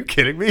 are you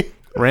kidding me?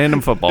 Random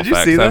football Did you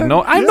facts. see I have that?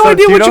 no So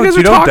idea do what you guys do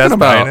are know who talking Des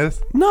about. Bryant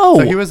is? No,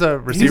 So he was a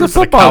receiver a for the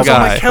football Cowboys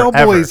guy. The forever.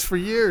 Cowboys for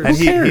years. And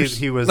Who cares?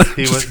 he was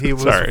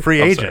Sorry. a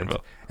free I'm agent. sorry,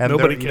 Bill. And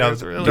Nobody dur-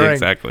 cares, really. during,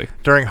 Exactly.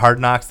 During Hard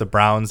Knocks, the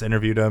Browns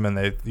interviewed him,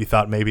 and you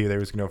thought maybe they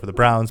was going to go for the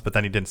Browns, but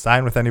then he didn't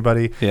sign with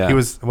anybody. Yeah. He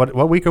was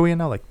what week are we in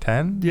now? Like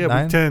 10? Yeah, week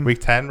 9? 10. Week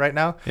 10 right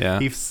now. Yeah.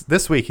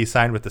 This week he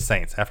signed with the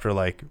Saints after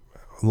like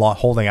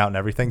holding out and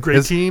everything. Great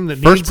His team that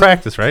first needs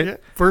practice, right? Yeah,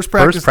 first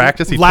practice.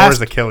 He tore last,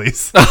 his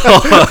Achilles.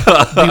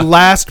 the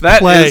last That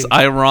play. is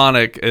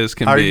ironic as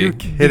can Are be. you the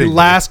kidding? me?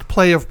 last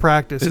play of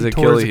practice. His He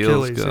tore his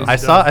Achilles Achilles. goes. He's I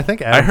done. saw. I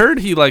think I Adam, heard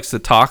he likes to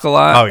talk a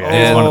lot. Oh,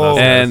 yeah, he's one of those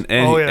and guys.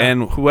 and Oh, yeah.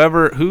 and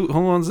whoever who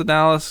owns the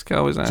Dallas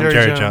Cowboys now? Jerry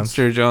Jerry Jones.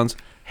 Jerry Jones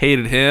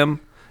hated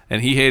him,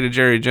 and he hated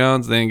Jerry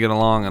Jones. They didn't get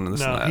along, and this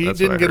No, and that. he That's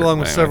what didn't I get heard. along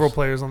with Anyways. several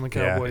players on the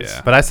Yeah. Cowboys.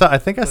 Yeah. But I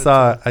think it was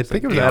like Adam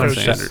Deion Schefter.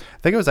 Sanders. I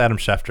think it was Adam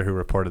Schefter who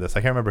reported this.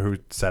 I can't remember who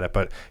said it,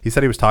 but he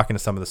said he was talking to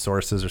some of the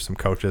sources or some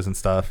coaches and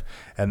stuff,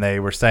 and they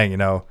were saying,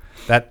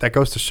 that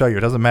goes to show you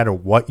it doesn't matter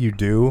what you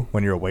do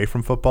when you're away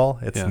from football.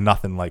 It's Yeah.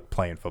 nothing like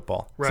playing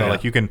football. Right. So Yeah.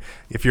 like you can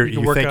if You you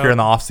can work think out. you're in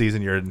the off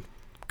season, you're in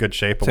good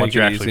shape, but Take once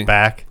you're it actually easy.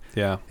 back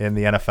Yeah, in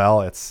the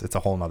NFL, it's a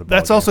whole nother.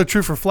 That's ballgame. also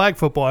true for flag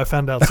football. I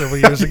found out several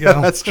years ago.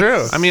 That's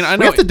true. I mean, I we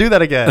know have to do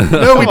that again.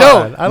 No, we Come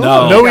don't. on. I no,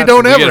 love No, we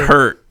don't we ever. get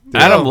hurt.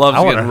 Dude, Adam loves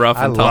I wanna- getting rough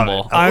I and love tumble.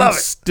 it. I I'm love it.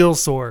 still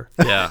sore.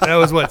 Yeah, That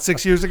was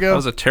 6 years ago. that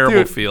was a terrible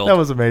Dude, field. That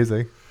was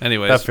amazing.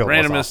 Anyways, that field was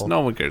randomness. awful.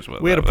 No one cares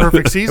about we had a that.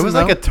 perfect season. It was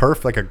though. like a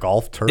turf, like a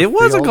golf turf. It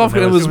was a field, golf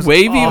and field. It was was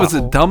wavy. It was the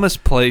awful.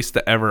 dumbest place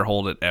to ever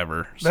hold it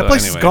ever. That So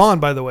place anyways. is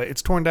gone, by the way.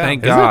 It's torn down.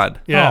 Thank Is it? God.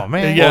 Yeah. Oh,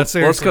 man. Yeah. Well, Let's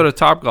seriously. go to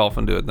Top Golf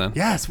and do it then.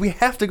 Yes, we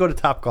have to go to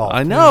Top Golf.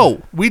 I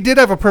know. We did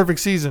have a perfect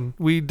season.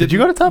 We Did you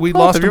go to Top We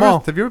Golf? lost have you them ever, all.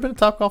 Have you ever been to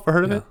Top Golf or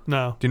heard of Yeah. it?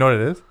 No. Do you know what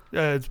it is?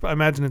 I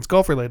imagine it's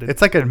golf related.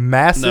 It's like a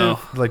massive No.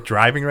 like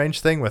driving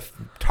range thing with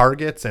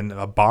targets and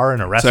a bar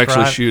and a restaurant.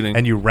 actually shooting.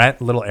 And you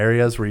rent little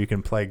areas where you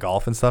can play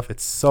golf and stuff.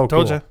 It's so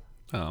Told cool. ya.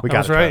 Oh, We I got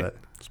was to try right. that.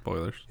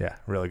 spoilers. Yeah,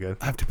 really good.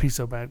 I have to pee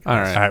so bad. All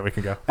right. All right, we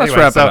can go. Let's Anyway,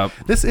 wrap it so up.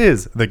 This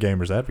is the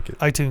Gamer's Advocate.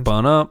 iTunes.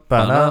 Bun up.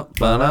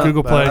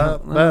 Google Play.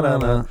 All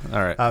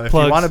right. If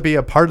Plugs. you want to be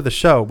a part of the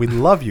show, we'd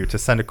love you to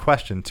send a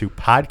question to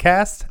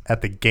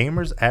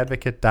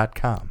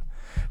podcast@thegamersadvocate.com.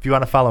 If you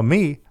want to follow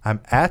me,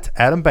 I'm at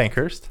Adam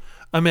Bankhurst.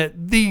 I'm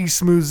at the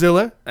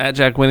Smoothzilla. At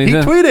Jack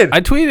Winnington. He tweeted. I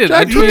tweeted.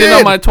 Jack I tweeted tweeted.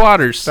 on my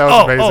twatters. That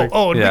was amazing.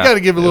 And Yeah. we got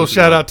to give a It little was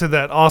shout good. out to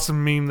that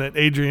awesome meme that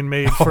Adrian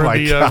made for my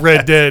the God.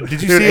 Red Dead.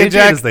 Did you Dude, see it, Adrian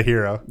Jack? is the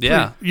hero.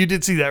 Yeah, You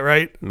did see that,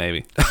 right?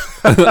 maybe.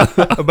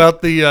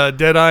 About the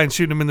dead eye and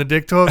shooting him in the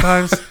dick 12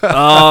 times?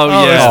 Oh,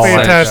 it's yes.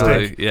 fantastic.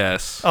 actually,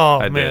 yes. Oh,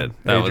 I man. did.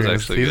 That was Adrian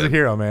actually he's a good.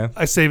 hero, man.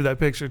 I saved that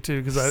picture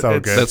too because So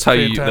it's good. That's how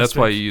you. That's fantastic.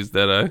 why you used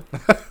that eye.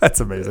 That's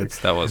amazing.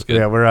 That was good.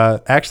 Yeah, we're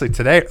actually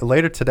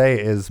later today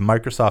is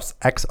Microsoft's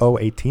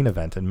XO18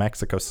 event in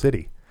Mexico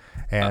City.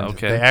 And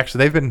Okay.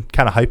 they've been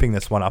kind of hyping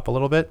this one up a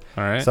little bit.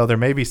 All right. So there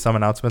may be some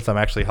announcements. I'm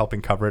actually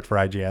helping cover it for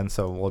IGN,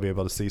 so we'll be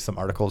able to see some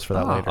articles for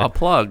that later. A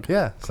plug.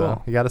 Yeah, so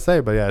Cool. you got to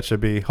say, but yeah, it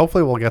should be.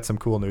 Hopefully, we'll get some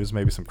cool news,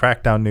 maybe some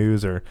Crackdown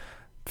news or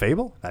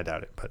Fable. I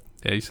doubt it, but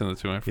Yeah, you sent it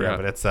to me. I yeah, forgot.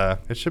 but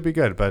it should be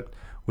good. But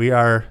we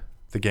are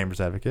the Gamers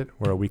Advocate.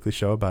 We're a weekly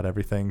show about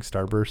everything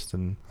Starburst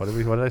and what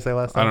did I say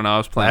last time? I don't know. I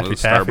was playing Laffy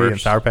with Taffy and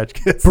Starburst. Sour Patch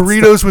Kids.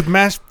 Burritos with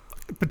mashed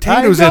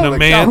potatoes I in know, them,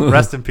 the man.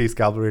 Rest in peace,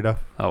 Galburrito.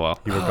 Oh well.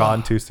 You were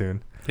gone too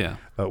soon. Yeah.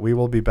 But we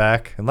will be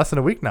back in less than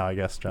a week now, I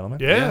guess, gentlemen.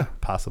 Yeah.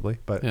 Possibly.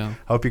 But Yeah.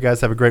 hope you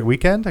guys have a great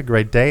weekend, a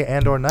great day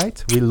and or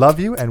night. We love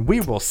you, and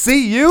we will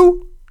see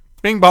you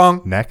Bing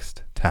bong.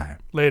 next time.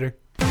 Later.